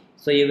 Okay,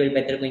 so you will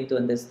better going to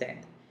understand,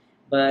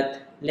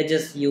 but let's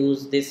just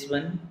use this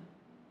one.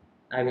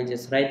 I will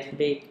just right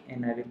click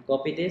and I will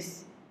copy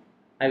this.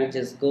 I will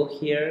just go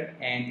here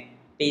and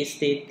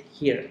paste it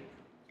here.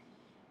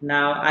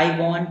 Now I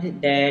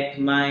want that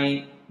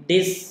my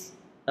this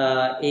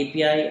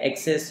API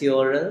access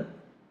URL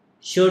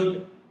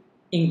should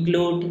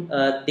include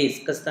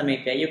this custom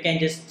API. You can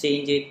just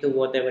change it to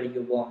whatever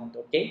you want.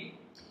 Okay,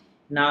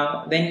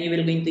 now when you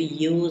will going to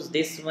use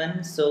this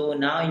one, so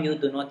now you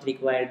do not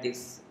require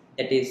this,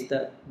 that is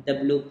the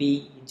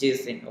WP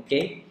JSON.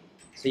 Okay,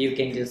 so you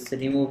can just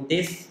remove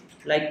this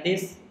like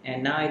this,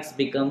 and now it's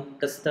become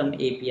custom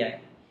API.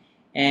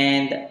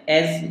 And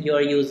as you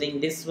are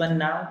using this one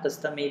now,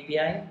 custom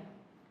API,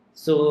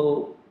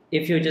 so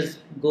if you just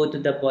go to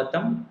the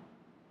bottom,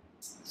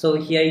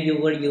 so here you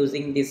were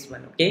using this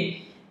one.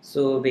 Okay,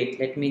 so wait,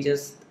 let me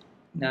just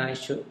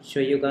show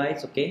you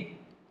guys. Okay,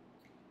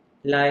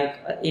 like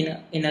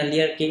in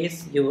earlier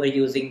case you were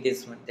using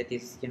this one, that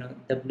is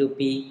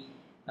WP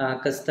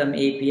custom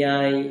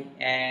API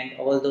and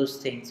all those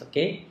things.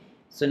 Okay,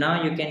 so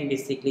now you can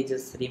basically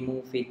just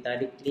remove it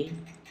directly.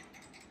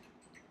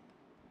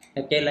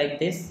 Okay, like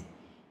this,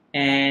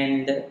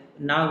 and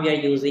now we are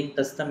using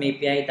custom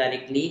API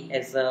directly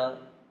as a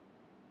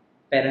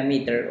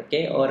parameter,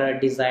 okay, or a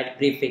desired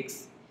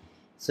prefix.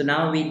 So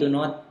now we do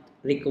not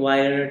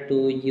require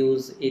to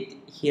use it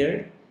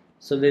here,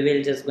 so we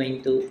will just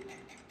going to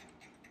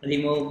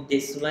remove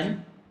this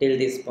one till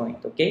this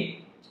point.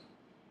 Okay,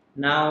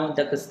 now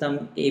the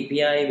custom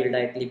API will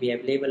directly be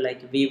available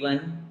like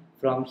v1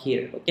 from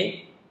here.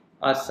 Okay,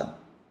 awesome.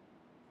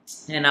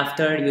 And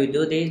after you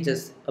do this,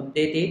 just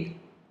update it.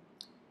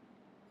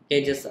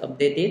 Okay, just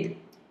update it,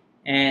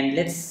 and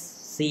let's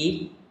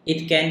see,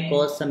 it can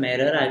cause some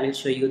error. I will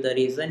show you the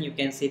reason. You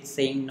can see it's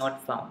saying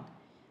not found.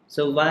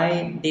 So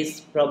why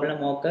this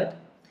problem occurred?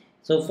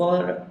 So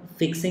for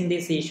fixing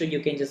this issue,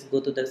 you can just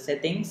go to the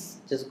settings,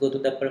 just go to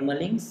the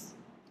permalinks,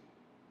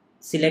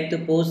 select the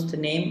post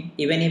name.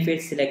 Even if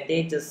it's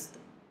selected, just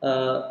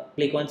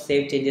click on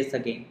save changes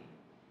again.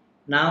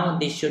 Now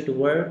this should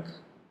work.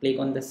 Click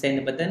on the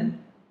send button,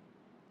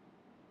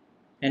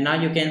 and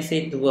now you can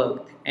see it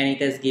worked and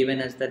it has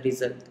given us the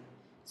result.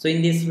 So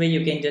in this way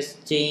you can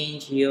just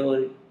change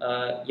your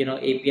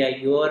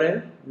API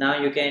URL.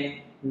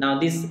 Now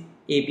this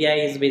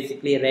API is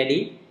basically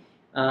ready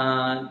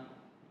to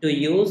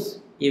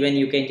use. Even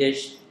you can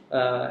just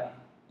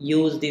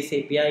use this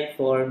API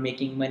for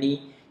making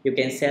money. You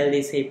can sell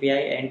this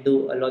API and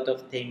do a lot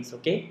of things.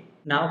 Okay,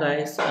 now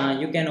guys,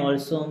 you can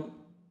also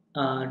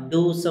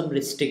do some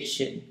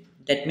restriction.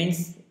 That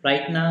means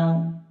right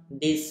now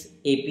this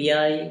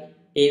API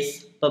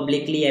is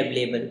publicly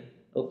available,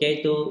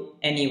 okay, to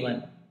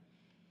anyone.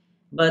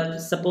 But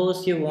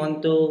suppose you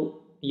want to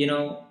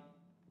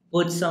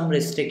put some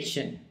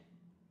restriction.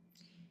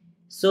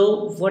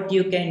 So what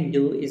you can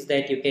do is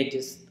that you can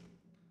just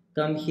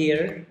come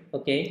here,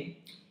 okay,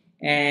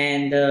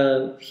 and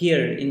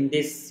here in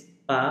this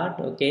part,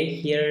 okay,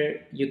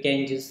 here you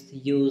can just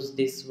use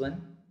this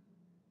one,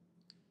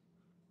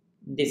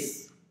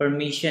 this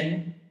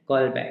permission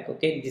callback.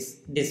 Okay,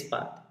 this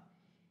part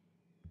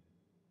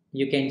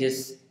you can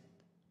just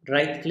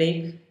right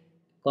click,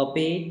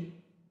 copy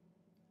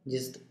it,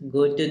 just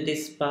go to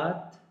this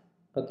path.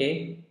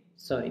 Okay,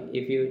 sorry,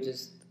 if you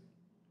just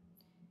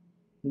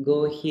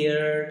go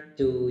here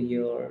to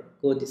your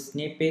code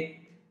snippet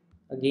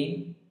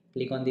again,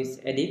 click on this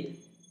edit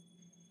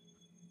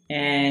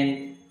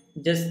and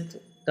just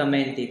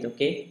comment it.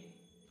 Okay,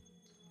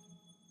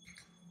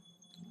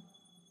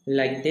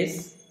 like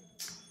this.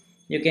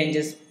 You can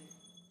just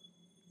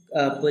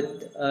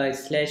put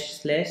slash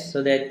slash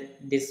so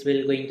that this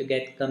will going to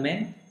get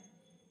comment,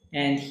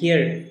 and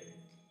here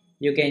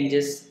you can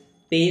just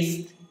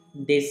paste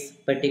this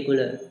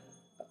particular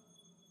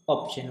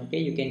option. Okay,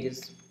 you can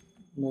just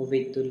move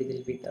it to a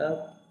little bit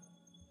up.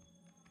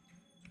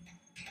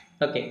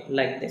 Okay,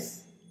 like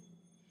this.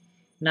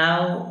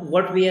 Now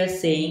what we are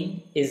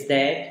saying is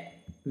that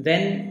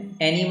when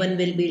anyone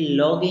will be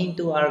logging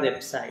to our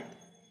website,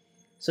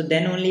 so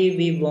then only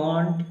we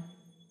want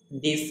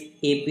this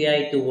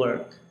API to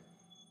work.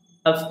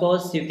 Of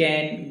course you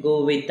can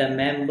go with the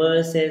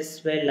members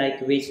as well,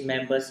 like which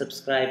member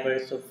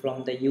subscribers. So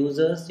from the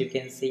users you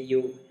can see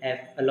you have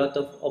a lot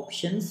of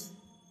options,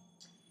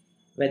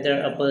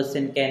 whether a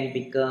person can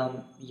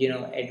become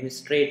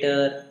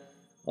administrator,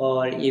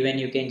 or even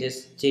you can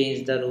just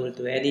change the role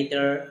to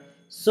editor.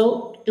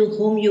 So to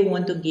whom you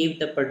want to give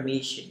the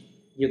permission,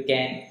 you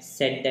can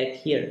set that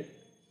here.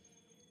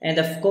 And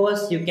of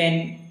course you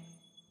can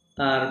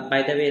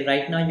by the way,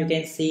 right now you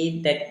can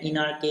see that in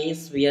our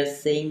case we are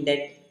saying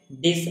that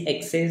this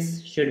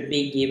access should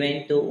be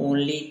given to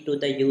only to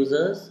the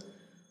users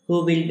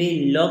who will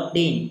be logged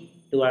in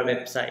to our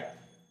website.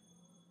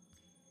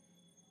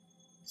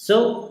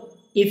 So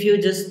if you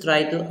just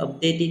try to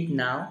update it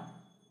now,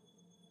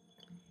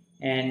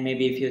 and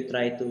maybe if you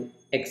try to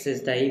access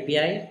the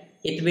API,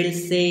 it will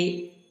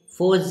say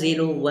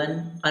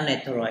 401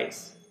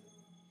 unauthorized.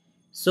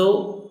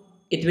 So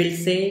it will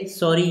say,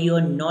 sorry, you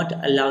are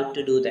not allowed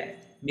to do that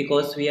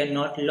because we are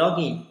not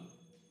logging,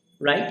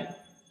 right?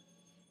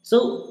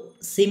 So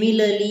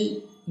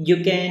similarly,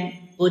 you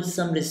can put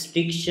some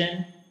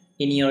restriction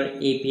in your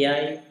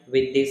API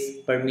with this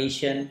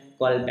permission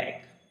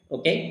callback.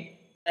 Okay,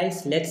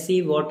 guys, let's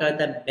see what are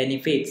the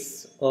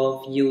benefits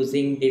of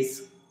using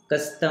this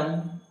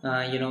custom,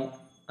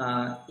 API.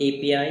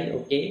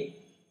 Okay,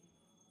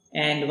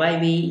 and why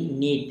we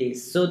need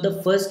this. So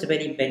the first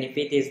very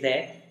benefit is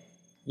that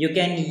you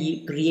can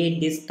create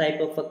this type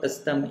of a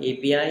custom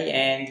API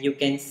and you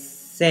can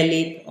sell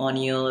it on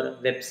your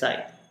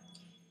website.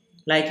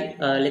 Like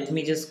let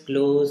me just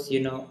close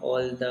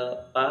all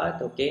the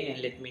path. Okay,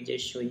 and let me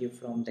just show you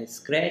from the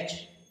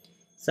scratch.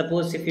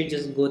 Suppose if you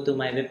just go to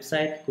my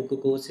website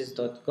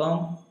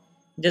kukucourses.com,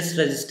 just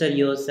register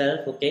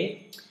yourself.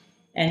 Okay,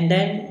 and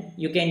then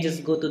you can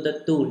just go to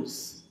the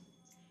tools,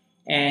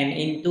 and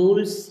in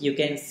tools you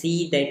can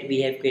see that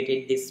we have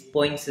created this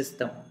point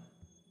system.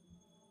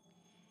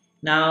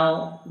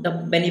 Now the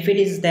benefit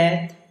is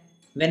that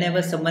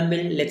whenever someone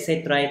will, let's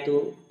say, try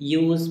to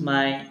use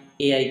my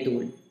AI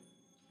tool,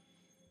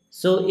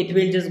 so it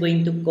will just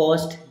going to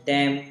cost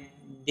them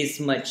this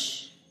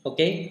much.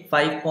 Okay,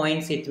 5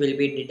 points it will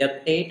be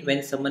deducted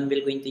when someone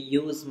will going to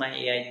use my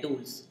AI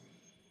tools,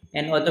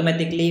 and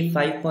automatically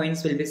 5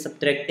 points will be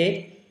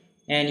subtracted,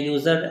 and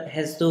user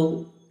has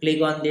to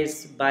click on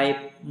this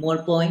buy more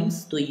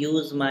points to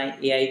use my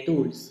AI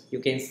tools. You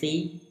can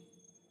see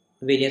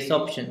various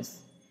options.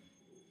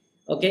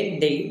 Okay,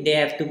 they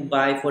have to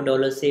buy for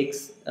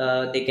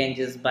 $6. They can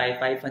just buy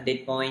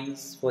 500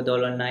 points for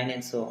 $9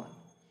 and so on.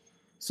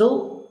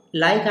 So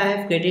like I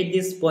have created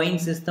this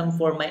point system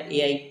for my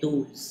AI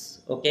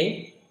tools.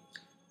 Okay,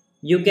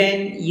 you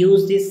can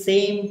use the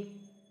same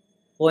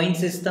point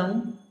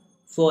system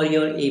for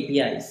your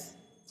APIs.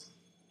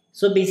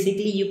 So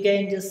basically you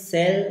can just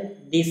sell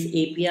this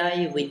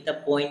API with the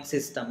point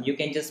system. You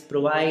can just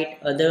provide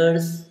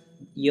others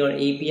your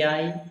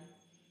API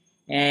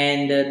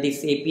and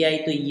this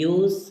API to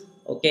use.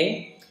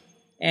 Okay,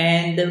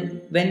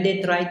 and when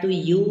they try to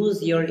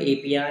use your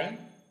API,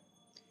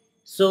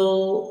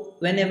 so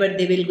whenever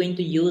they will going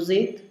to use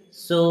it,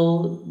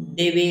 so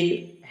they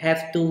will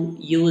have to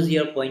use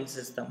your point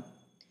system.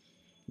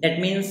 That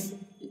means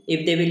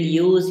if they will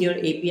use your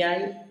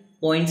API,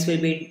 points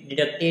will be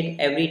deducted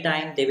every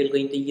time they will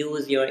going to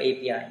use your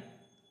API.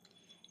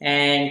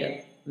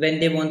 And when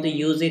they want to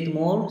use it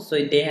more, so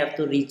they have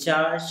to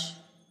recharge.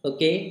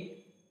 Okay,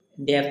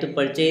 they have to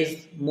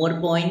purchase more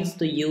points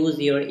to use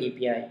your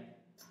API.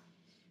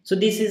 So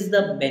this is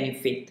the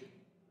benefit.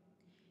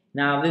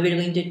 Now we will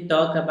going to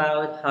talk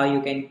about how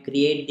you can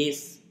create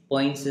this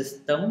point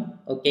system.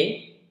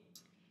 Okay,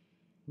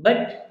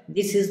 but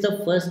this is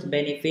the first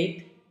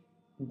benefit,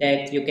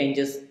 that you can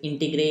just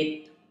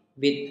integrate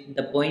with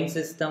the point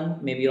system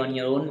maybe on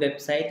your own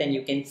website, and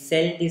you can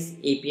sell this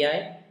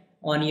API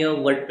on your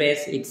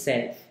WordPress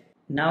itself.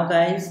 Now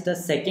guys, the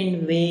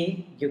second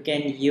way you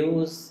can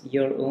use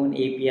your own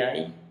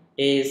API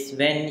is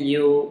when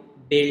you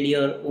build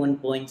your own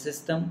point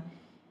system.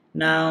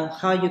 Now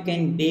how you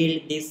can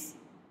build this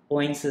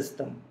point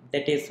system,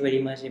 that is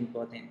very much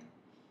important.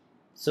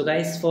 So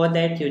guys, for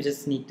that you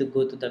just need to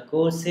go to the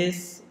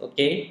courses.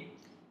 Okay,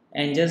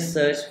 and just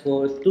search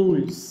for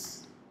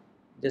tools.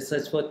 Just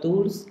search for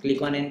tools,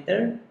 click on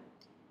enter,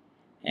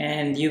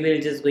 and you will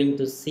just going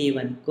to see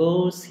one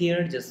course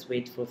here. Just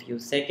wait for a few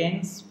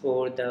seconds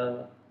for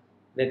the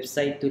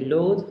website to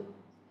load,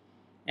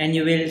 and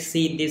you will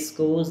see this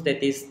course,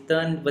 that is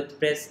turn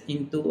WordPress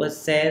into a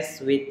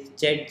SaaS with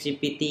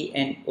ChatGPT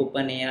and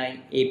OpenAI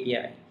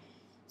API.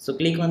 So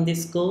click on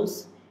this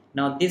course.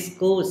 Now this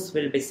course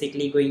will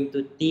basically going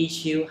to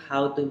teach you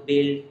how to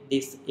build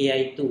these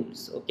AI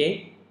tools.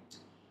 Okay,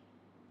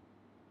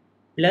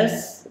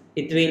 plus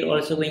it will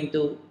also going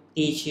to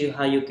teach you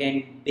how you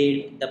can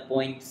build the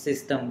point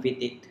system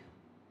with it,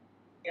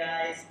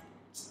 guys.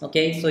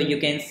 Okay, so you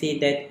can see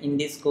that in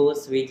this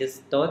course we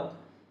just taught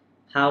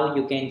how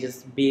you can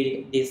just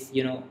build this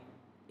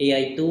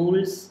AI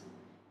tools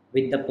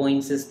with the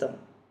point system.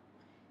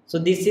 So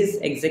this is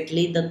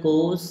exactly the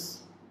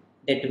course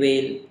that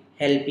will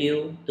help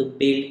you to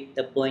build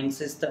the point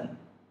system.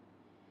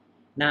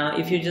 Now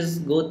if you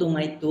just go to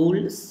my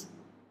tools,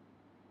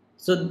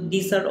 so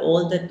these are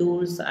all the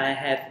tools I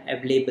have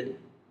available.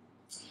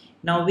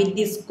 Now with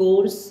this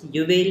course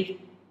you will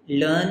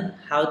learn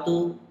how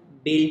to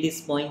build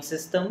this point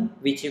system,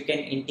 which you can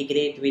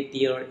integrate with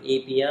your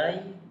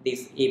API,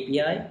 this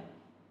API,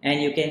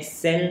 and you can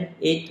sell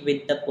it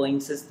with the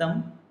point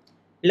system.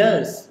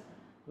 Plus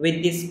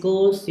with this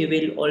course you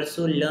will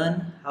also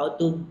learn how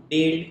to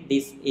build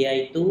these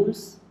AI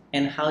tools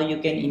and how you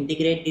can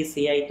integrate these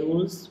AI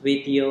tools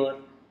with your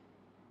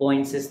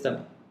point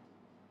system.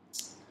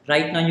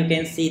 Right now you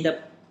can see the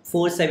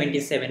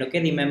 477.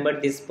 Okay, remember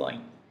this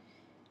point.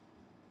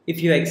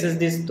 If you access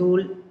this tool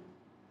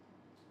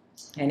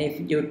and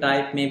if you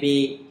type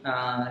maybe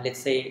let's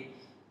say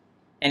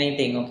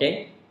anything.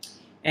 Okay,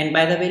 and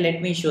by the way,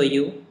 let me show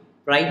you.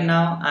 Right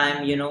now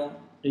I'm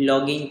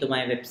logging to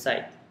my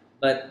website,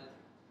 but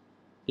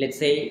let's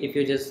say if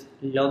you just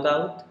log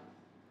out,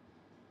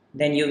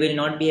 then you will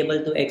not be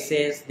able to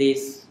access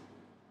these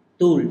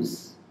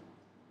tools.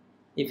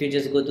 If you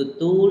just go to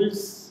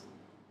tools,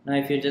 now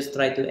if you just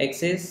try to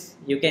access,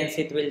 you can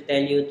see it will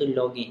tell you to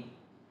log in.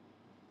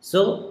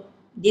 So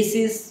this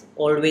is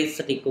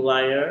always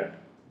required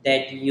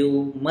that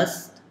you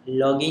must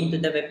log into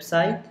the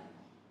website.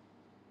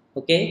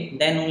 Okay,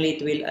 then only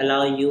it will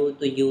allow you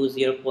to use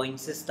your point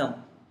system.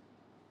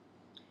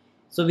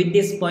 So with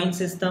this point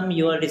system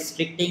you are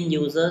restricting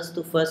users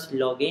to first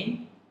log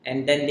in,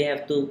 and then they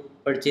have to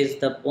purchase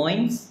the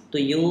points to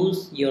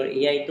use your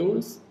AI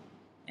tools,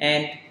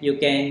 and you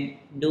can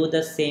do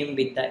the same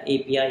with the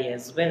API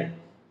as well.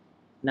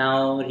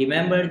 Now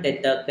remember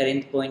that the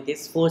current point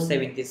is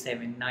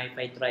 477. Now if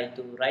I try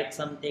to write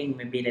something,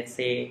 maybe let's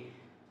say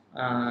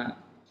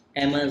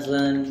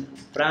Amazon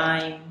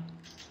Prime,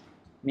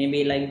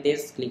 maybe like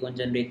this, click on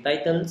generate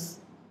titles.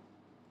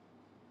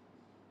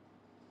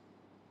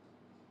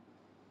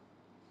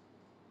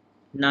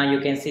 Now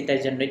you can see that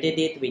I generated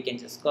it. We can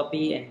just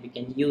copy and we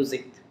can use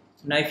it.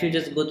 Now if you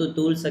just go to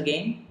tools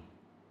again,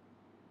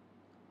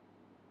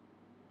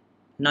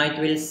 now it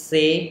will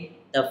say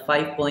the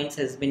 5 points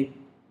has been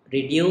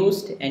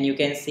reduced, and you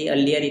can see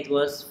earlier it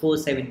was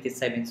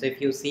 477. So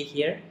if you see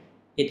here,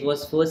 it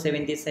was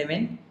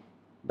 477,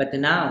 but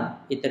now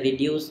it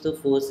reduced to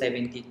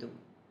 472.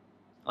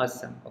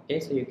 Awesome. Okay,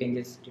 so you can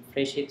just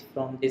refresh it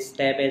from this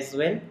tab as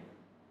well,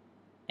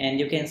 and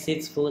you can see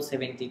it's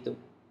 472.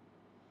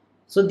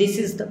 So this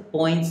is the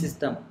point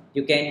system.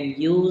 You can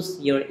use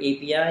your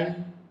API,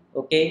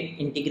 okay,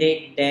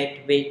 integrate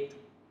that with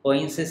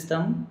point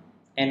system,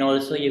 and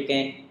also you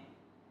can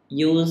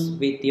use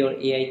with your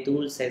AI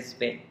tools as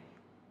well.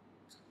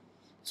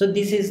 So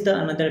this is the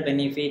another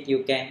benefit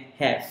you can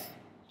have.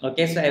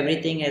 Okay, so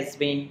everything has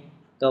been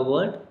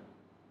covered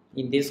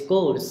in this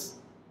course.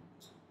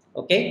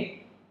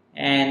 Okay,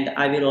 and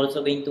I will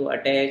also going to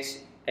attach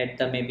at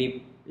the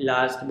maybe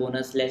last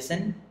bonus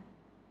lesson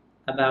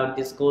about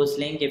this course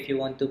link if you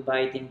want to buy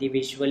it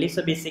individually.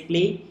 So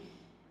basically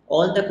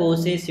all the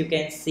courses you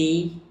can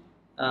see,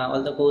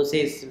 all the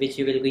courses which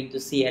you will going to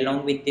see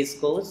along with this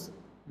course,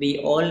 we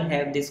all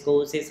have these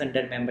courses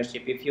under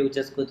membership. If you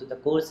just go to the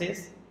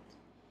courses,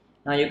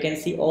 now you can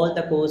see all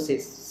the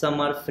courses. Some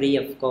are free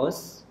of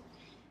course,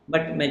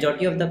 but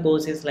majority of the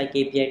courses like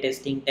API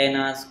testing, 10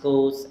 hours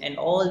course, and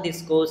all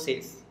these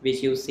courses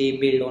which you see,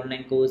 build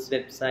online course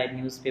website,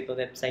 newspaper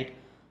website,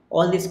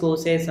 all these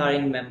courses are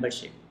in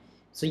membership.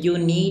 So you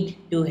need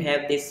to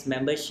have this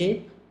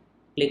membership.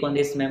 Click on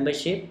this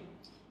membership.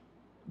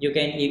 You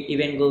can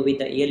even go with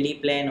the yearly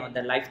plan or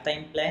the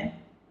lifetime plan.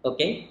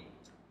 Okay,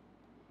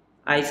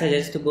 I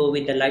suggest to go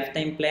with the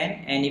lifetime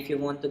plan, and if you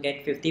want to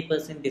get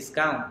 50%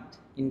 discount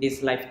in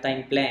this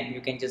lifetime plan,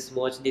 you can just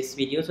watch this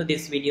video. So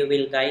this video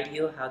will guide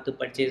you how to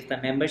purchase the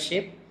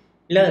membership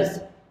plus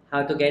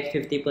how to get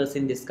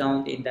 50%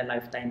 discount in the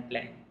lifetime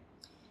plan.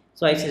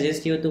 So I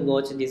suggest you to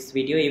watch this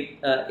video.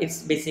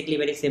 It's basically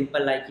very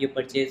simple, like you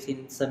purchase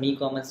in some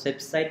e-commerce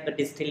website, but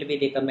still we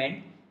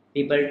recommend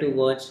people to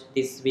watch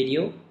this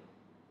video,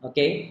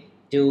 okay,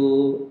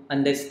 to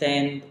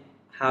understand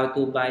how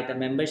to buy the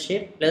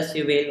membership. Plus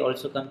you will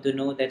also come to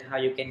know that how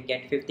you can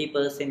get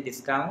 50%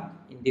 discount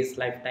in this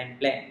lifetime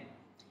plan,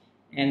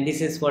 and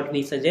this is what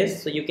we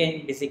suggest. So you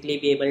can basically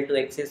be able to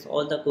access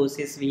all the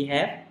courses we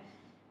have,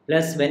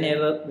 plus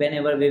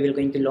whenever we will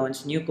going to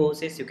launch new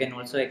courses, you can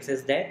also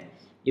access that.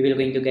 You will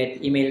going to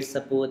get email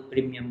support,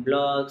 premium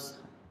blogs,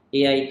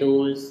 AI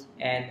tools,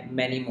 and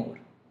many more.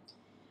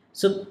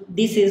 So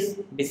this is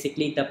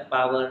basically the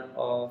power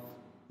of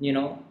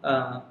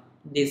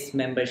this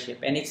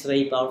membership, and it's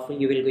very powerful.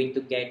 You will going to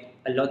get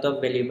a lot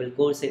of valuable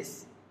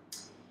courses.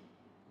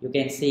 You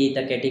can see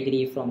the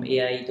category from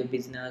AI to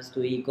business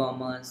to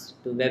e-commerce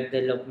to web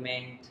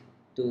development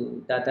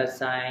to data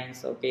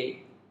science,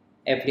 okay,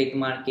 affiliate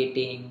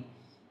marketing,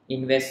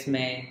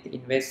 investment,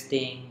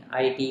 investing,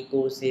 IT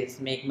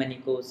courses, make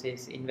money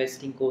courses,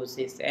 investing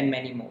courses, and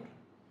many more.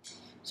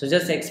 So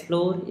just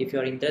explore. If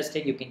you're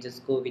interested, you can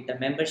just go with the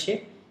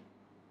membership,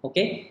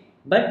 okay.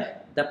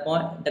 But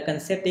the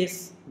concept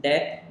is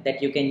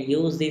that you can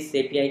use this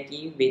API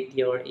key with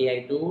your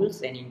AI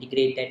tools and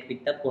integrate that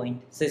with the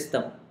point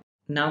system.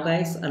 Now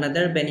guys,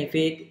 another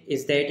benefit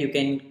is that you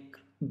can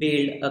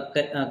build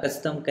a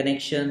custom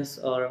connections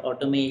or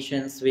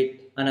automations with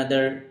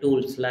another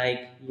tools,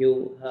 like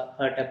you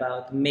heard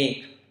about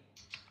Make.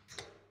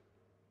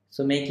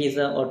 So Make is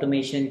an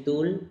automation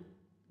tool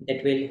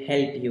that will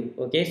help you,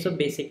 okay. So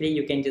basically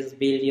you can just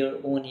build your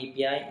own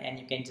API and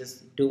you can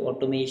just do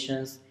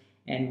automations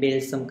and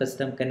build some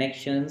custom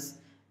connections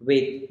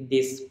with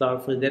these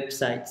powerful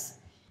websites.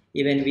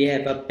 Even we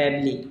have a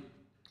Pebble.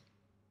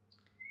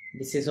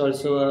 This is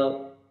also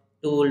a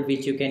tool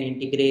which you can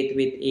integrate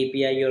with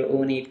API, your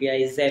own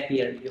API.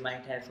 Zapier, you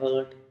might have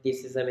heard,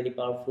 this is a very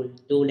powerful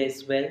tool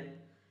as well.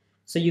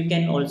 So you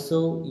can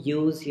also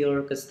use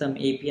your custom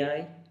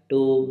API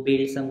to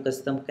build some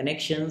custom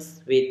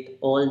connections with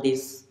all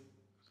these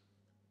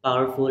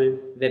powerful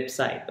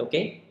website,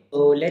 okay.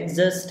 So let's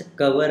just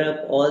cover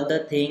up all the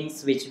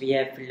things which we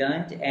have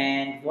learned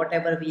and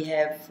whatever we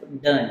have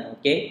done,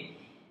 okay.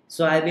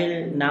 So I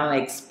will now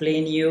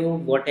explain you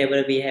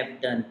whatever we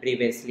have done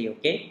previously,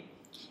 okay.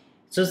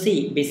 So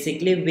see,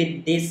 basically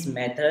with this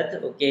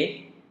method,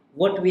 okay,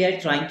 what we are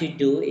trying to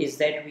do is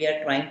that we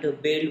are trying to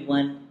build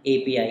one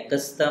API,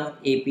 custom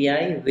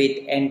API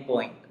with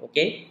endpoint,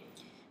 okay.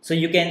 So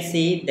you can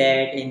see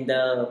that in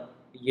the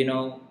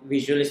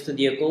Visual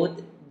Studio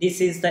Code,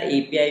 this is the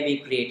API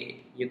we created.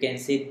 You can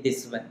see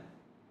this one,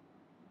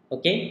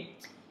 okay.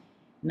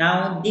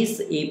 Now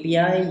this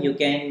API you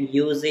can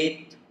use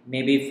it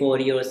maybe for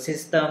your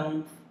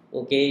system,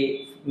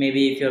 okay.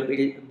 Maybe if you're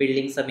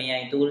building some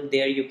AI tool,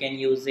 there you can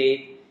use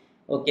it,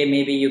 okay.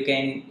 Maybe you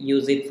can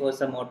use it for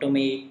some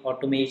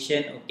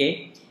automation,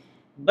 okay.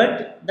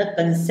 But the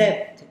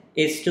concept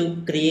is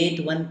to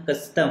create one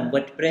custom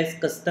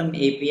WordPress custom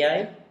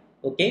API,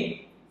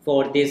 okay,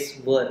 for this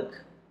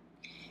work.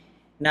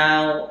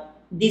 Now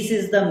this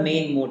is the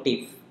main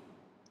motive,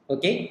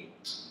 okay.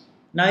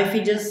 Now if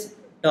we just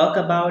talk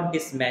about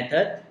this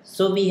method,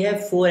 so we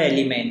have four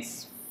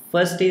elements.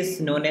 First is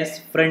known as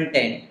front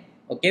end,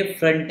 okay.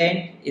 Front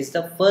end is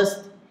the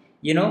first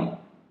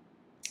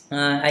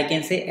I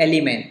can say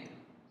element,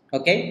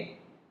 okay.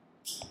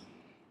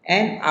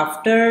 And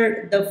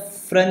after the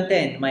front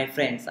end, my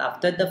friends,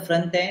 after the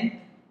front end,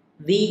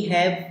 we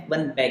have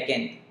one back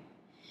end.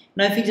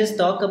 Now if we just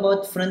talk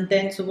about front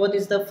end, so what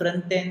is the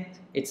front end?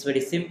 It's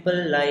very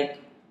simple, like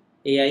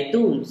AI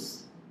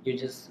tools. You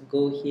just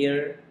go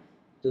here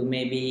to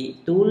maybe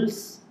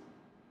tools,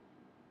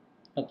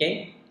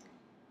 okay,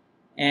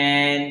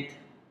 and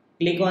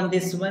click on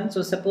this one.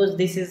 So suppose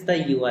this is the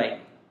UI,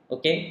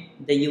 okay,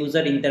 the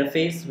user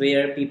interface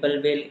where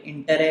people will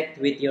interact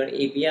with your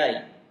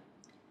API,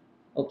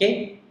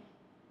 okay.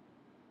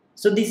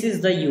 So this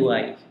is the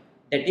UI,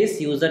 that is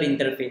user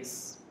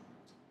interface.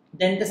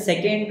 Then the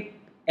second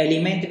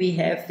element we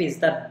have is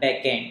the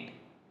backend,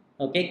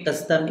 okay,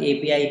 custom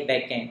API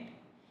backend.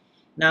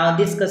 Now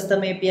this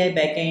custom API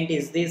backend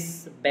is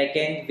this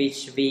backend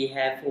which we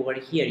have over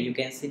here. You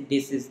can see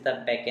this is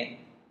the backend,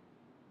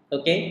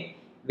 okay,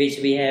 which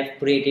we have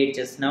created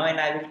just now, and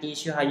I will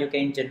teach you how you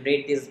can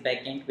generate this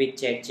backend with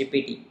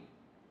ChatGPT.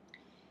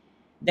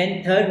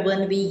 Then third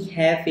one we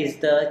have is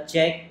the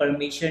check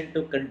permission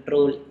to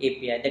control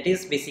API, that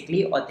is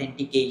basically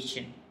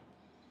authentication.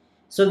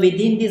 So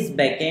within this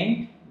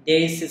backend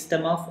there is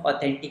system of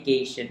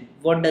authentication.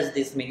 What does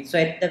this mean? So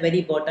at the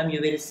very bottom you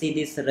will see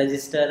this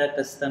register a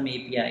custom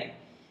API.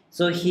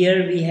 So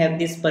here we have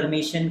this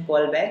permission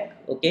callback,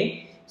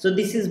 okay. So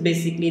this is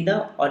basically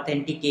the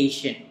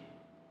authentication.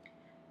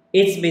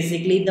 It's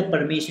basically the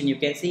permission. You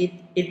can see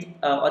it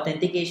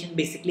authentication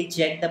basically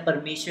check the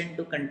permission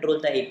to control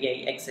the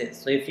API access.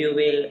 So if you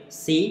will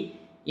see,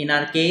 in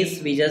our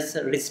case we just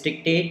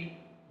restricted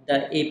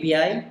the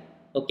API,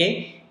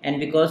 okay, and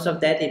because of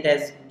that it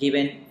has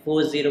given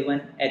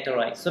 401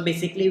 authorize. So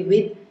basically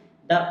with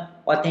the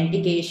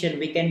authentication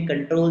we can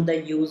control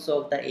the use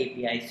of the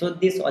API. So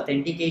this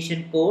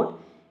authentication code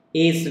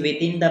is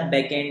within the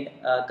backend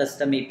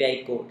custom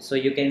API code. So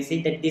you can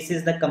see that this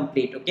is the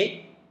complete,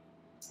 okay.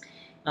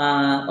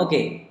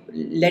 Okay,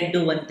 let's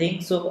do one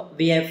thing. So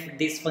we have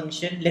this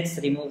function, let's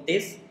remove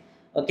this,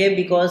 okay,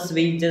 because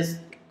we just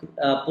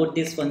put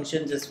this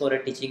function just for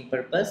a teaching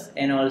purpose.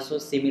 And also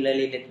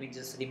similarly let me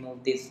just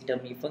remove this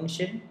dummy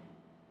function.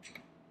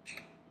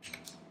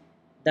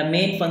 The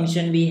main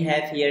function we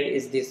have here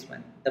is this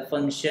one, the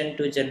function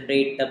to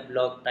generate the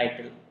blog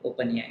title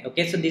OpenAI,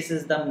 okay. So this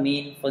is the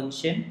main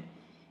function,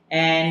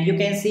 and you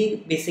can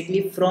see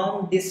basically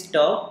from this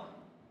top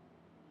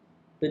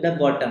to the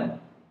bottom,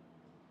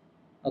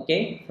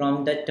 okay,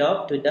 from the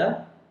top to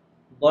the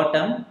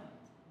bottom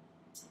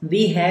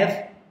we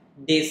have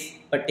this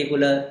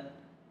particular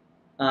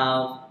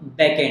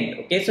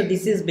backend, okay. So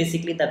this is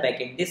basically the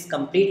backend. This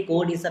complete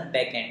code is a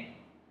backend,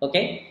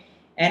 okay.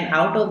 And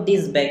out of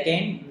this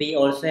backend we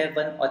also have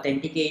an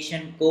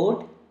authentication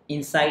code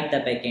inside the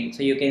backend.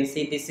 So you can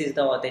see this is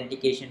the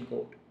authentication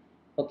code,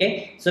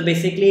 okay. So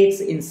basically it's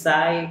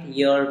inside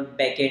your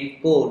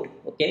backend code,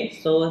 okay.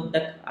 So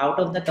the out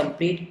of the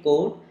complete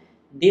code,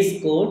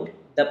 this code,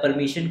 the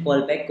permission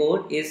callback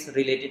code, is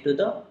related to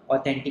the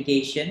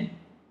authentication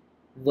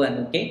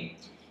one, okay.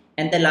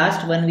 And the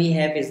last one we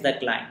have is the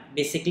client.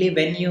 Basically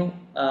when you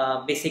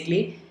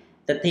basically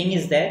the thing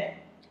is that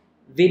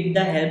with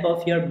the help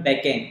of your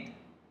backend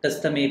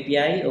custom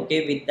API,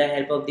 okay, with the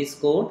help of this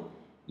code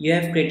you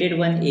have created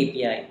one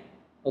API,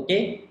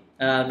 okay,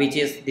 which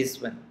is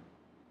this one,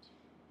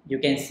 you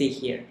can see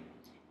here.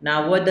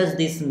 Now what does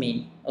this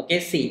mean? Okay,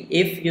 see,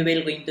 if you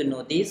will going to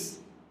notice,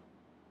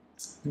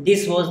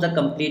 this was the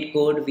complete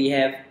code we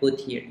have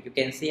put here. You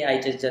can see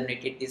I just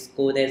generated this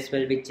code as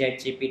well with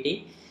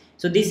ChatGPT.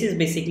 So this is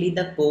basically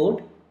the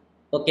code,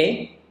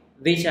 okay,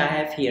 which I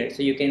have here.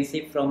 So you can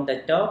see from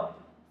the top,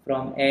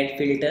 from add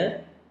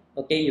filter,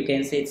 okay, you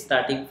can see it's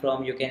starting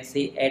from, you can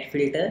see add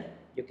filter,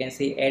 you can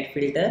see add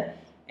filter,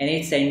 and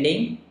it's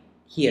ending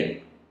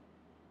here,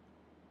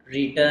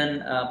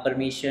 return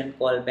permission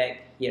callback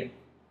here,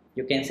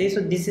 you can see.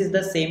 So this is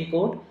the same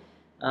code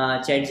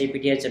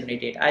ChatGPT has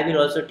generated. I will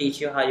also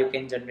teach you how you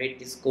can generate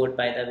this code,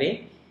 by the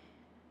way.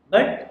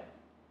 But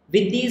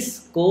with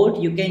this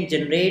code you can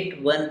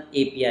generate one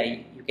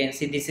API. You can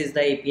see this is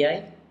the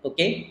API,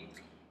 okay.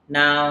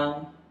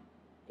 Now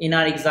in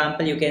our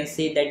example you can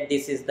see that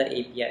this is the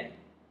API,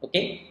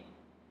 okay.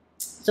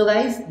 So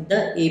guys,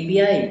 the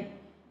API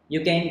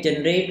you can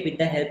generate with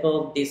the help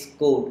of this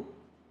code,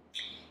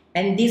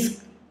 and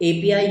this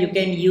API you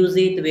can use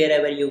it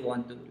wherever you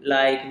want to.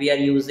 Like we are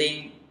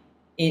using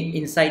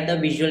inside the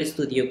Visual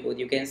Studio Code.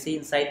 You can see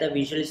inside the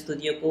Visual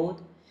Studio Code.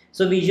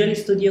 So Visual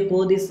Studio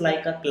Code is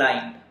like a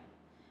client,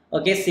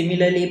 okay.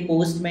 Similarly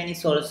Postman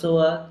is also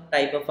a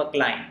type of a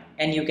client,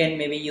 and you can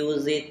maybe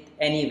use it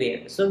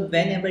anywhere. So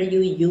whenever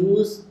you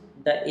use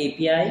the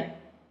API,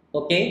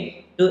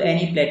 okay, to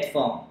any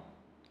platform,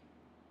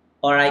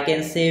 or I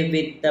can say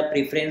with the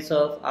preference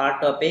of our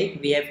topic,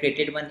 we have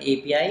created one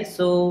API.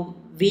 So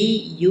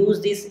we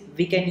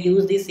can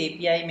use this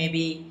API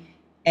maybe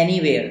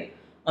anywhere,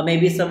 or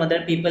maybe some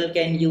other people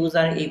can use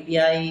our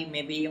API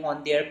maybe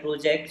on their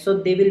project, so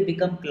they will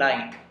become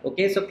client,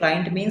 okay. So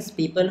client means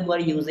people who are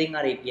using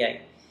our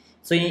API.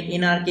 So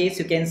in our case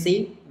you can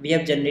see we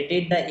have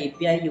generated the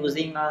API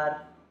using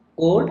our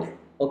code,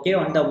 okay,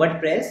 on the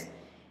WordPress,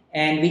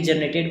 and we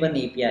generated one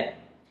API,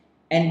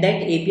 and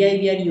that API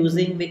we are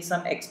using with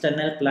some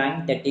external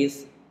client, that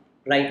is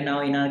right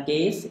now in our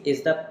case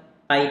is the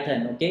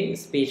Python, okay,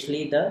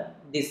 especially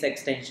this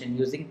extension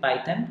using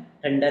Python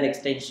Thunder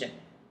extension.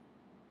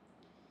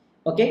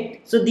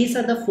 Okay, so these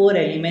are the four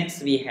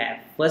elements we have.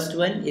 First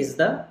one is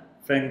the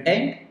front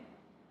end,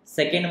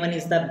 second one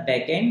is the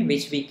back end,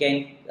 which we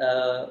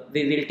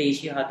will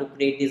teach you how to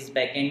create this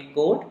back end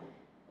code,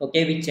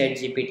 okay, with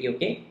ChatGPT,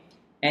 okay.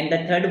 And the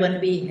third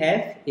one we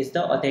have is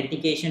the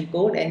authentication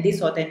code, and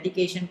this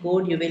authentication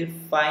code you will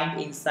find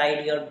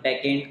inside your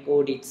backend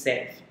code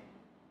itself,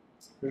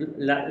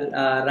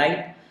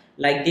 right?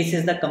 Like this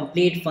is the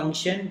complete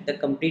function, the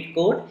complete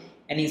code,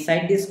 and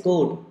inside this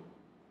code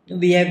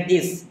we have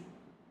this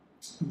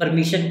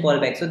permission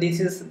callback. So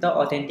this is the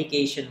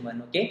authentication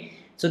one, okay.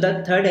 So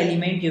the third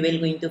element you will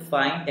going to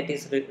find that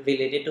is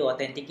related to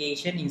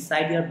authentication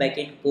inside your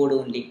backend code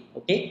only,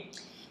 okay.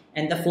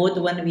 And the fourth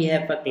one we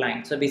have a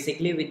client. So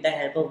basically with the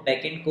help of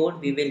backend code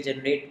we will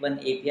generate one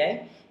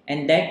API,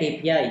 and that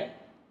API,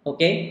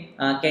 okay,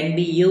 can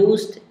be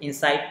used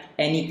inside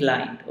any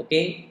client,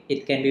 okay.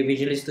 It can be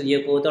Visual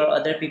Studio Code, or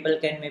other people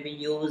can maybe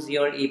use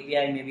your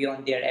API maybe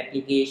on their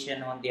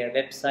application, on their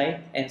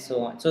website, and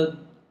so on. So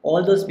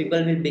all those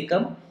people will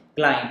become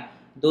client,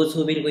 those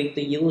who will going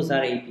to use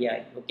our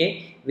API,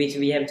 okay, which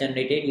we have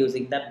generated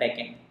using the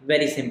backend.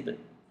 Very simple.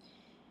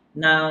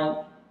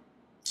 Now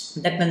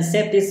the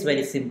concept is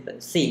very simple.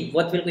 See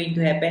what will going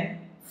to happen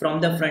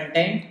from the front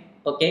end,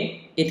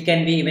 okay. It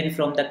can be even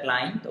from the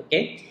client,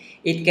 okay.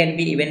 It can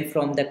be even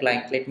from the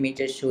client. Let me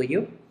just show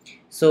you.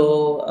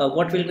 So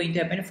what will going to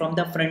happen from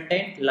the front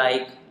end,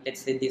 like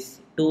let's say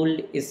this tool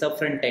is a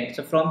front end.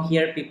 So from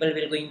here people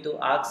will going to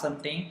ask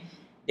something,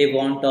 they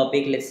want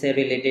topic, let's say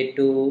related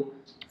to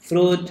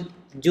fruit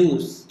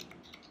juice,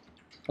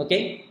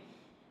 okay.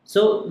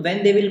 So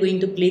when they will going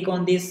to click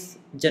on this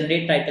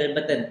generate title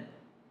button,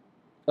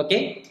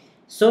 okay,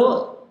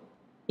 so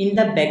in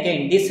the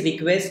backend this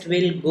request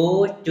will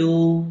go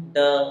to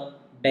the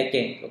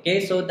backend,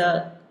 okay. So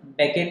the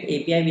backend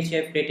API which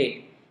you have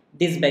created,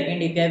 this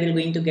backend API will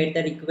going to get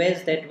the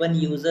request that one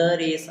user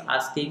is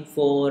asking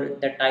for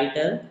the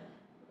title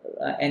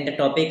and the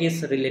topic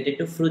is related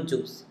to fruit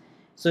juice.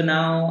 So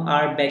now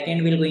our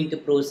backend will going to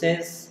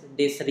process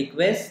this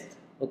request,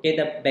 okay.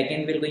 The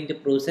backend will going to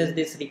process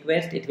this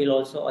request, it will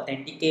also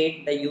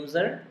authenticate the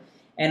user,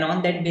 and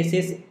on that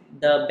basis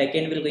the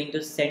backend will going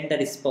to send the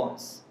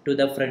response to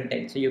the front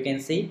end. So you can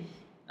see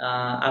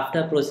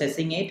after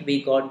processing it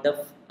we got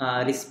the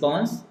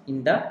response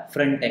in the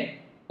front end,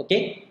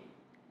 okay.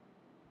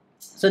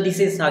 So this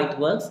is how it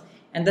works,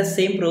 and the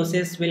same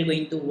process will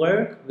going to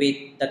work with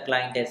the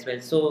client as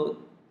well. So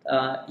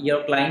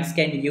your clients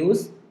can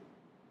use,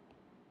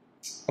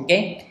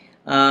 okay,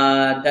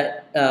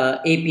 the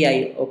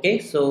API, okay.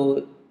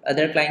 So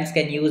other clients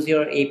can use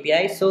your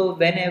API. So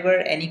whenever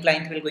any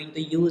client will going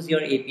to use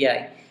your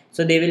API,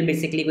 so they will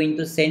basically going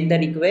to send the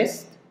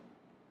request,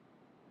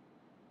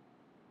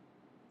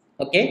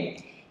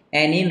 okay,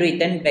 and in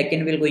return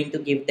backend will going to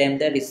give them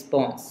the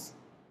response,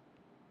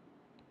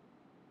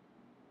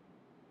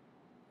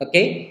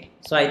 okay.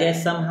 So idea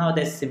somehow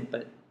that's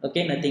simple,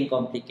 okay, nothing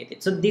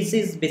complicated. So this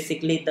is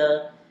basically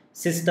the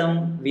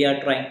system we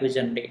are trying to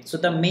generate. So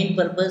the main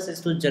purpose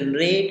is to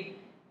generate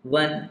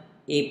one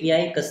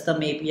API, custom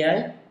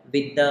API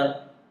with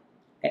the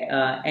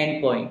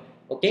endpoint,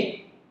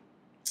 okay.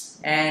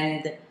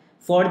 And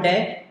for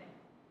that,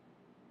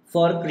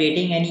 for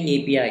creating any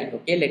API,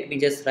 okay, let me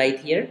just write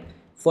here,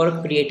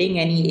 for creating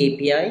any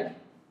API,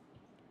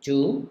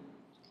 to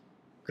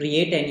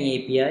create any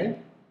API,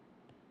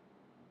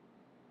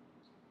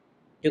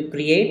 to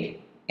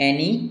create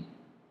any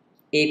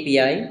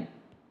API,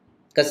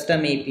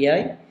 custom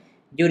API,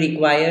 you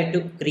require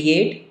to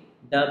create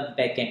the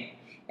backend,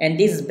 and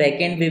this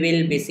backend we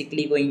will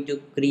basically going to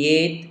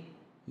create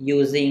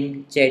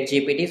using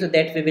ChatGPT. So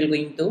that we will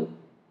going to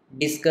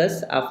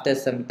discuss after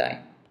some time,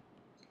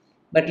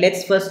 but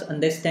let's first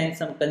understand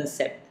some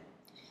concept.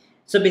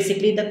 So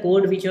basically the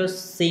code which you're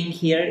seeing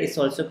here is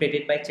also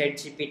created by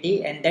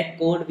ChatGPT, and that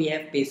code we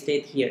have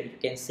pasted here, you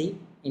can see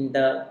in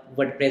the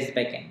WordPress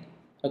backend,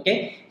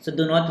 okay. So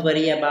do not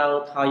worry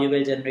about how you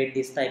will generate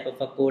this type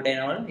of a code and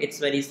all, it's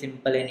very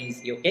simple and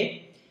easy,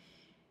 okay.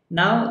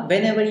 Now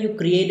whenever you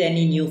create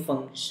any new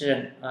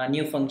function,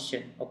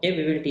 okay,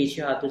 we will teach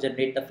you how to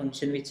generate the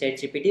function with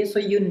ChatGPT. So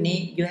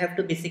you have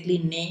to basically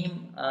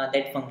name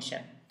that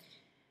function.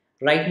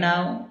 Right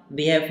now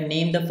we have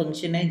named the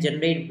function as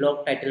generate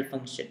block title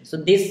function. So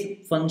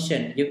this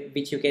function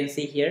which you can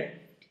see here,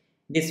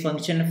 this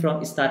function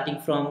from starting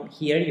from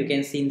here, you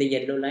can see in the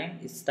yellow line,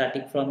 it's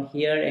starting from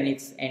here and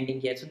it's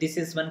ending here. So this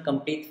is one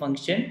complete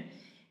function,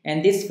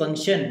 and this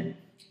function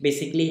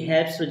basically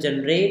helps to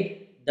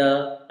generate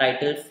the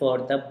title for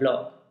the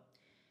blog.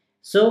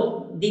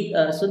 So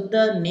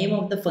the name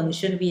of the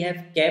function we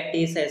have kept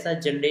is as a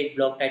generate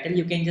blog title.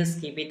 You can just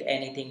keep it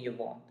anything you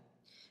want.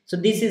 So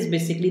this is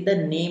basically the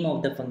name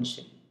of the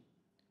function,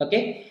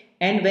 okay.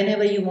 And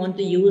whenever you want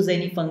to use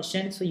any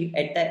function, so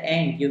at the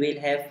end you will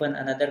have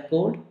another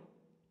code,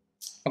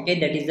 Okay,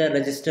 that is the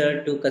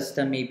register to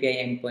custom API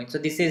endpoint. So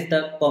this is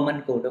the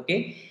common code.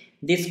 Okay,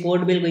 this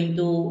code will going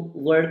to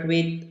work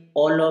with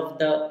all of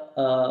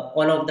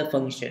the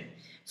function.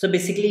 So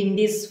basically in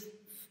this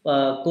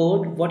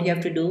code, what you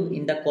have to do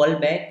in the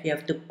callback, you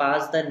have to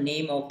pass the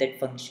name of that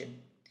function.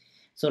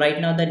 So right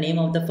now the name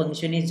of the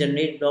function is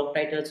generate blog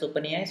titles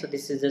OpenAI. So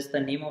this is just the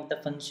name of the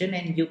function,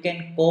 and you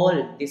can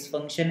call this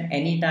function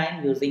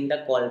anytime using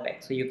the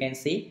callback. So you can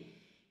see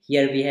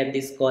here we have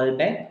this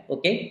callback.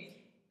 Okay,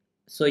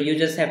 so you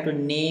just have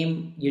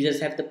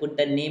to put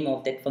the name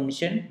of that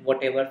function,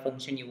 whatever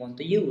function you want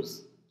to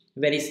use.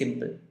 Very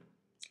simple.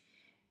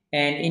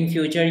 And in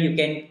future you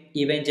can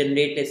even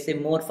generate, let's say,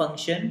 more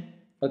function.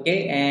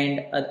 Okay, and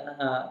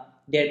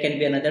there can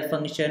be another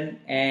function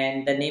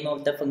and the name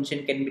of the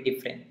function can be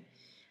different.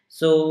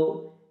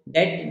 So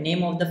that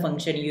name of the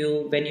function,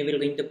 when you will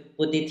going to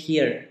put it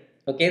here.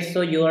 Okay,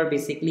 so you are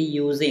basically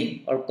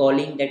using or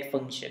calling that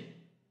function.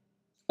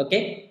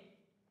 Okay,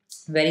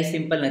 very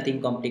simple,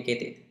 nothing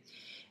complicated.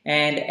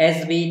 And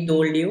as we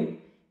told you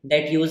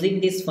that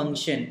using this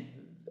function,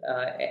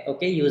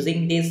 okay,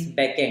 using this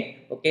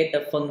backend, okay,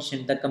 the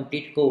function, the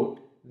complete code,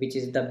 which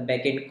is the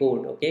backend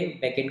code, okay,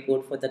 backend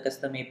code for the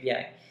custom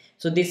API.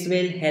 So this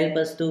will help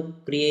us to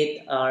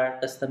create our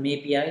custom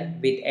API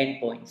with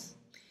endpoints.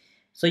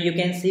 So you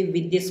can see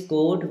with this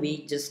code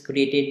we just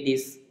created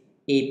this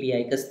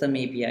API, custom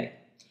API,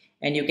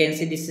 and you can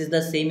see this is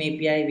the same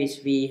API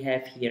which we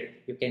have here.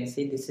 You can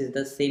see this is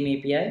the same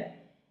API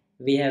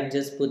we have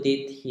just put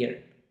it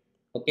here.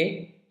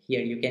 Okay,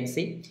 here you can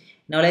see.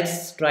 Now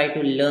let's try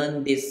to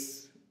learn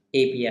this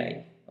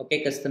API.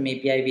 Okay, custom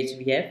API which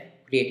we have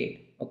created.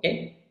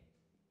 Okay,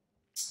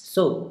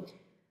 so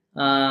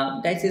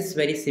guys, it's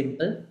very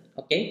simple.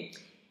 Okay,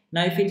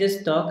 now if we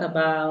just talk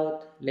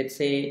about, let's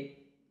say,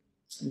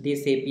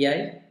 this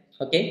API.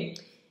 Okay,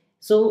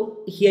 so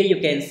here you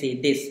can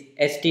see this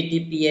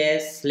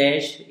https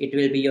 / it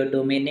will be your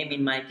domain name.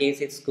 In my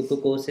case it's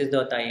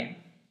kukucourses.in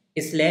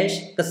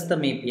 / custom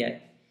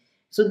API.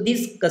 So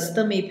this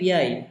custom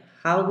API,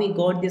 how we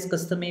got this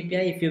custom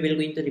API, if you will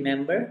going to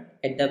remember,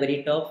 at the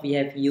very top we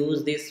have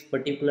used this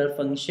particular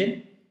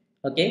function.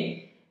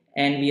 Okay,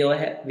 and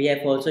we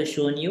have also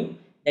shown you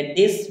that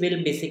this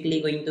will basically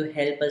going to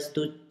help us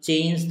to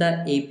change the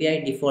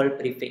API default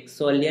prefix.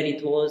 So earlier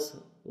it was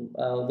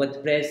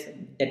WordPress,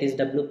 that is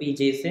WP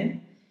Json,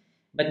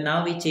 but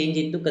now we change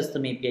it to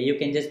custom API. You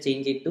can just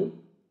change it to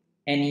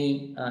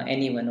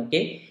anyone.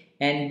 Okay,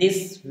 and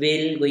this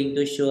will going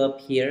to show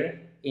up here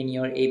in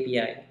your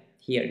API,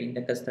 here in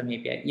the custom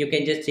API. You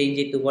can just change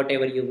it to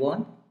whatever you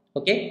want.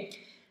 Okay,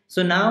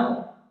 so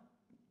now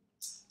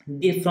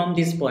from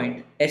this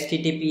point,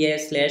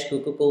 https /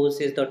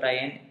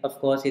 kukucourses.in, of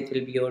course it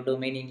will be your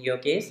domain in your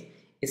case,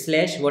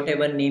 /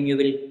 whatever name you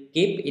will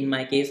keep. In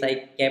my case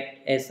I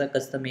kept as a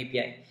custom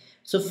API.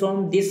 So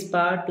from this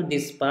part to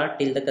this part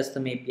till the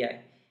custom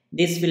API,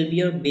 this will be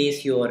your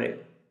base URL.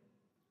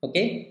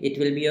 Okay, it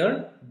will be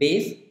your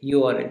base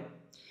URL.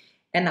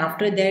 And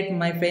after that,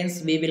 my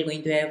friends, we will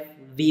going to have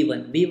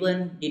v1.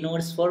 V1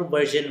 denotes for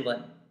version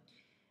 1.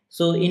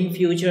 So in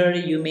future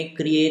you may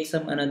create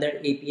some another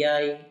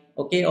API,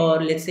 okay,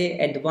 or let's say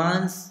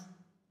advanced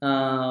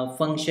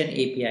function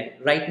API.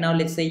 Right now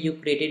let's say you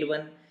created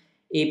one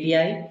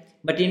API,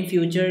 but in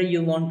future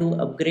you want to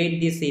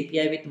upgrade this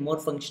API with more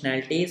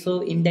functionality.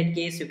 So in that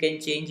case you can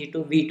change it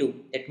to v2,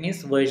 that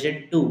means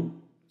version 2.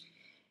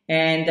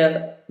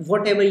 And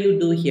whatever you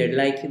do here,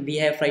 like we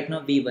have right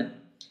now v1.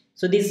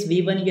 So this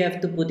v1 you have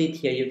to put it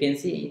here. You can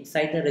see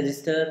inside the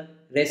register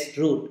rest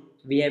root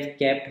we have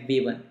kept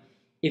v1.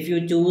 If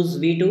you choose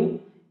v2,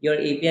 your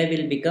API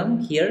will become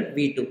here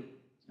v2.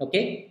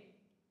 Okay,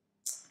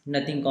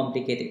 nothing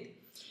complicated.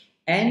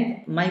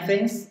 And my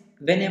friends,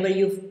 whenever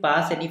you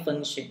pass any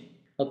function,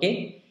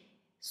 okay,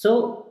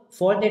 so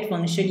for that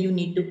function you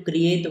need to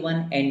create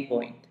one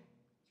endpoint.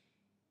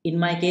 In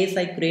my case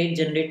I create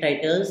generate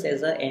titles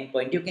as an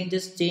endpoint. You can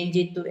just change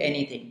it to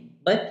anything,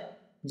 but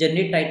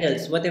generate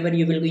titles, whatever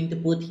you will going to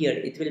put here,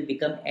 it will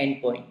become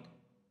endpoint.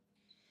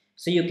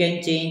 So you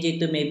can change it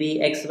to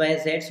maybe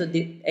XYZ. So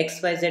the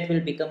XYZ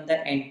will become the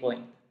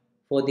endpoint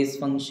for this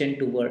function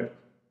to work.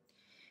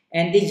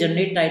 And this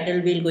generate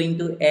title will going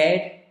to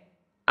add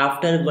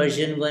after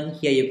version 1.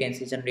 Here you can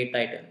see generate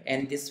title,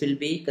 and this will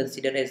be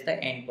considered as the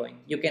endpoint.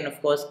 You can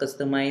of course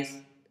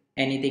customize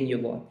anything you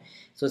want.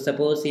 So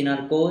suppose in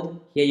our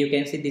code here you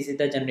can see this is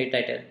the generate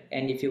title,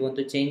 and if you want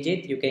to change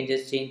it, you can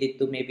just change it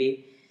to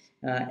maybe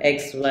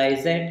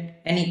XYZ,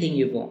 anything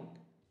you want.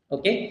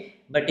 Okay,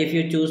 but if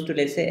you choose to,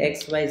 let's say,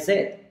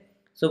 XYZ,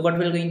 so what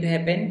will going to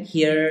happen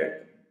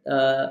here,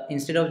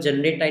 instead of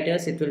generate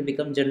titles it will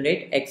become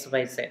generate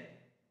XYZ,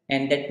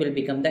 and that will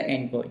become the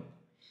endpoint.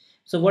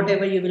 So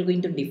whatever you will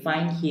going to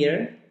define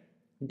here,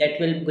 that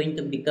will going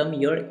to become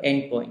your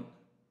endpoint.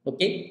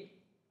 Okay,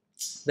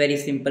 very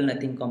simple,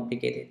 nothing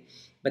complicated.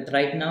 But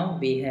right now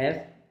we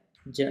have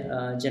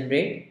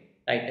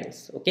generate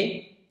titles.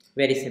 Okay,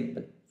 very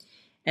simple.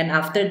 And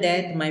after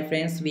that, my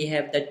friends, we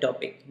have the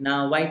topic.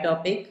 Now why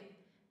topic?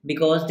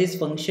 Because this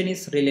function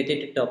is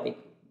related to topic.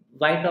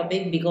 Why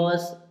topic?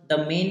 Because the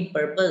main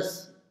purpose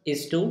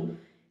is to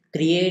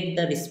create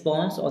the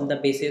response on the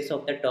basis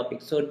of the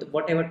topic. So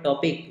whatever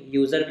topic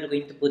user will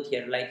going to put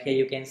here, like here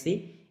you can see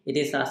it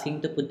is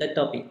asking to put the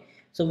topic.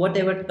 So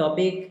whatever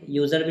topic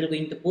user will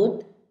going to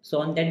put, so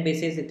on that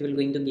basis it will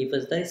going to give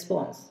us the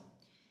response.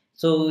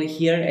 So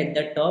here at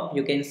the top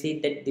you can see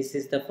that this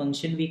is the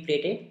function we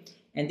created,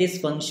 and this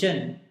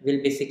function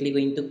will basically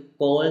going to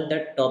call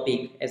the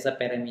topic as a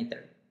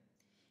parameter,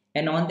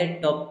 and on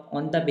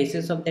the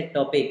basis of that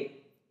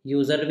topic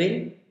user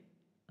will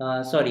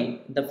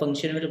the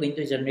function will going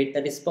to generate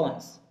the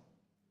response,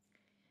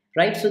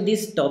 right? So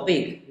this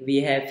topic we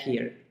have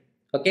here,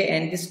 okay,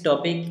 and this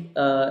topic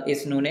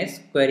is known as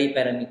query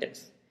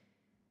parameters.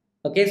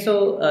 Okay, so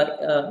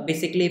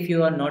basically if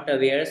you are not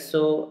aware,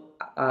 so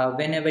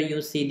whenever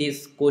you see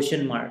this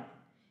question mark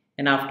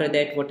and after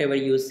that whatever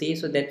you see,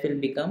 so that will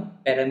become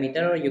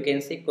parameter, or you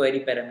can say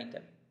query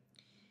parameter.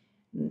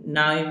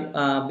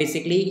 Now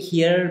basically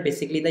here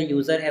basically the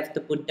user have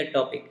to put the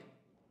topic,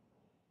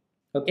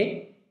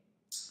 okay,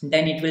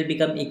 then it will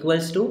become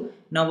equals to,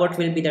 now what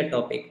will be the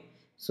topic?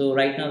 So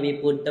right now we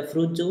put the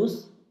fruit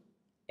juice,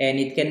 and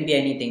it can be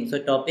anything. So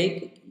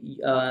topic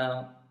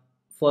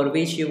for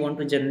which you want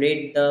to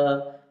generate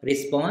the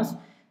response.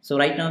 So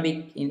right now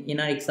we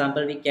in our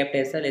example we kept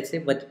as a, let's say,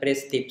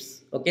 WordPress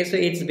tips. Okay, so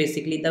it's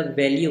basically the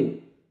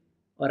value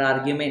or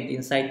argument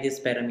inside this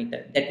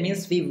parameter. That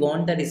means we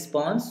want the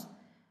response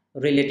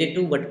related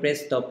to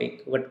WordPress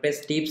topic,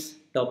 WordPress tips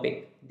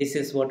topic. This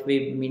is what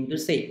we mean to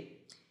say.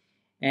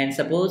 And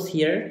suppose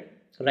here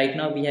right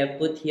now we have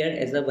put here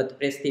as a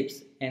WordPress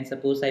tips, and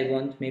suppose I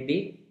want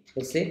maybe,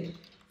 let's say,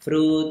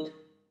 fruit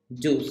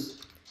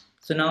juice.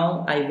 So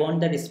now I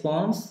want the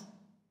response,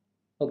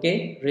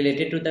 okay,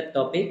 related to the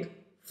topic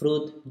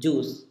fruit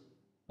juice.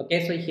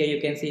 Okay, so here you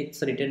can see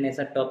it's written as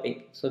a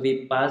topic, so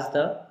we pass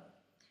the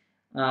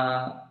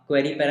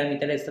query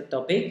parameter as the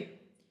topic,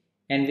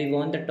 and we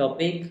want the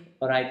topic,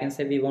 or I can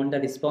say we want the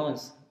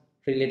response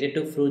related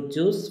to fruit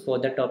juice for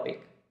the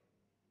topic.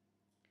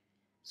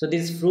 So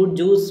this fruit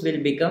juice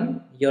will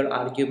become your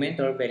argument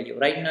or value.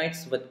 Right now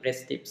it's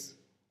WordPress tips.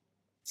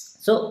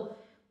 So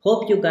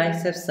hope you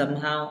guys have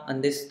somehow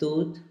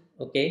understood.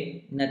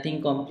 Okay,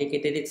 nothing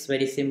complicated, it's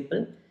very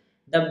simple.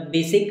 The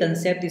basic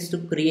concept is to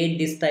create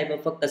this type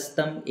of a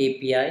custom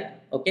API.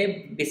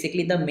 Okay,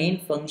 basically the main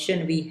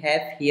function we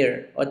have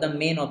here, or the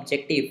main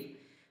objective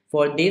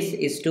for this,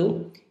 is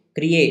to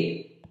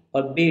create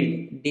or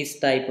build this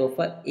type of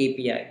a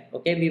API.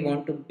 Okay, we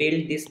want to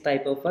build this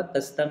type of a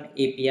custom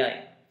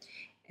API,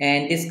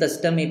 and this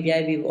custom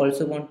API we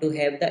also want to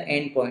have the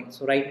endpoint.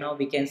 So right now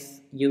we can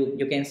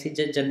you can see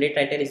just generate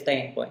title is the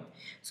endpoint.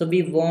 So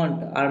we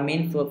want our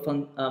main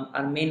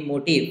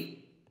motive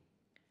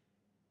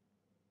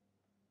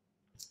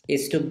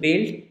is to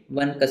build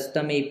one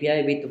custom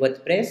API with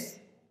WordPress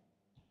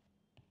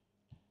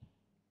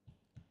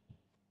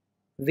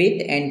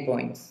with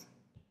endpoints,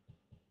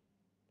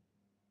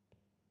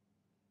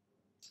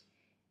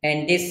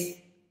 and this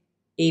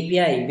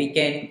API we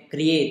can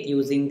create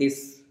using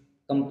this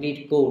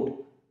complete code.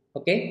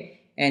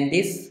 Okay, and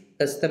this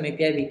custom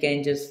API we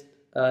can just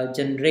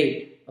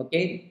generate.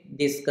 Okay,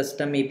 this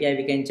custom API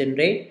we can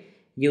generate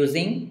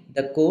using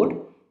the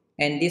code,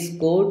 and this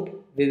code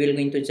we will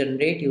going to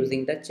generate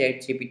using the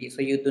ChatGPT.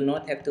 So you do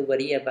not have to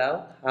worry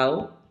about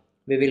how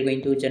we will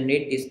going to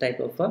generate this type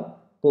of a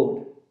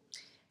code,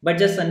 but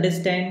just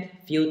understand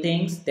few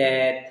things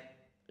that,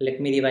 let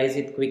me revise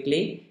it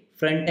quickly.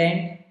 Front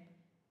end,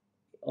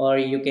 or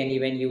you can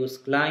even use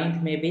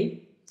client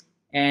maybe,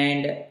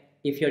 and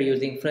if you're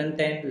using front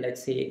end,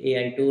 let's say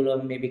AI tool,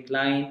 or maybe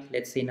client,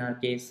 let's say in our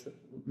case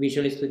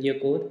Visual Studio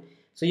Code,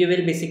 so you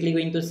will basically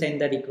going to send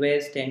the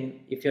request. And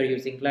if you're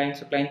using client,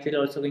 so client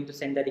will also going to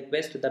send the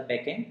request to the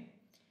backend,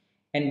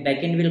 and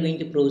backend will going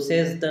to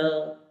process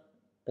the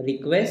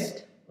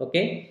request.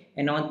 Okay,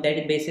 and on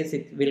that basis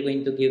it will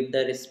going to give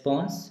the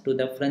response to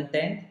the front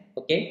end.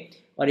 Okay,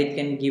 or it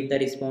can give the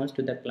response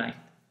to the client,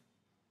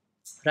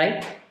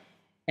 right?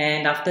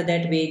 And after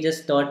that we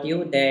just taught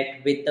you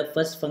that with the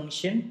first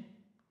function,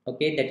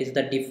 okay, that is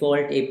the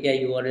default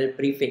API URL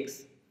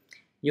prefix,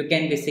 you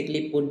can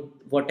basically put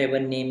whatever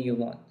name you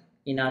want.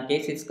 In our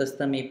case it's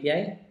custom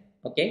API.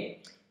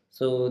 Okay,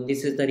 so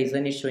this is the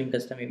reason it's showing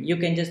custom API. You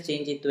can just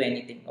change it to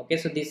anything. Okay,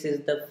 so this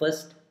is the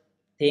first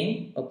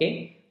thing.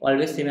 Okay,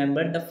 always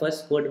remember the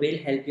first code will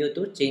help you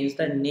to change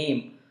the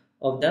name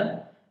of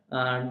the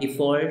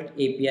default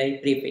API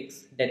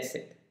prefix. That's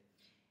it.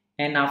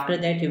 And after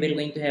that you will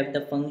going to have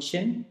the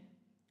function.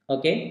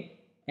 Okay,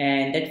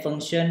 and that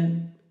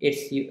function,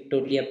 it's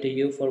totally up to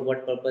you for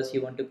what purpose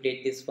you want to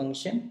create this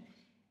function.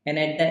 And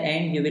at the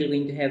end you will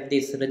going to have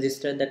this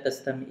register the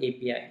custom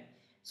API.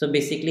 So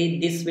basically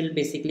this will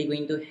basically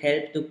going to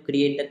help to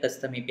create the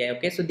custom API.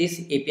 Okay, so this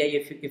API,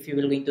 if you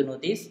will going to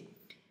notice,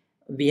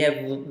 we have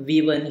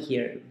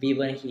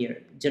v1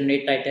 here,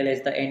 generate title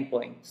as the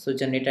endpoint. So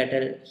generate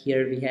title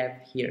here we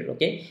have here.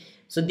 Okay,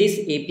 so this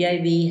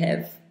API we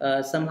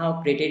have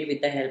somehow created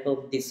with the help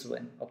of this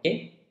one.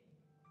 Okay,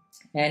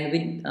 and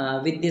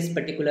with this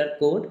particular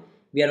code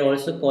we are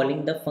also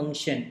calling the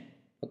function.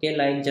 okay,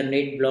 like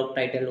generate blog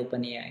title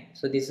OpenAI.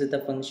 So this is the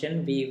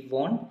function we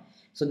want.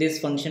 So this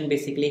function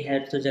basically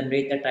helps to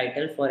generate the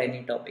title for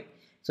any topic.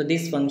 So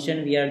this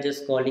function we are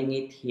just calling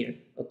it here.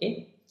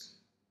 Okay,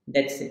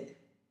 that's it.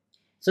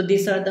 So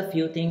these are the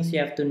few things you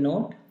have to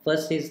note.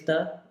 First is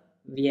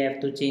we have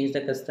to change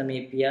the custom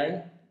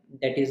API.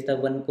 That is the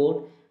one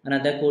code.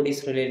 Another code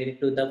is related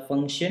to the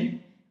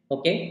function.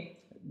 Okay,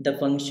 the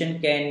function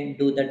can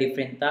do the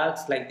different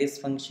tasks. Like this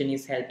function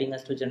is helping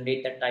us to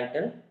generate the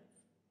title,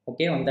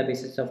 okay, on the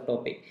basis of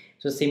topic.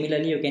 So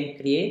similarly you can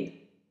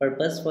create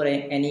purpose for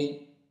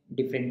any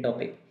different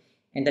topic.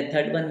 And the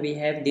third one, we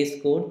have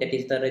this code, that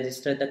is the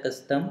register the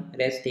custom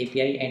REST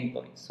API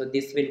endpoint. So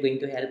this will going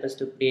to help us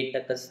to create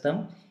the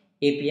custom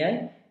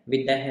API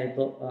with the help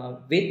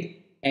of with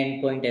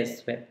endpoint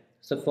as well.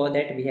 So for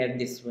that we have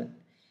this one.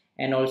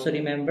 And also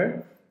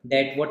remember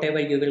that whatever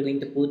you will going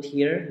to put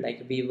here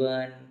like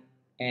v1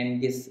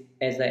 and this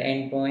as an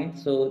endpoint,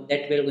 so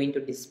that will going to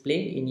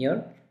display in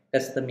your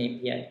custom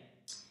API.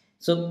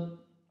 So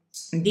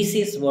this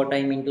is what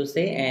I mean to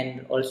say.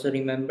 And also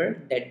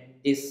remember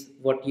that this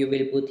what you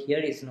will put here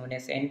is known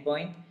as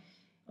endpoint.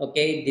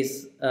 Okay,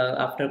 this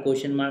after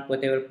question mark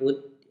whatever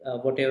put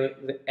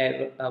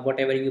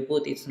whatever you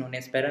put is known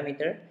as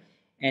parameter,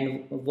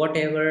 and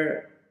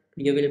whatever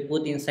you will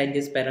put inside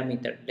this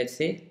parameter, let's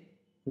say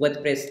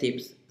WordPress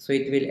tips, so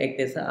it will act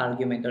as the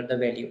argument or the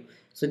value.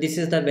 So this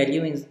is the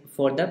value in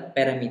for the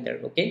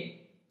parameter.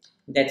 Okay,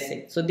 that's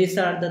it. So these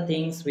are the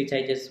things which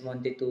I just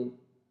wanted to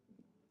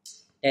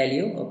tell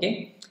you.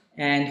 Okay,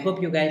 and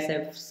hope you guys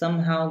have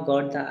somehow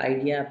got the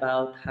idea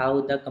about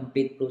how the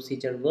complete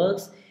procedure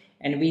works.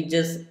 And we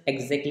just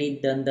exactly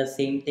done the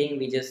same thing.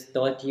 We just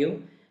taught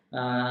you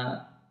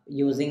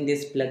using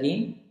this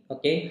plugin,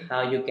 okay,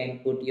 how you can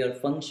put your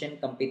function,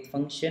 complete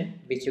function,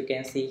 which you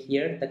can see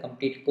here the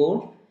complete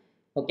code.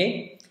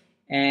 Okay,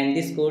 and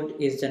this code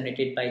is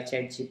generated by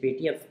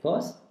ChatGPT, of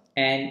course,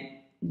 and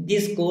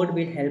this code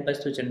will help us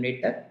to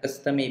generate the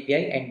custom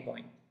API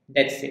endpoint.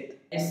 That's it.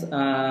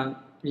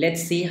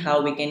 Let's see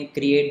how we can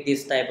create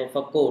this type of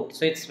a code.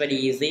 So it's very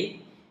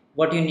easy.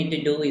 What you need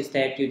to do is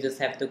that you just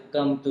have to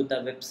come to the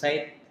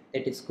website,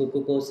 that is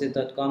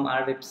kukucourses.com,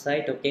 our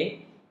website.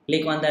 Okay,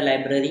 click on the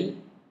library,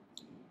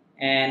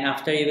 and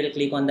after you will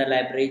click on the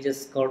library,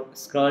 just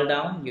scroll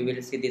down. You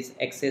will see this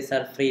access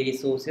our free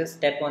resources.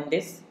 Tap on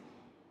this,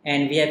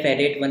 and we have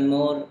added one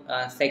more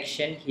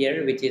section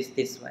here, which is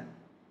this one,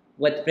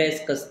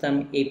 WordPress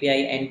custom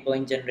API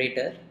endpoint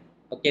generator.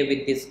 Okay,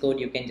 with this code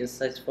you can just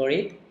search for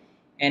it,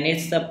 and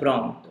it's the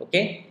prompt.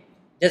 Okay,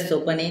 just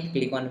open it,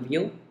 click on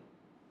view.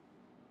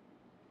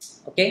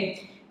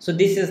 Okay, so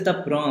this is the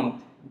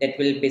prompt that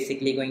will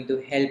basically going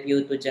to help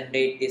you to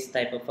generate this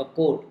type of a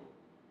code.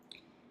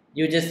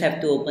 You just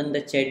have to open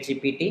the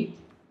ChatGPT.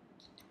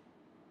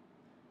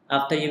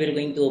 After you will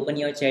going to open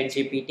your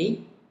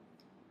ChatGPT,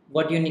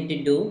 what you need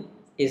to do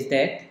is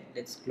that,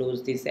 let's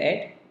close this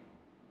ad.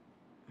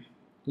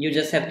 You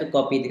just have to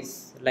copy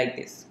this like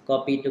this,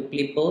 copy to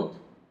clipboard,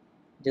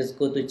 just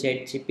go to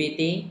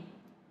ChatGPT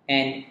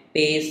and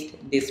paste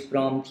this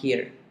prompt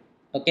here.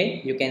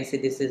 Okay, you can see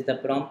this is the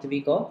prompt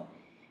we got.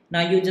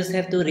 Now you just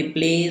have to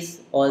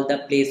replace all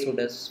the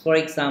placeholders. For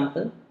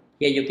example,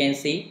 here you can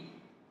see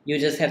you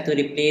just have to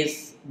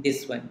replace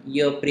this one,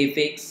 your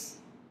prefix,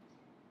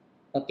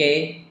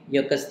 okay,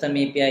 your custom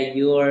API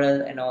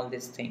URL and all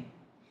this thing.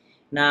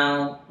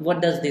 Now what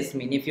does this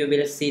mean? If you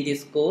will see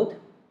this code,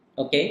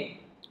 okay,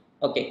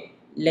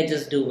 let's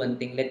just do one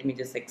thing. Let me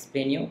just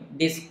explain you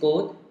this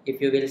code. If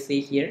you will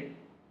see here,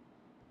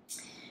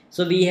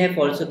 so we have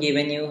also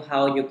given you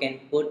how you can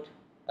put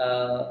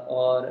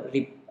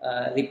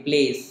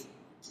replace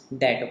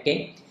that.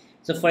 Okay,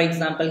 so for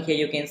example, here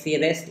you can see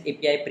REST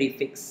API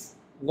prefix.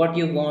 What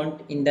you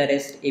want in the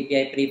REST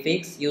API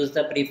prefix, use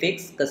the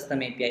prefix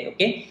custom API.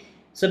 Okay,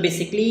 so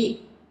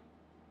basically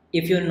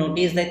if you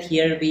notice that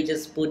here we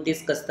just put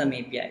this custom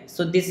API.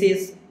 So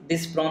this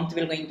prompt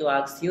will going to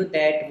ask you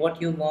that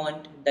what you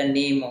want the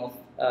name of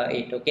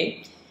it.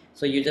 Okay,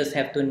 so you just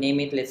have to name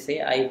it. Let's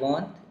say I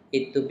want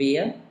it to be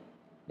a,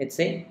 let's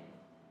say,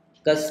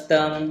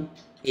 custom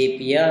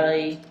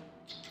API,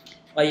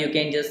 or you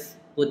can just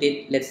put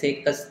it, let's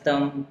say,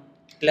 custom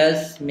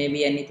plus,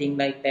 maybe anything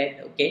like that.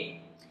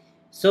 Okay,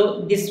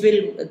 so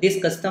this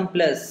custom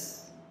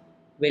plus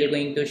will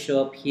going to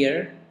show up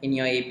here in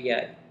your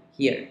API.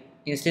 Here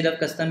instead of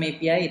custom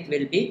API it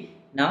will be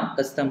now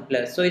custom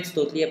plus. So it's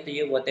totally up to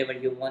you whatever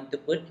you want to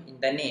put in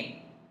the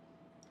name.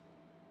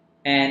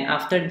 And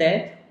after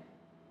that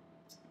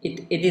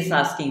it is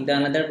asking, the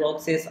another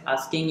box is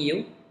asking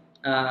you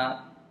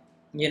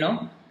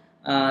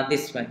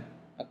this one.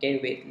 Okay,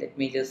 wait, let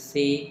me just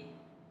say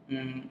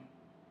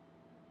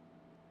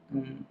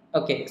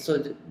okay,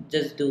 so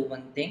just do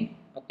one thing.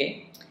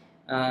 Okay,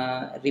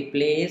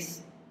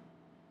 replace.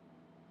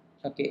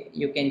 Okay,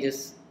 you can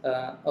just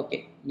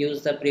okay,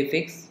 use the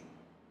prefix.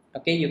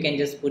 Okay, you can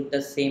just put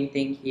the same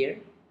thing here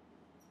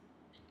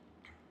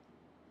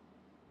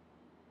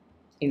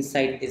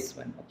inside this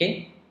one.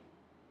 Okay,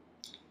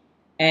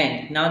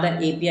 and now the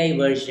API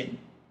version.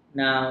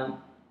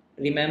 Now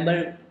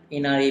remember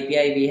in our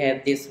API we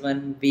have this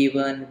one,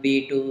 v1,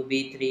 v2,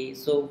 v3.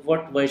 So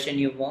what version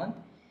you want,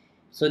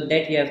 so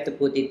that you have to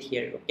put it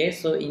here. Okay,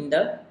 so in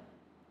the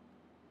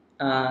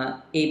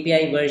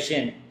API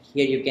version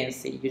here you can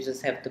see, you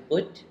just have to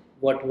put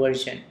what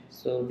version.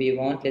 So we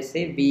want, let's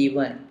say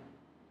v1.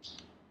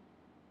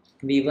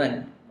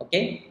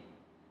 Okay,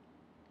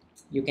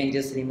 you can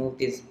just remove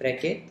this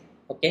bracket.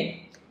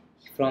 Okay,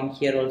 from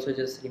here also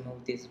just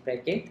remove this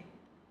bracket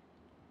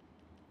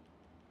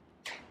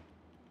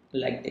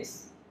like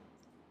this.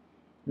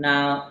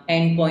 Now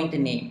endpoint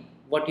name,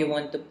 what you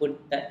want to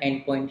put the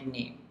endpoint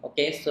name.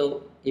 Okay,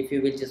 so if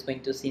you will just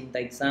going to see in the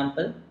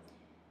example,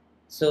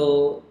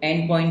 so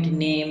endpoint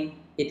name,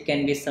 it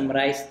can be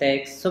summarized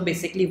text. So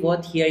basically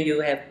what here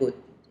you have put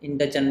in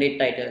the generate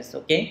titles.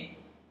 Okay,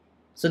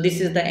 so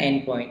this is the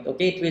endpoint.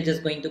 Okay, it will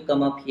just going to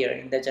come up here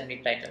in the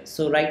generate title.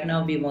 So right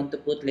now we want to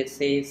put, let's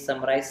say,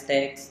 summarize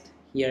text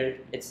here.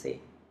 Let's say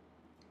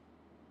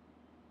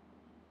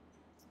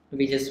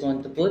we just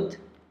want to put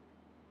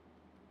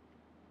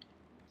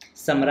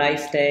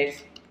summarize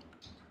text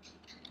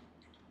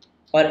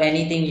or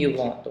anything you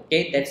want.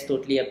 Okay, that's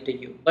totally up to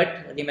you,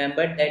 but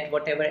remember that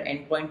whatever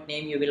endpoint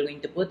name you will going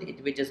to put,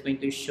 it will just going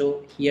to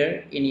show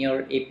here in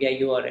your API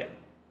URL.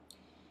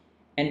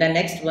 And the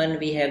next one,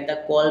 we have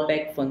the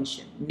callback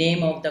function,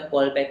 name of the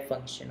callback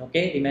function.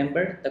 Okay,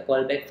 remember the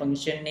callback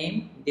function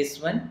name,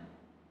 this one,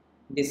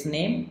 this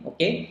name.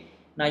 Okay,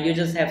 now you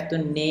just have to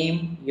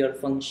name your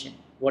function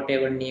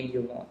whatever name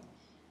you want.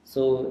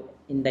 So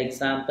in the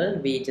example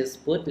we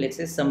just put, let's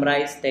say,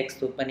 summarize text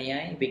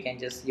OpenAI. We can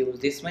just use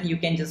this one. You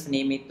can just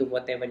name it to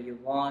whatever you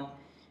want.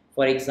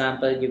 For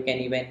example, you can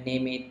even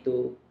name it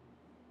to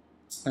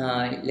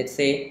let's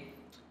say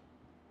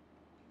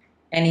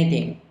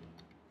anything.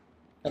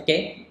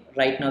 Okay,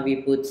 right now we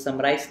put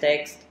summarize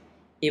text.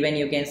 Even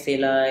you can say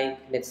like,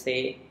 let's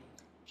say,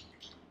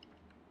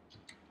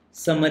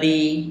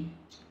 summary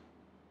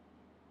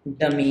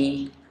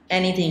dummy,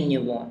 anything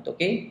you want.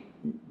 Okay,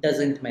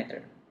 doesn't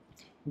matter.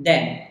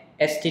 Then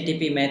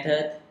HTTP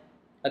method.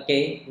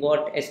 Okay,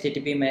 what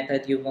HTTP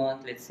method you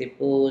want, let's say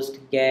post,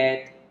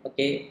 get.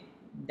 Okay,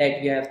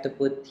 that you have to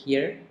put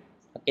here.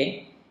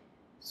 Okay,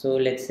 so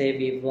let's say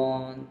we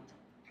want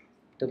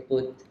to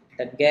put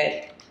the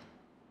get.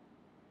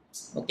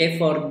 Okay,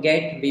 for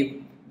get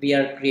we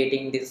are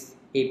creating this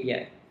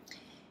API.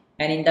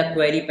 And in the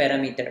query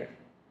parameter,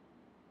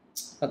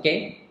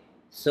 okay,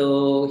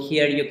 so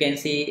here you can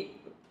see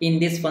in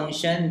this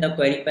function the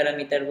query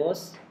parameter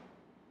was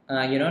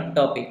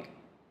topic.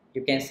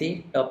 You can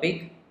see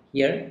topic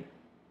here.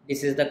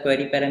 This is the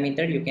query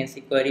parameter. You can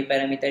see query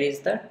parameter is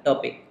the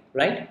topic,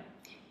 right?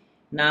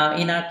 Now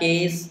in our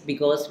case,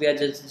 because we are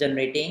just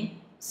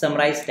generating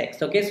summarize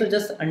text. Okay, so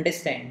just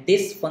understand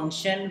this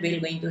function will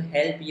going to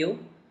help you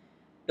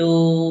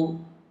to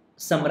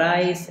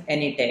summarize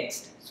any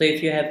text. So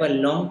if you have a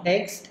long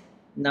text,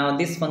 now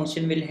this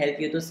function will help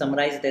you to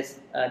summarize this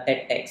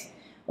that text.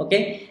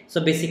 Okay,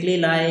 so basically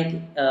like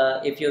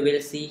if you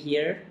will see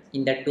here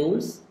in the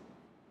tools,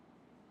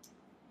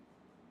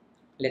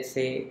 let's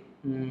say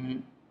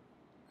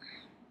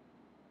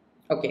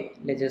okay,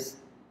 let's just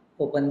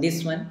open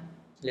this one.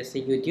 Let's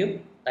say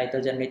YouTube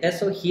title generator.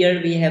 So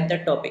here we have the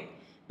topic,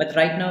 but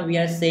right now we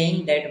are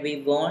saying that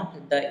we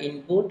want the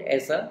input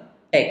as a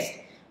text,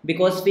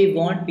 because we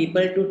want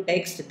people to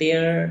text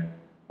their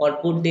or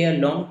put their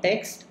long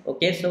text.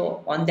 Okay,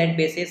 so on that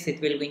basis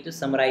it will going to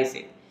summarize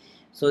it.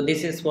 So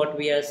this is what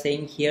we are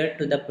saying here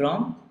to the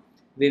prompt.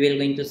 We will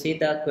going to see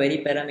the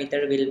query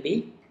parameter will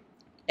be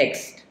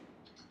text.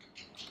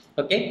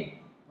 Okay,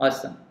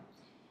 awesome.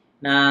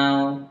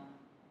 Now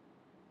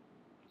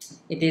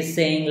it is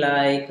saying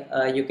like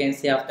you can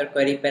see after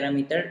query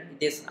parameter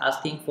it is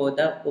asking for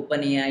the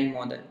OpenAI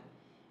model.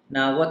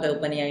 Now what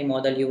OpenAI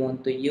model you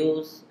want to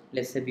use?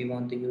 Let's say we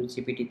want to use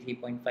GPT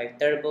 3.5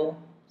 Turbo.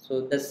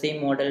 So the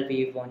same model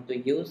we want to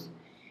use.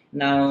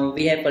 Now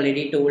we have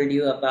already told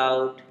you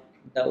about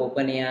the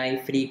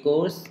OpenAI free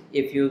course.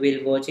 If you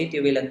will watch it,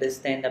 you will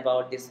understand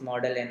about this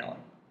model and all.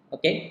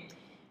 Okay,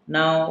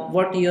 now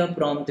what your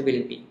prompt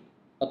will be.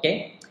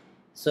 Okay,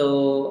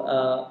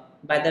 so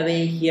by the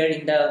way, here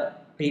in the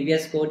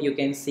previous code you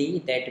can see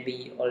that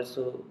we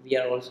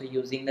are also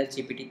using the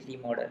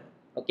GPT-3 model.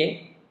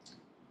 Okay,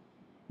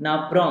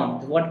 now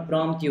prompt, what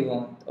prompt you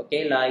want?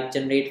 Okay, like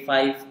generate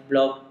 5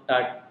 blog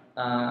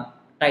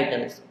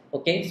titles.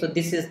 Okay, so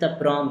this is the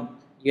prompt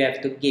you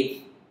have to give.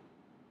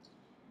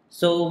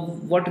 So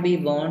what we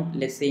want,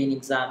 let's say in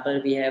example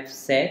we have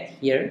said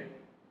here,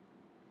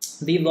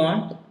 we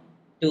want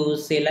to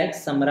say like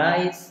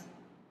summarize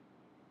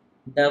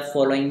the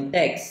following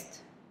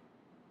text.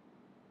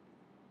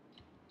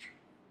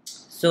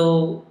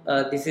 So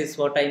this is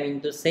what I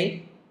mean to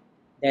say,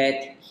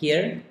 that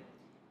here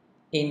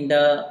in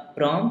the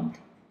prompt,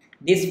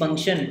 this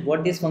function,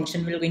 what this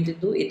function will going to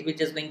do, it will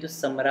just going to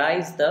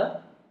summarize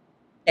the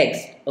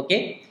text.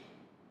 Okay,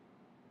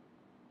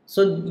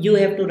 so you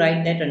have to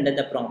write that under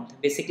the prompt.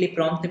 Basically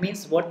prompt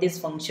means what this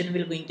function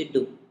will going to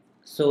do.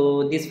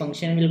 So this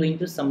function will going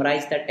to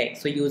summarize the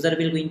text. So user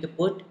will going to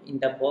put in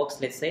the box,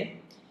 let's say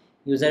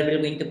User will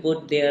going to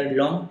put their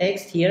long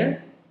text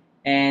here,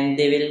 and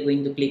they will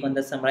going to click on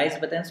the summarize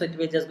button. So it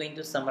will just going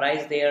to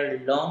summarize their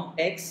long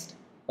text,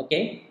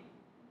 okay,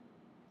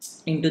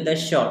 into the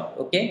short.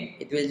 Okay,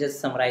 it will just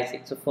summarize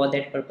it. So for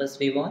that purpose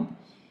we want.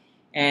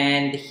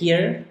 And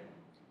here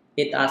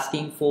it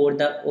asking for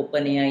the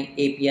OpenAI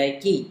API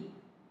key,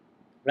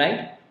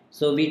 right?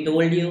 So we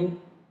told you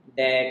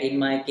that in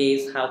my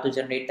case how to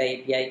generate the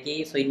API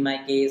key. So in my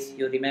case,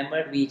 you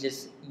remember we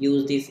just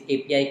use this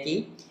API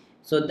key.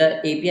 So the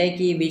API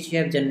key which you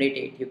have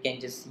generated, you can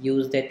just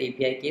use that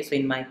API key. So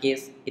in my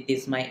case, it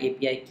is my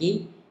API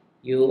key.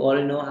 You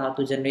all know how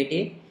to generate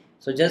it.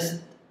 So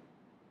just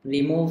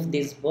remove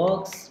this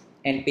box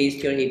and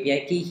paste your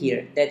API key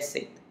here. That's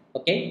it.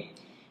 Okay.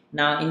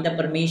 Now in the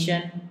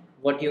permission,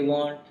 what you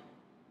want,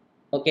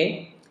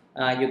 okay,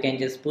 you can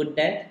just put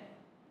that.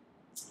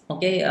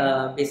 Okay,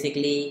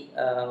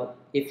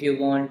 if you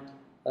want,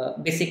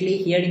 basically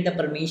here in the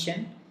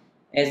permission,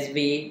 as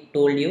we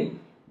told you,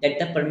 that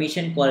the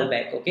permission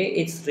callback, okay,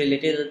 it's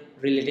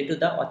related to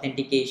the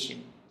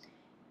authentication.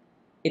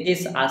 It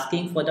is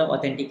asking for the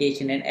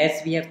authentication, and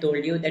as we have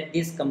told you that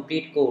this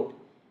complete code,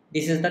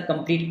 this is the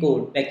complete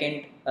code,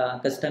 backend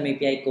custom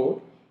API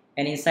code,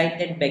 and inside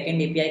that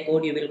backend API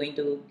code you will going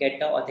to get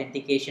the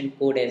authentication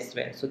code as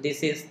well. So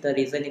this is the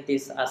reason it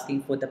is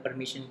asking for the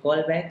permission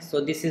callback.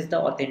 So this is the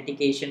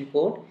authentication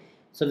code,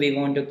 so we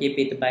want to keep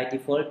it by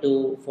default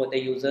to for the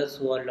users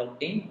who are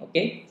logged in.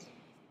 Okay,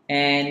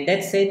 and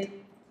that's it,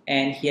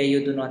 and here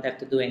you do not have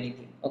to do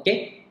anything.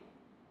 Okay,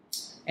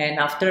 and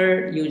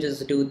after you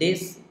just do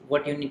this,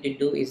 what you need to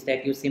do is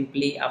that you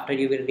simply, after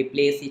you will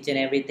replace each and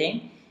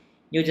everything,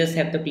 you just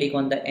have to click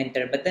on the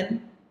enter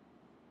button,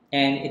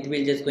 and it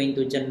will just going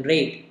to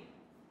generate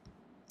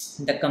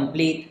the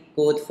complete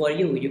code for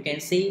you. You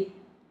can see,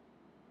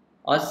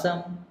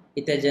 awesome,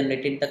 it has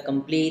generated the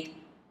complete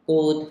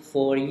code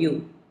for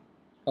you.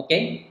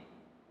 Okay,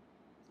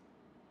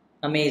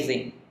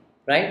 amazing,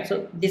 right?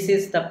 So this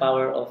is the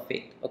power of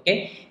it.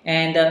 Okay,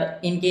 and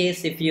in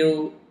case if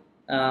you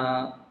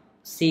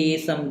see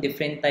some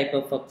different type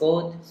of a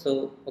code,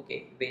 so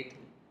okay, wait,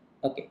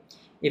 okay,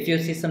 if you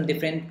see some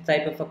different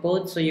type of a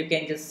code, so you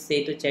can just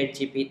say to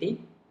ChatGPT,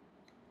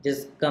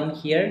 just come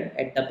here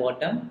at the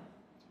bottom.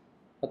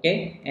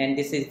 Okay, and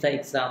this is the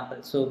example.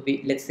 So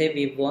let's say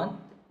we want,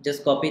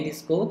 just copy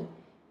this code,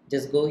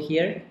 just go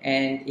here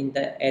and in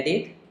the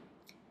edit,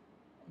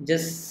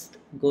 just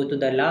go to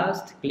the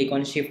last, click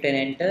on shift and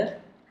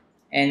enter,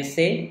 and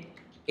say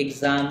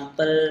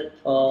example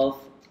of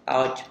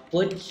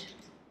output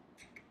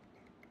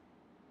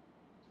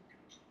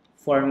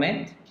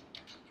format.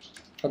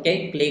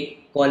 Okay,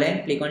 click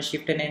colon, click on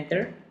shift and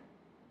enter,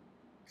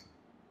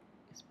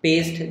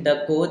 paste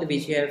the code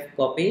which you have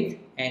copied,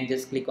 and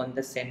just click on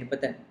the send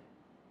button.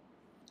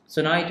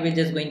 So now it will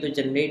just going to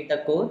generate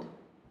the code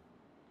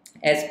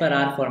as per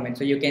our format.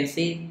 So you can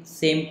see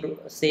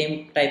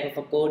same type of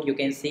a code. You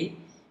can see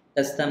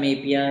custom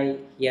API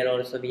here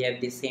also we have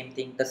the same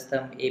thing,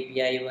 custom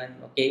API one.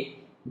 Okay,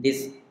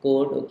 this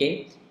code,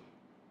 okay,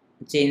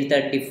 change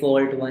the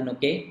default one.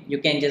 Okay, you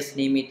can just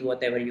name it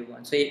whatever you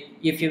want. So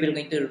if you will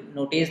going to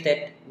notice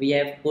that we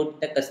have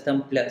put the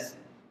custom plus,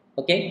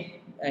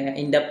 okay,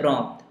 in the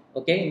prompt.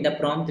 Okay, in the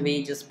prompt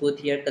we just put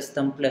here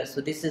custom plus. So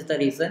this is the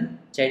reason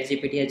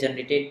ChatGPT has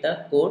generated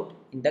the code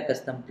in the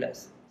custom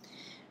plus.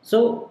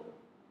 So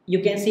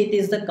you can see it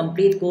is the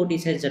complete code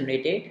which has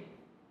generated.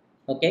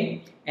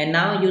 Okay, and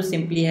now you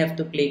simply have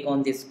to click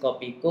on this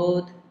copy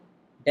code.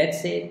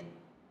 That's it.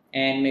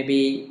 And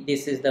maybe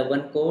this is the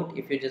one code.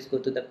 If you just go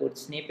to the code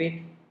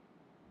snippet,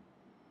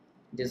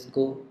 just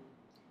go,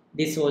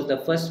 this was the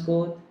first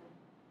code.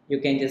 You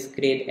can just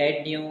create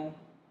add new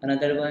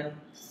another one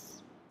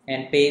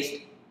and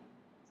paste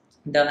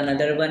the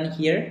another one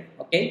here.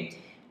 Okay,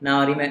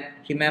 now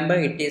remember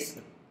it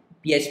is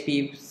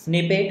PHP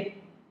snippet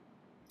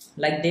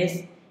like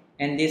this,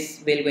 and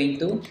this will going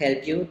to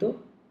help you to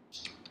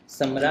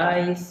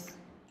summarize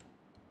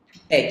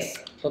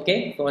text.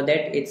 Okay, for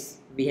that it's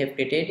we have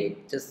created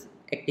it. Just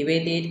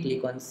activate it,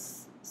 click on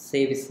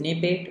save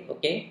snippet.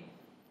 Okay,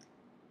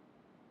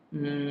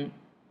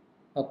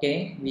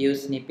 okay, view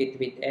snippet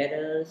with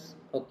errors.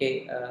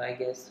 Okay, I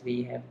guess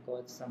we have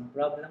got some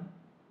problem.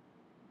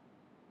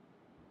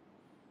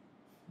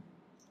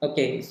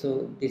 Okay,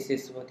 so this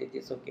is what it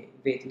is. Okay,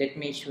 wait, let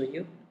me show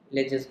you.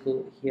 Let's just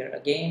go here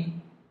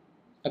again.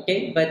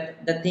 Okay,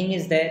 but the thing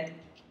is that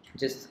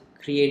just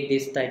create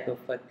this type of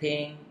a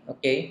thing.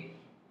 Okay,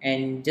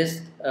 and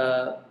just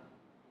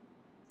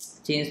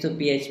change to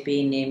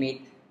PHP, name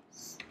it.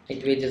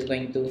 It will just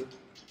going to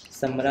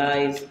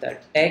summarize the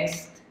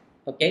text.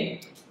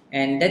 Okay,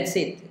 and that's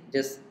it.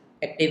 Just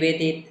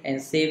activate it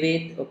and save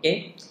it.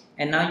 Okay,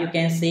 and now you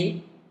can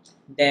see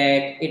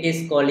that it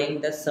is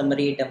calling the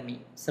summary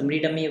dummy. Summary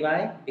dummy,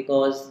 why?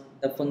 Because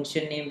the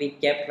function name we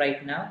kept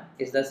right now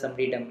is the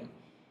summary dummy.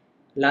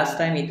 Last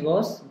time it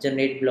was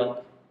generate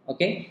block.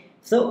 Okay,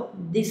 so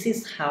this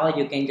is how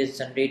you can just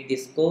generate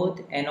this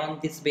code, and on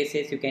this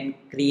basis you can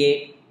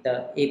create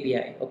the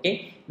API.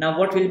 Okay, now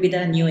what will be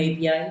the new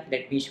API?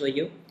 Let me show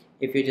you.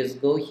 If you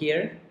just go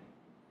here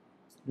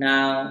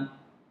Now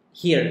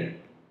here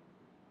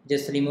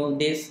just remove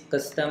this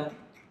custom.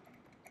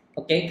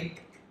 Okay,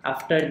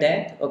 after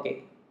that,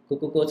 okay,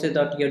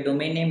 kukucourses.your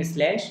domain name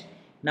slash,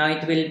 now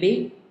it will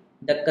be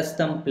the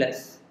custom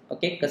plus.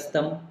 Okay,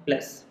 custom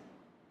plus,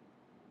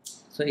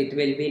 so it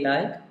will be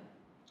like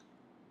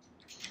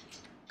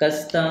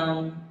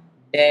custom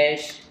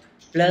dash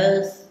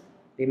plus,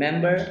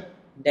 remember,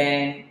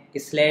 then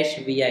slash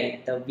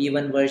vi, the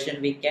v1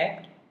 version we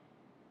kept,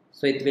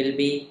 so it will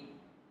be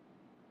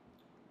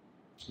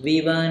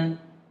v1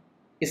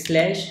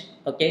 slash,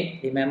 okay,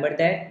 remember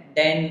that,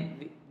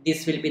 then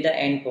this will be the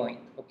endpoint.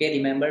 Okay,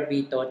 remember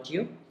we taught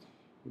you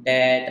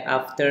that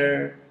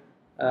after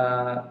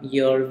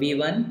your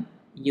v1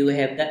 you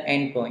have the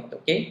endpoint.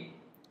 Okay,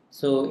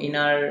 so in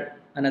our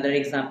another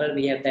example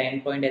we have the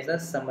endpoint as a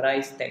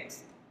summarized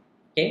text.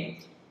 Okay,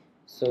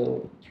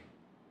 so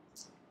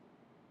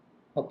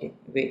okay,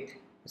 wait,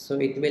 so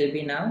it will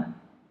be now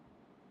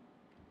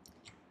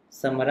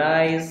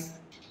summarize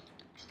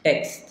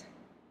text.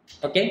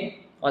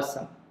 Okay,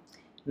 awesome.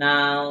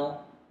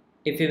 Now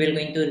if you will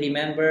going to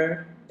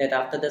remember that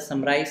after the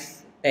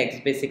summarize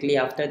text, basically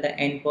after the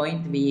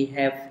endpoint we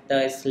have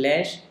the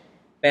slash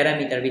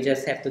parameter, we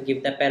just have to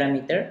give the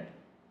parameter.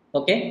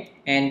 Okay,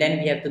 and then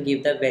we have to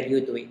give the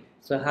value to it.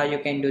 So how you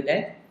can do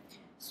that?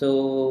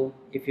 So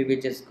if you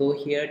will just go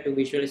here to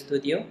Visual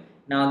Studio,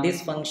 now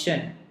this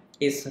function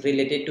is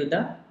related to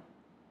the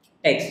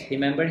text,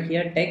 remember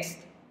here text.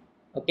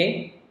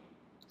 Okay,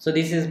 so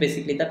this is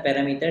basically the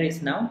parameter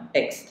is now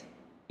text.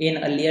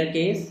 In earlier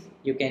case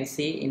you can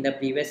see in the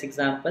previous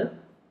example,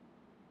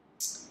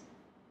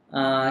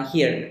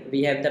 here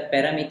we have the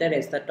parameter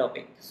as the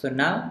topic. So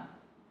now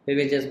we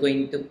will just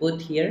going to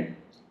put here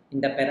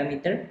in the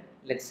parameter,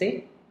 let's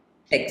say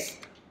text.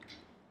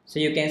 So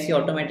you can see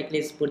automatically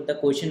it's put the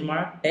question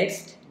mark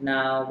text.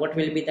 Now what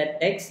will be that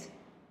text?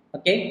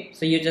 Okay,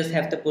 so you just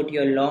have to put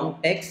your long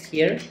text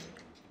here,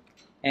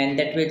 and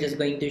that will just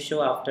going to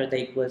show after the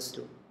equals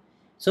to.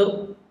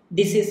 So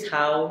this is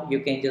how you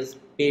can just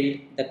build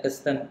the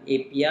custom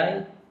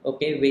API,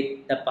 okay,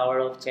 with the power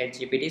of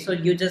ChatGPT. So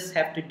you just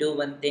have to do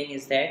one thing,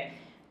 is that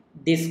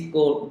this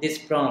code, this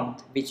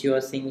prompt which you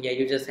are seeing here,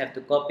 you just have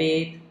to copy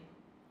it.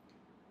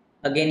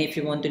 Again, if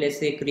you want to, let's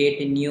say, create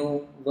a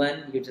new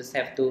one, you just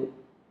have to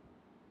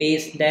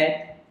paste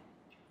that.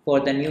 For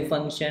the new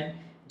function,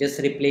 just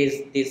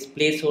replace these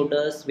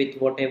placeholders with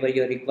whatever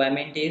your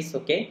requirement is.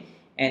 Okay,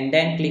 and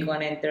then click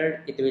on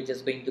enter. It will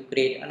just going to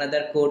create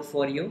another code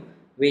for you,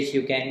 which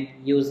you can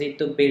use it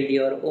to build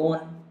your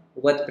own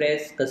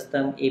WordPress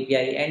custom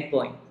API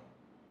endpoint.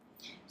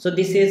 So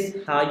this is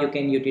how you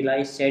can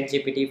utilize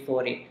ChatGPT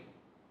for it,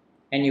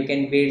 and you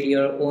can build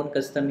your own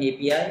custom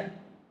API,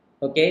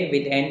 okay,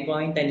 with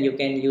endpoint, and you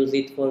can use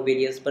it for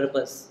various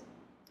purpose,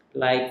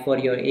 like for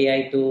your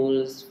AI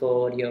tools,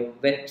 for your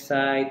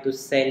website to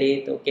sell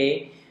it,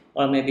 okay,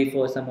 or maybe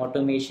for some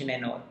automation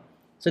and all.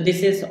 So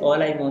this is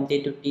all I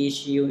wanted to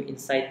teach you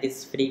inside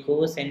this free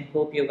course, and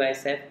hope you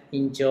guys have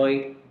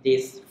enjoyed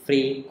this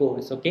free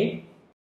course. Okay,